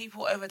think that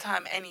people over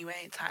time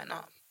anyway tighten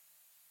up?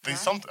 They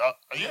hopefully,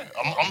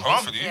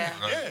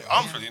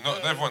 hopefully,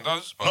 not everyone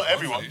does, but not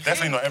everyone,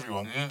 definitely not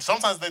everyone. Yeah.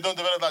 Sometimes they don't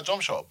develop that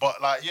jump shot,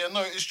 but like, yeah,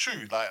 no, it's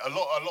true. Like a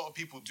lot of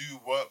people do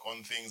work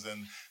on things,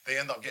 and they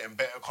end up getting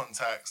better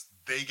contacts.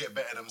 They get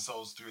better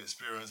themselves through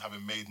experience,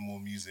 having made more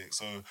music.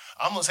 So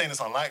I'm not saying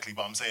it's unlikely,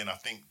 but I'm saying I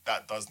think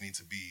that does need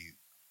to be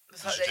the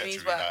trajectory,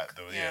 like,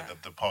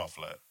 the path,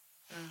 like.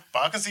 But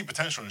I can see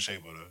potential in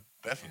Shabo though,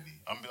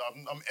 definitely.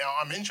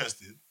 I'm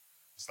interested.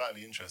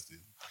 Slightly interested.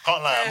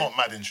 Can't lie, I'm not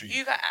mad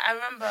intrigued. I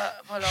remember,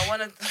 Polo,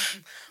 one of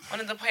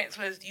the points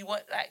was you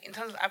want, like, in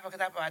terms of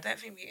Abracadabra, I don't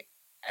think we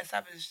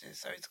established this,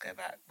 sorry to go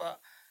back, but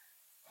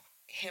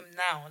him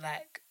now,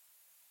 like,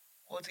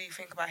 what do you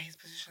think about his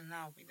position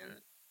now? We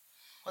didn't.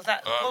 Was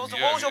that what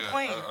was your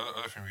point? I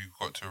don't think we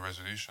got to a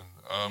resolution.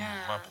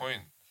 My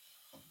point.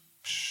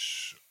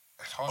 It's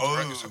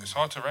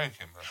hard to rank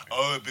him.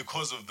 Oh,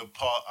 because of the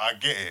part. I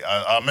get it.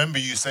 I remember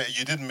you said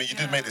you did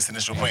make this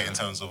initial point in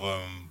terms of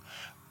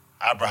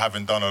Abra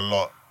having done a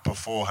lot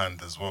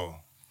beforehand as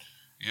well.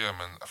 Yeah,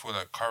 man. I feel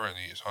like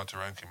currently it's hard to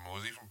rank him.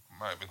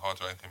 Might have been hard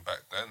to rank him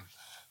back then,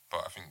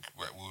 but I think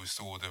we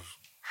still would have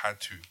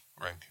had to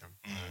rank him.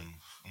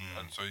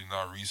 And so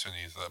now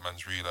recently, that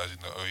man's realizing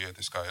that, oh yeah,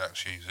 this guy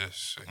actually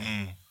exists.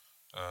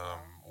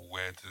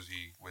 Where does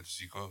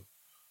he go?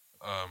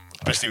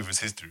 Especially with his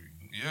history.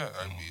 Yeah,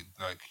 and he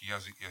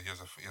has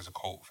a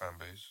cult fan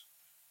base.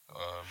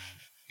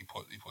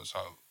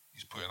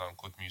 He's putting out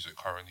good music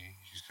currently.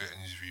 He's getting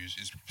his views.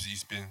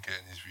 He's been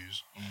getting his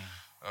views.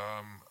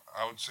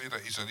 I would say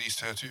that he's at least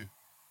tier 2.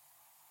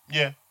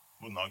 Yeah,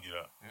 wouldn't argue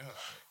that. Yeah,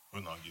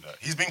 wouldn't argue that.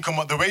 He's been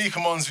the way he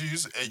commands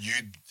views.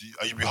 You'd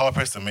be hard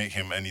pressed to make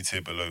him any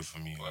tier below for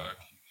me. Like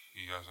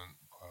he hasn't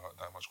put out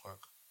that much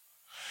work.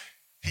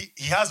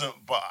 He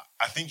hasn't, but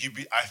I think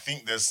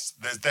there's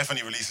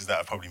definitely releases that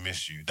have probably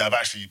missed you, that have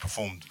actually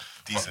performed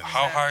decently.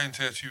 How high in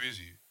tier 2 is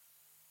he?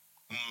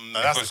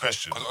 No, that's the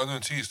question. Because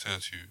Unknown T is tier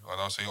 2,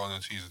 and I'll say Unknown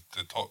T is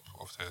the top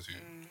of tier 2.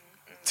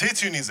 Tier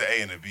 2 needs an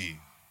A and a B,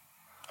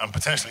 and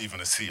potentially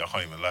even a C. I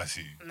can't even lie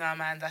to you. Nah,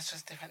 man, that's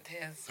just different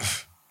tiers.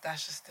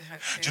 That's just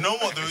different tiers. Do you know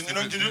what though?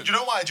 Do you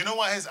know why? Do you know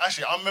why?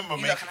 Actually, I remember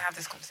You're not gonna have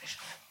this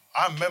conversation.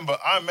 I remember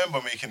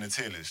making a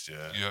tier list.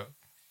 Yeah.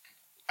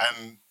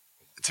 And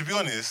to be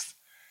honest,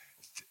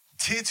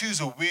 tier 2 is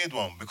a weird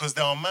one because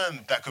there are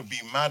men that could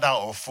be mad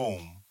out of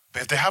form,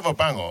 but if they have a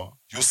banger,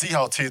 you'll see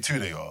how tier 2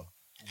 they are.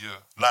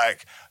 Yeah.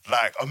 Like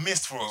a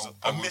mist, for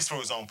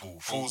example,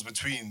 falls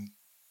between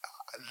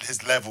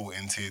his level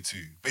in tier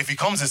 2. But if he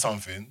comes to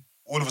something,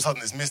 all of a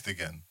sudden it's missed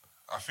again.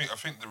 I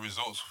think the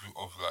results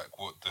of like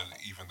what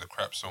even the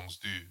crap songs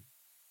do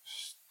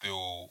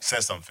still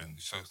says something.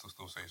 Still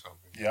say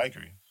something. Yeah, I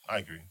agree.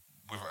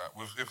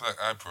 With like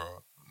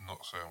Abra,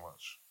 not so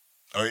much.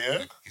 Oh yeah,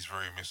 like, he's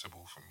very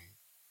missable for me.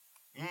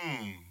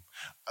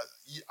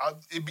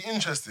 It'd be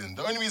interesting.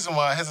 The only reason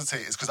why I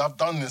hesitate is because I've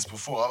done this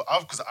before.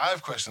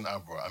 I've questioned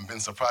Abra and been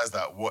surprised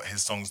at what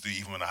his songs do,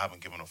 even when I haven't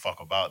given a fuck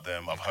about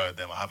them. I've heard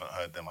them. I haven't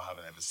heard them. I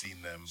haven't ever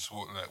seen them. So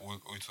what? Like, are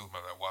we talking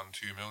about like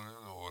 1-2 million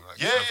or like?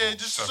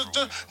 Just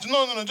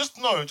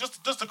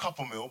a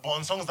couple mil, but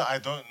on songs that I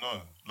don't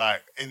know.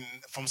 Like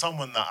from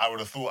someone that I would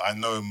have thought I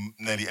know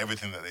nearly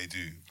everything that they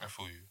do. I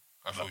feel you,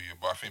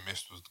 but I think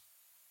Mist was.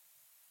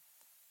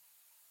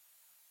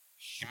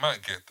 He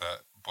might get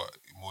that, but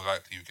more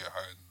likely you get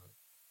higher than that,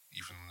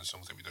 even on the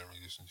songs that we don't really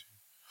listen to.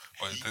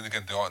 But then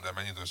again, there aren't that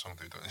many of those songs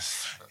that we don't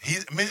listen to.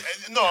 I'm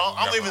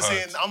not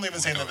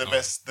even saying they're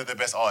the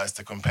best artists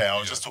to compare. I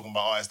was just talking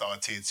about artists that are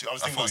tier 2. I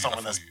was thinking about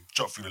someone that's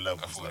dropped through the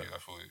levels. I feel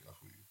you.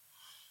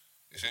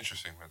 It's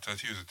interesting, man. Tier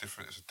 2 is a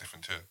different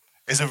tier.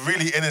 It's a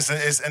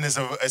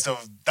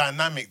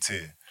dynamic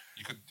tier.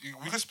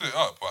 We could split it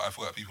up, but I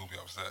feel like people will be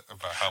upset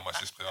about how much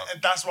it's split up.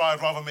 And that's why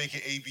I'd rather make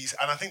it ABC.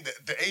 And I think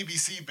that the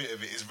ABC bit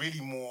of it is really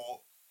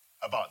more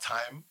about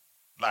time.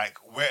 Like,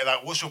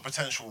 what's your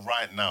potential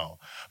right now?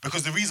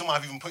 Because the reason why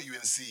I've even put you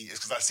in C is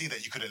because I see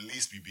that you could at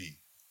least be B.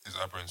 Is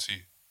Abra in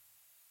C?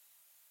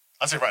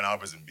 I'd say right now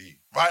Abra's in B.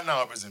 Right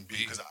now Abra's in B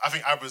because I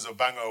think Abra's a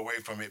banger away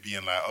from it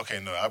being like, okay,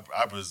 no,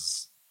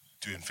 Abra's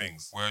doing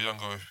things. Where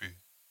younger OFP?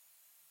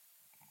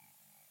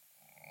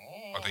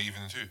 Are they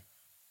even in two?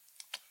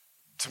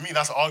 To me,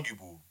 that's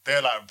arguable.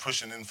 They're like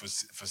pushing in for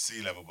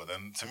C level, but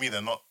then to me,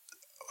 they're not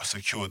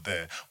secured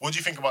there. What do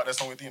you think about their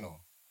song with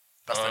Dino?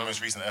 That's their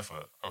most recent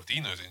effort. Oh,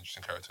 Dino's an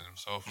interesting character in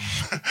himself.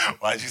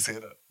 Why did you say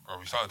that? Bro,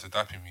 we started to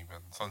Duppy me,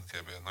 man. Starting to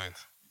get a bit annoyed.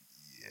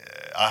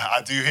 Yeah,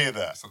 I do hear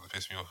that. Starting to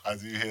piss me off. I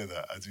do hear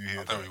that. I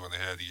don't really want to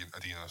hear a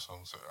Dino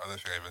song, so I don't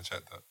think I even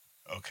checked that.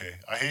 Okay,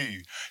 I hear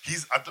you.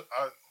 I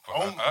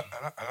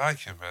like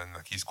him, man.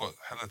 Like, he's got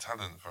hella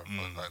talent, bro.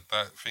 But, like,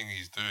 that thing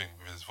he's doing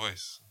with his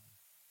voice.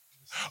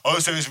 Oh,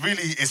 so it's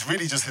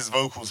really just his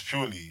vocals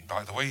purely.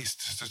 Like, the way he's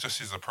just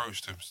his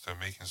approach to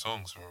making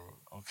songs, bro.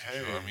 Okay.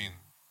 You know what I mean?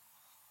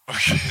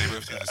 Okay. They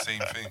both do the same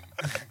thing.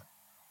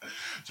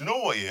 Do you know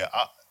what, yeah?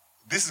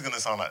 This is going to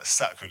sound like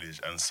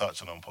sacrilege and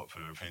such an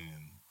unpopular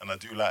opinion. And I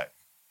do like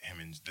him,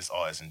 this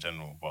artist in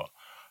general. But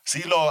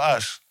see, Lil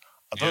Ash,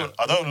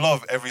 I don't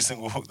love every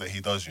single hook that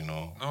he does, you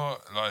know? No,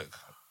 like,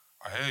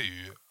 I hear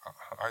you.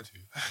 I do.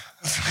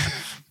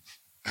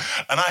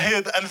 And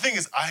and the thing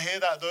is, I hear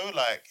that though.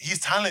 Like, he's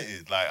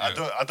talented. Like, I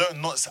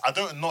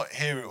don't not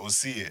hear it or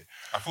see it.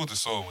 I feel the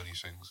soul when he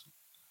sings.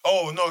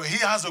 Oh no, he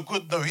has a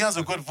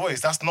good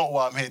voice. That's not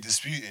what I'm here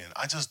disputing.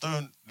 I just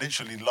don't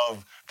literally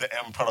love the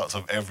end product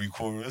of every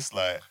chorus.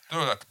 Like,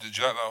 no, like, did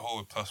you like that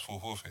whole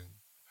 +44 thing?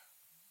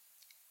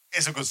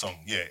 It's a good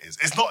song. Yeah, it is.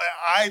 It's not.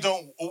 I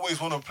don't always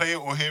want to play it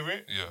or hear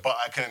it. Yeah. But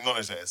I can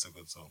acknowledge that it's a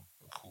good song.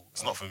 Cool.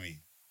 It's not for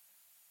me.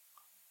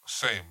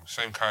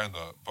 Same kind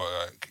of. But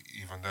like,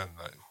 even then,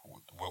 like,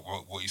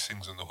 what he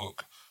sings in the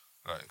hook,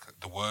 like,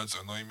 the words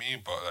annoy me,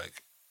 but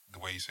like the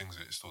way he sings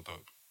it is still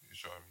dope. You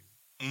know what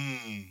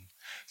I mean?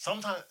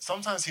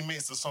 Sometimes he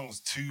makes the songs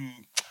too.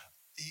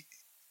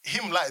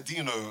 Him like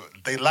Dino,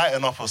 they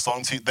lighten up a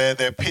song too.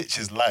 Their pitch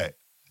is light.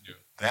 Yeah.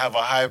 They have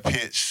a high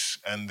pitch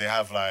and they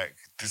have like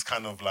this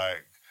kind of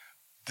like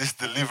this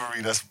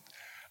delivery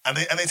and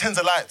they tend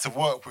to like to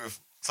work with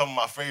some of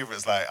my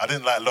favorites. Like, I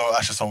didn't like Lil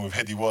Ash's song with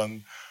Headie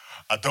One.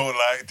 I don't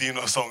like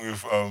Dino's song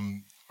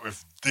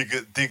with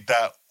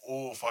DigDat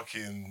or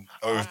fucking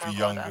OFB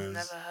Youngers.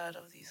 I've never heard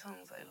of these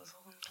songs that he was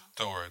talking about.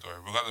 Don't worry.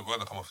 We're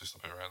gonna come off this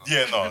topic right now.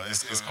 Yeah, no,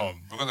 it's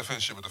calm. We're gonna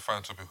finish it with the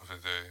fan topic of the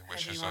day,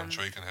 which Headie is One.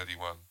 Drake and Headie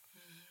One.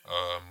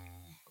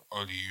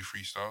 Only You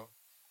Freestyle.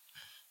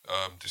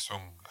 This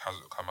song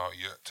hasn't come out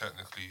yet,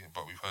 technically,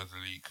 but we've heard the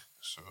leak,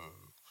 so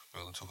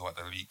we're gonna talk about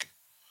the leak.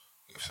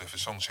 If the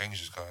song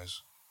changes,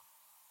 guys,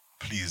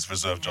 please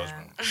reserve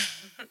judgment.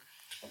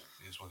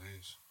 It is what it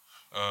is.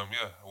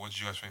 What did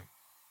you guys think?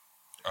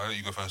 I'll let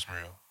you go first,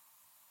 Maria.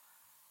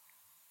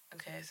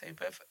 Okay, so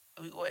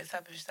we all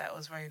established that it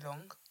was very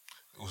long.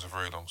 It was a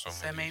very long song.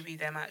 So maybe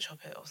they might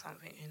chop it or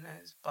something, who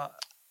knows.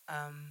 But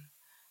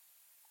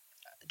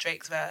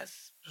Drake's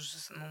verse was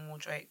just a normal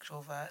Drake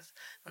drill verse.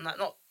 And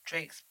not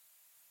Drake's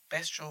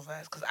best drill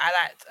verse, because I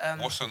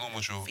liked... what's the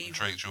normal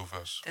Drake drill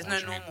verse? There's no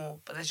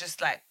normal, but there's just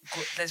like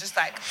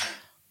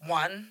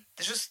one.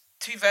 There's just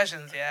two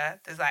versions, yeah?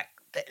 There's like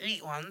the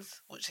elite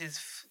ones, which is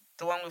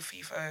the one with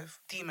FIFO,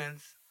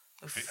 Demons,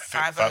 with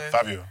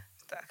Fabio.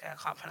 Okay, I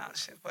can't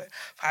pronounce it, but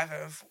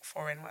 5-0,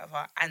 foreign,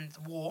 whatever, and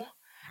War.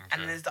 Okay.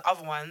 And there's the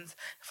other ones,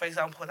 for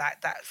example,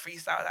 like that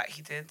freestyle that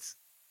he did,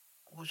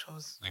 which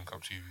was Link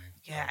Up TV.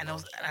 Yeah, and it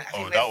was.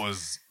 And that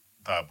was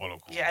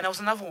diabolical. Yeah, and there was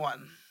another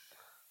one.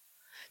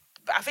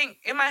 But I think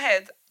in my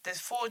head, there's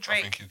 4 Drake.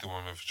 I think he's the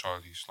one with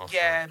Charlie Sloth.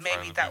 Yeah,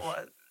 maybe that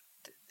one.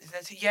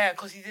 Yeah,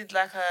 because he did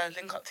like a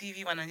Link Up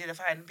TV one and did a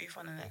Fight and Beef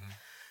one in it. Mm-hmm.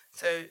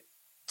 So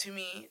to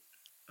me,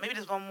 maybe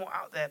there's one more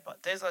out there,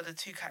 but those are the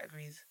 2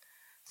 categories.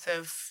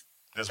 So.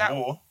 There's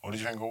War. What did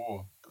you think of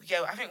War?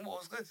 Yeah, I think War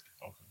was good.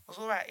 Okay. It was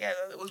alright. Yeah,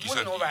 it was more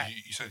than alright.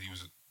 You said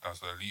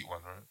that's the elite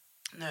one, right?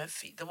 No,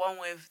 the one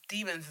with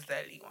Demons is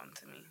the elite one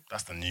to me.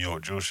 That's the New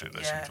York drill shit that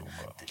she's talking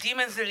about. The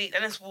Demons elite,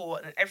 then it's War,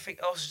 and then everything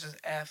else is just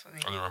air for me.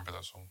 I don't remember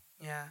that song.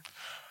 Yeah.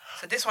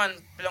 So this one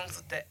belongs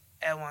to the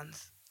air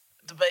ones.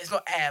 But it's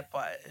not air,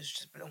 but it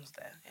just belongs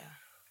there, yeah.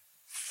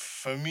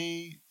 For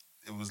me,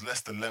 it was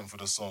less the length of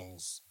the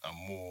songs and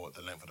more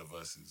the length of the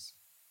verses.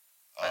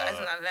 But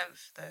isn't that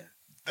length,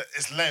 though?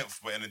 It's length,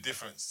 but in a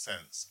different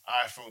sense.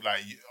 I feel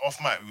like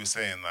off mic we were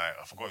saying, like,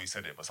 I forgot you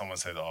said it, but someone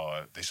said,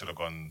 they should have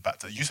gone back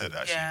to. You said it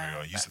actually,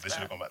 Maria. You said they should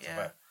have gone back to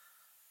back.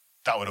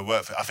 That would have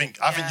worked for. I think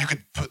you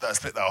could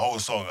split that whole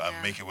song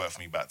and make it work for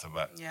me back to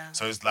back. Yeah.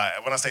 So it's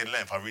like, when I say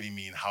length, I really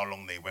mean how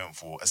long they went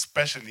for.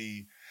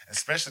 Especially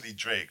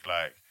Drake.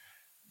 Like,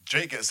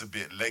 Drake gets a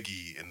bit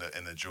leggy in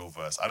the drill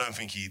verse. I don't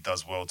think he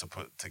does well to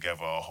put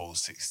together a whole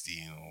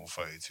 16 or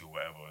 32 or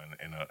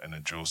whatever in a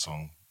drill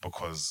song,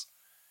 because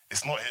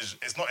it's not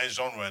his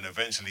genre, and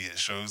eventually it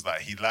shows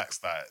that he lacks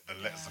the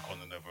lexicon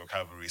and the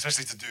vocabulary,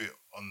 especially to do it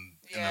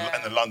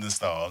in the London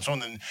style. I'm sure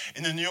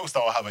in the New York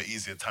style I have an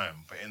easier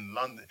time, but in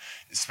London,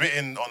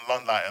 spitting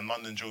on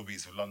London drill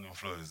beats with London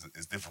flow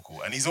is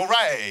difficult. And he's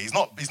alright. He's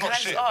not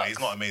shit, but he's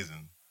not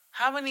amazing.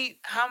 How many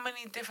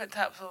different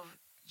types of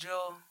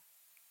drill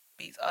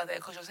beats are there?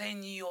 Because you're saying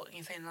New York and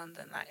you're saying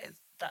London. Like, is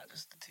that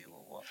just the 2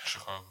 or what?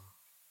 Chicago.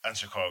 and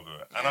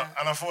Chicago.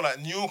 And I feel like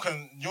New York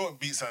drill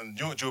beats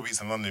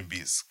and London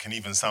beats can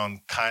even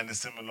sound kind of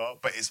similar,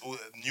 but it's all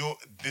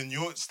the New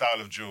York style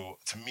of drill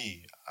to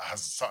me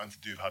has something to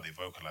do with how they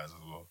vocalize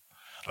as well.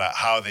 Like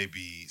how they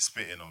be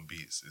spitting on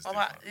beats is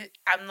different.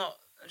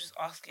 I'm just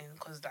asking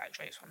because that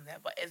Drake's from there,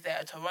 but is there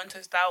a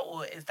Toronto style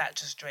or is that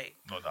just Drake?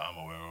 Not that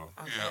I'm aware of.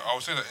 Okay. Yeah, I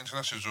would say that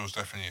international drill is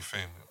definitely a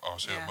thing. I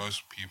would say that Yeah.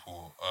 most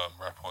people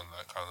rap on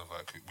like kind of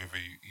like with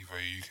either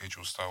a UK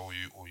drill style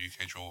or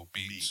UK drill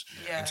beats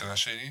Yeah.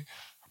 internationally.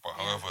 But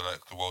however,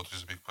 like the world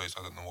is a big place.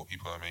 I don't know what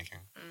people are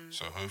making.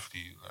 So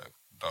hopefully, like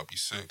that'd be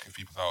sick if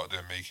people out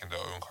there making their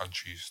own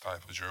country's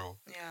type of drill.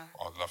 Yeah.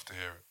 I'd love to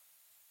hear it.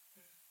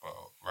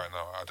 But right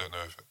now, I don't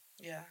know if it.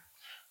 Yeah.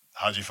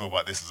 How do you feel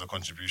about this as a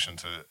contribution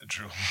to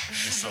drill?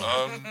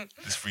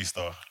 this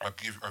freestyle. I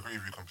agree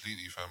with you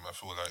completely, fam. I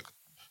feel like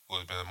it would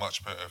have been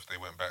much better if they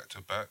went back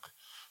to back.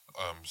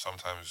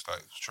 Sometimes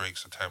like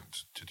Drake's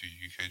attempt to do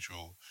UK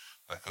drill,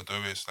 like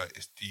although it's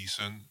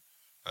decent,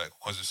 like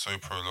because it's so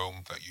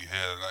prolonged, like you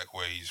hear like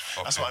where he's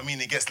flopping. That's what I mean.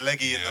 It gets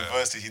leggy in the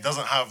verses. He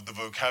doesn't have the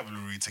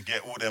vocabulary to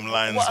get all them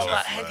lines. What off,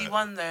 about Headie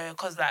One though?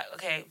 Because like,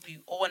 okay,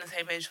 we all want to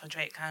say page for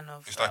Drake, kind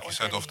of. It's like you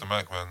said off the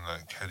mic, man.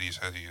 Like Headie's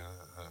Headie.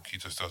 He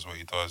just does what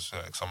he does.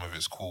 Like some of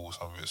it's cool,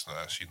 some of it's not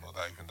actually not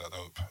that even that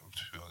dope,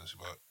 to be honest.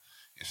 But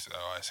it's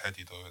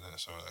Headie though, isn't it?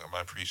 So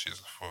I appreciate it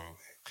for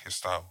his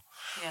style.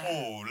 Yeah.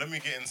 Oh, let me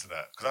get into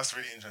that because that's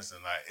really interesting.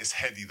 Like, it's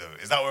Headie though.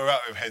 Is that where we're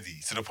at with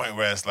Headie? To the point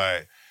where it's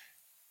like,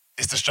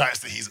 it's the stripes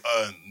that he's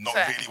earned, not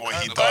really what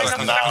he Going does off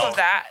the now. back of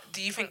that,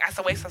 do you think that's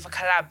a waste of a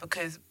collab?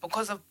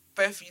 Because of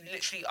both you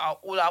literally are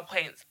all our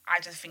points, I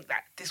just think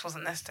that this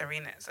wasn't necessary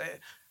in it. So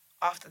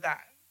after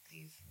that,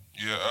 please.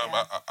 Yeah,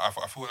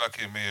 I feel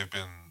like it may have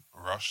been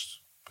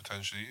rushed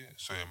potentially.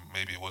 So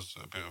maybe it was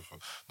a bit of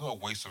not a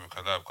waste of a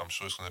collab. I'm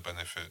sure it's going to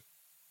benefit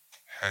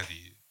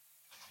Headie.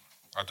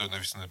 I don't know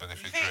if it's going to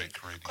benefit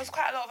Drake really. Because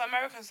quite a lot of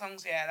American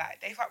songs,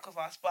 like they fuck with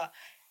us, but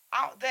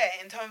out there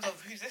in terms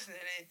of who's listening,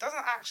 it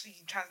doesn't actually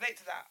translate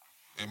to that.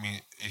 I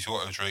mean, he's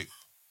got a Drake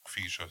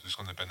feature. It's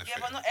going to benefit.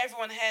 Yeah, but not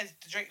everyone hears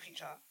the Drake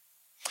feature.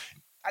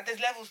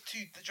 There's levels to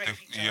the Drake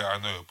feature. Yeah, I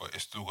know, but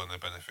it's still going to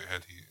benefit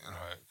Headie.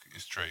 Like,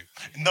 it's Drake.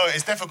 No,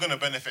 it's definitely going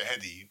to benefit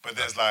Headie, but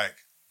there's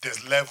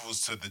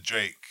levels to the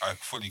Drake. I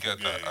fully get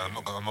that.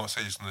 I'm not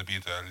saying it's going to be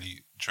the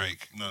elite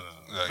Drake. No.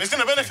 Like, But it's going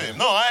to benefit him.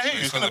 No, I hear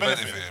you. It's going to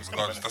benefit him.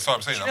 Regardless. That's what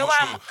I'm saying. You I'm know not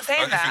why sure. I'm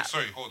saying that?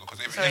 Hold on. Because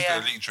if it is the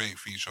elite Drake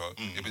feature,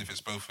 it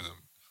benefits both of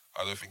them.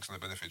 I don't think it's going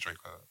to benefit Drake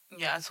like that.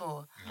 Yeah, at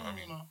all. You know what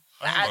I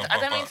mean? I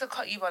don't mean to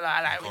cut you, but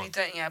I really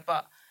don't. Yeah,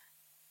 but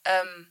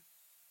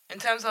in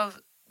terms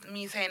of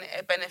me saying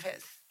it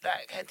benefits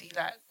like Headie,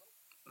 like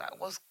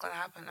what's gonna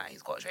happen? Like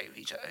he's got a Drake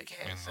feature, okay.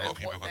 I mean, so a lot of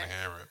people are what going to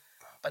then? hear it.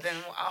 But then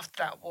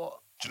after that, what?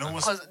 Do you know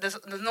what's... Because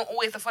there's not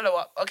always a follow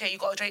up. Okay, you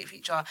got a Drake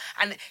feature,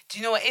 and do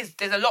you know what it is?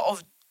 There's a lot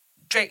of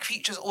Drake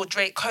features or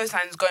Drake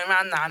cosigns going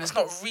around now, and it's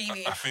not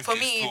really I think for it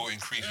me. still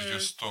increases your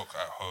stock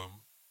at home.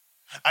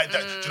 do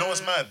you know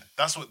what's mad?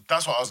 That's what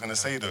I was gonna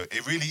say though.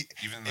 It really,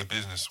 Even the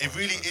business. it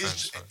really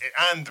is,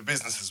 and the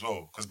business as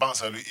well. Because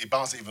Bouncer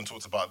even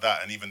talked about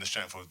that, and even the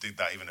strength of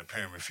DigDat, even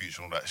appearing with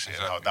Future and all that shit,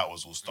 and how that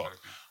was all stock.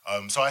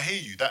 So I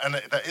hear you.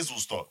 That is all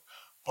stock,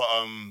 but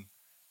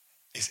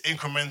it's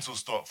incremental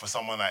stock for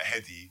someone like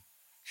Headie,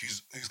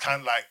 who's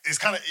kind of like it's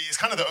kind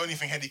of the only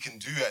thing Headie can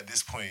do at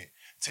this point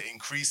to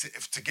increase it,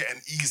 to get an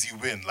easy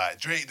win.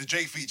 Like the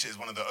Drake feature is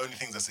one of the only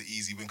things that's an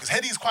easy win because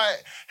Headie's quite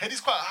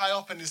high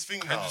up in this thing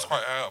now. Headie's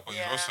quite high up, but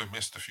he's also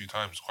missed a few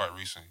times quite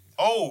recently.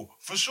 Oh,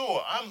 for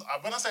sure.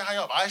 When I say high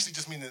up, I actually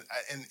just mean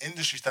in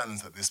industry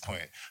standards at this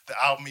point. The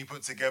album he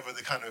put together,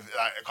 the kind of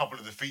like a couple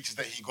of the features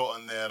that he got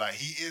on there, like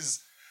he's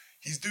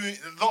doing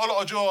a lot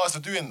of drill artists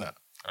are doing that.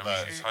 I mean,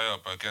 he's high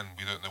up, but again,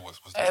 we don't know what's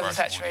the price of all these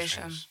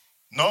Oversaturation. things.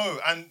 No,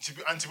 and to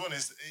be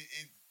honest,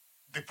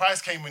 the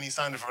price came when he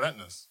signed with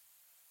Relentless.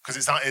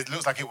 Because it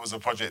looks like it was a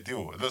project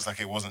deal. It looks like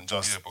it wasn't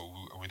just... Yeah, but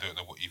we don't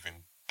know what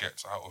even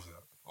gets out of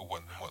that. Or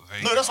what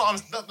they... No, that's what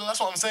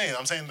I'm saying.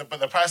 I'm saying but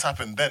the price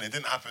happened then. It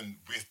didn't happen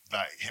with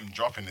like him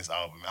dropping this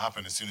album. It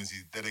happened as soon as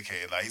he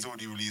dedicated. Like he's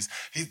already released...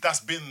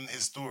 That's been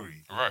his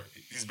story. Right.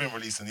 He's been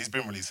releasing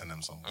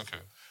them songs. Okay.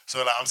 So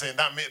like I'm saying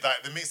that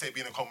the mixtape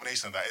being a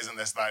combination of that, isn't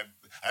this like,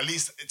 at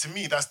least to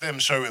me that's them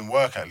showing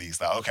work at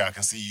least. Like, okay, I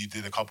can see you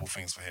did a couple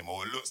things for him,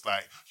 or it looks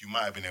like you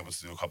might have been able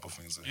to do a couple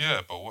things for him. Yeah,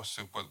 but what's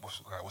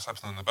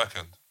happening on the back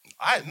end?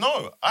 I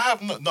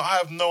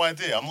have no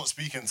idea. I'm not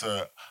speaking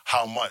to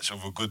how much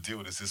of a good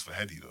deal this is for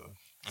Headie though.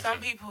 Some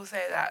people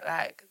say that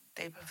like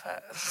they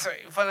prefer. Sorry,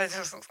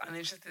 apologies, looks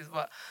uninterested,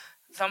 but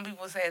some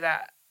people say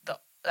that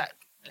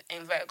in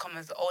inverted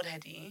commas the old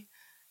Headie.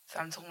 So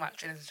I'm talking about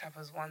Drillers and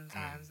Trappers one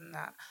times, and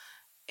that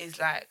is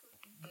like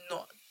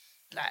not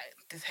like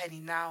this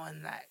Headie now,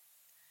 and like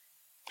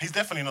he's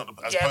definitely not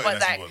as yeah, potent but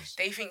as like he was.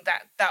 they think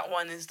that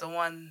one is the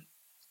one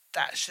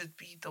that should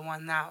be the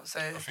one now.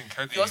 So I think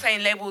Headie... you're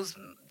saying labels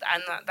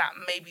and that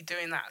may be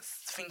doing that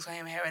things for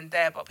him here and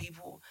there, but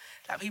people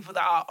that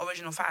are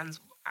original fans,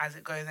 as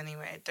it goes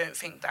anyway, don't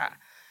think that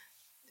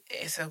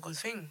it's a good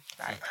thing.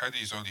 Like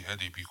Headie's only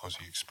Headie because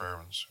he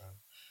experiments.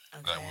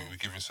 Okay. Like we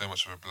give him so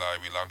much of a bly,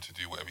 we allow him to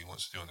do whatever he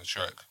wants to do on the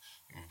track.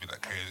 It would be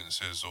like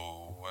cadences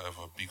or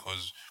whatever,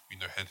 because we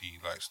know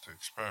Headie likes to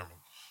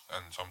experiment,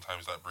 and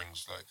sometimes that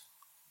brings like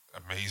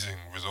amazing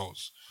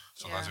results.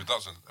 Sometimes it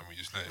doesn't, and we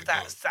just let it go.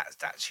 That's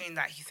that tune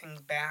that he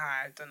sings bare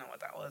high. I don't know what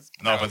that was.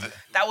 No, but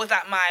that was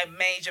like my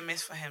major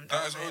miss for him.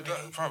 That is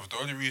the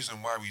only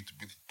reason why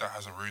that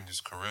hasn't ruined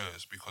his career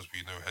is because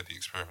we know Headie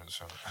experiments.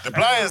 So. The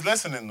bly is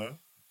lessening though.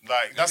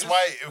 Like that's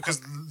why,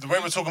 because the way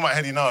we're talking about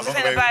Headie now is not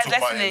the way we're talking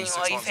about it. Or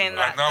are you saying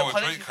like now the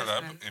with Drake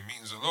quality collab, it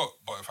means a lot.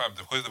 But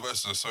because the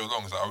verses are so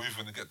long, it's like, are we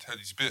even gonna get to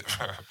Headie's bit?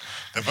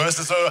 The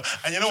verses are so,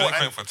 and you know what?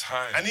 For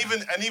time. And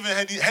even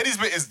Headie's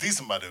bit is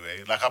decent, by the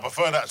way. Like I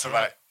prefer that to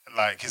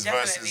like his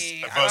verses,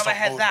 a verse on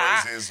Gold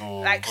Roses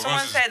or like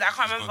someone said, I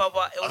can't remember,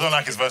 but it was I don't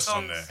like his verses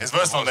on there. His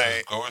verse on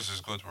there, Gold Roses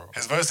is good, bro.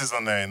 His verses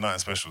on there ain't nothing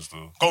special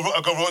still. Gold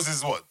Roses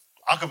is what?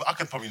 I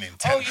could probably name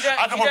 10. Oh, you don't.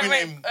 I could probably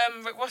rate, name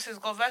Rick Ross's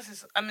Gold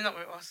versus. I mean, not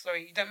Rick Ross.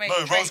 Sorry, you don't rate.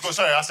 No, Drake. Rose Gold.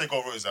 Sorry, I said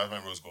Gold Rose. I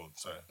meant Rose Gold.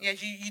 Sorry. Yeah,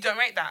 you don't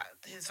rate that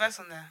his verse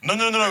on there. No.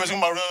 We're talking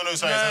about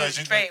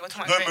sorry. Drake. We're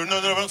talking about Drake.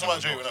 No. We're talking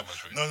about Drake.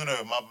 No.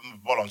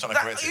 I'm trying to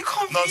correct it. You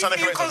can't. No, I'm trying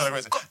to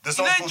correct it. The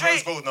song's called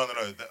Drake, Rose Gold. No.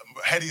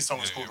 Headie's song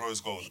is called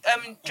Rose Gold.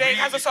 Drake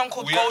has a song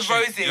called Gold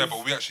Roses. Yeah,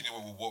 but we actually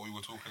knew what we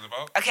were talking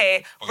about.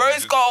 Okay,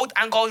 Rose Gold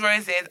and Gold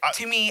Roses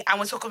to me, and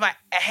we're talking about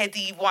a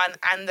Headie One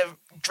and the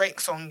Drake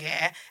song,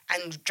 yeah.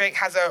 And Drake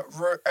has a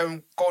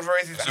Gold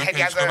Roses and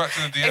Headie has a.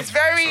 It's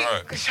very.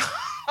 It's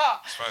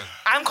fine.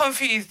 I'm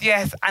confused,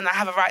 yes, and I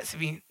have a right to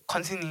be.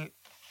 Continue.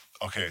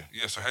 Okay.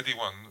 Yeah, so Headie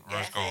One,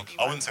 Rose Gold.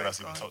 I wouldn't say that's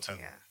even top 10.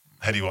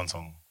 Headie One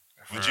song.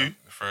 Would you?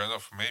 Fair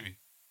enough, maybe.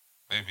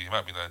 Maybe it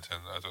might be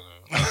 9-10. I don't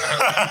know.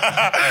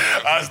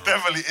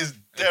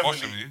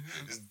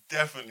 It's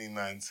definitely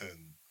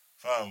 9-10.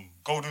 Fam,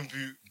 Golden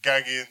Boot,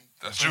 Gagging,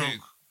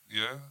 Juke.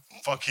 Yeah.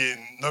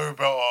 Fucking No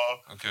Better.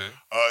 Okay.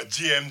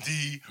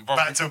 GMD,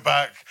 back to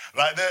back.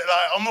 Like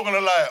I'm not gonna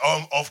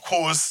lie. Of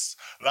course.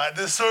 Like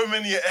there's so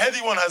many.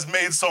 Headie One has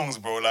made songs,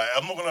 bro. Like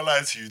I'm not gonna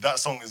lie to you. That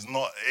song is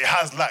not. It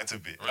has lacked a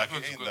bit. Like it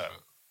ain't good, that. Bro.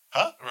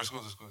 Huh? Rose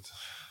Gold is good.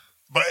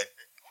 But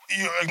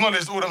you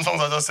acknowledge all them songs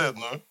I just said,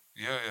 no?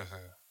 Yeah.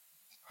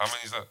 How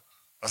many is that?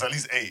 That's at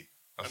least 8.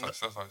 That's like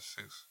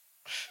 6.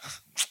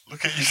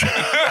 Look at you.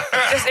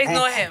 Just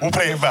ignore him. We'll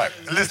play it back.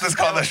 Listeners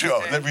count that shit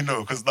up. Let me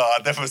know, because I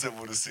definitely said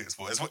more than 6.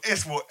 But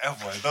it's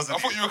whatever. It doesn't. I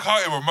thought you were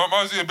counting, bro. My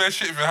was doing bare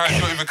shit in your hand.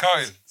 You're not even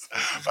counting.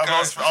 I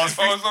was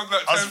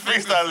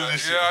freestyling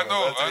this shit. Yeah,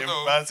 I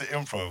know. Bad to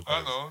improv.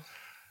 I know.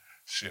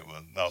 Shit,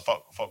 man. No,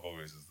 fuck Gold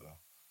Roses though.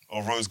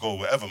 Or Rose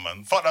Gold, whatever,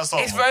 man. Fuck that song.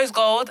 It's man. Rose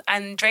Gold,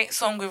 and Drake's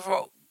song with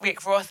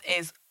Rick Ross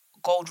is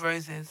Gold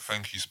Roses.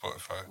 Thank you,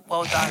 Spotify.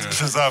 Well done.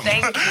 Shazam.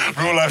 Thank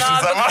you. Real life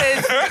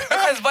Shazam.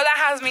 Because Bola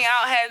has me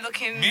out here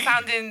looking,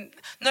 sounding.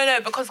 No,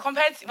 because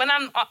compared to when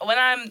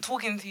I'm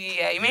talking to you,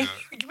 you make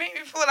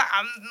me feel like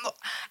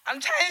I'm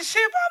chatting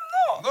shit, but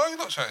I'm not. No, you're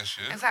not chatting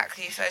shit.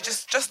 Exactly. So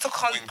just to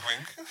wink,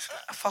 wink.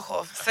 Fuck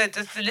off. So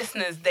just the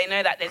listeners, they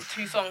know that there's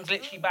 2 songs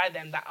literally by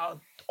them that are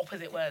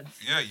opposite words.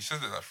 Yeah, you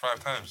said it like 5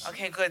 times.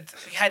 Okay, good.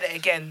 You heard it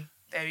again.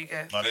 There we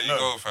go. There you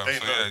go, fam. So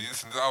yeah,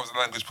 listen, that was a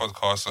language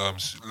podcast.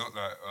 Look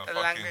like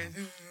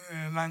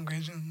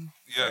language.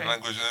 Yeah, Sorry.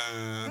 language.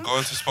 Go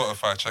into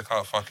Spotify, check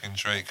out fucking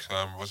Drake.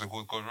 What's it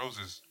called? Gold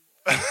Roses.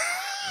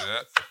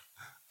 Yeah.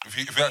 If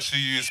you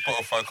actually use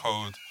Spotify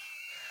code.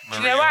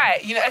 Maria, Do you know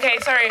why? Okay,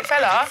 sorry,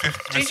 fella.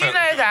 Did you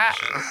know that?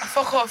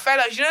 Fuck off,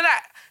 fella. Do you know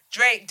that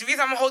Drake? The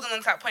reason I'm holding on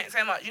to that point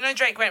so much, you know,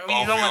 Drake went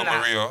really long on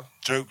that. Maria.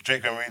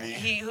 Drake went really.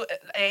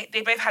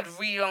 They both had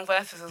really long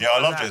verses. Yeah,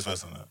 I love Drake's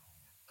verse on that.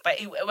 But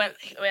he went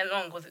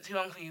long. Was it too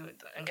long for you?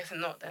 I'm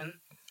guessing not then.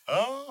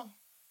 Oh,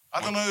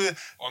 I don't know.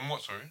 On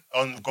what, sorry?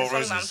 On Gold The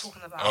Roses. song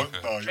that I'm talking about. Okay.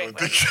 No, you're a Drake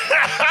dick.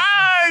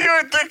 You're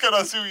a dick, and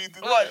I see what you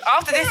did. What?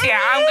 After this year,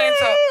 I'm going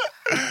to.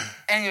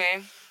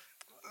 Anyway,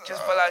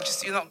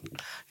 just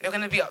you're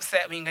gonna be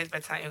upset when you go to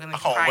bed tonight. You're gonna be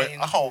crying.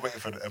 I can't wait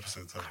for the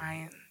episode.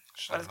 Crying.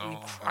 Bola's gonna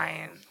be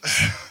crying.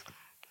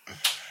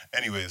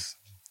 Anyways,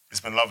 it's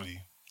been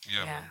lovely.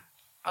 Yeah. Man.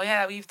 Oh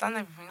yeah, we've done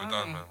everything. We're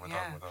done, man. We're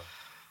done.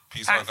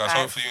 Peace Thanks, out, guys.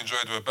 guys. Hopefully you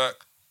enjoyed. We're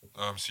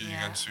back. See you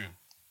again soon.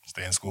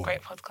 Stay in school.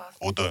 Great podcast.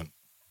 Or don't.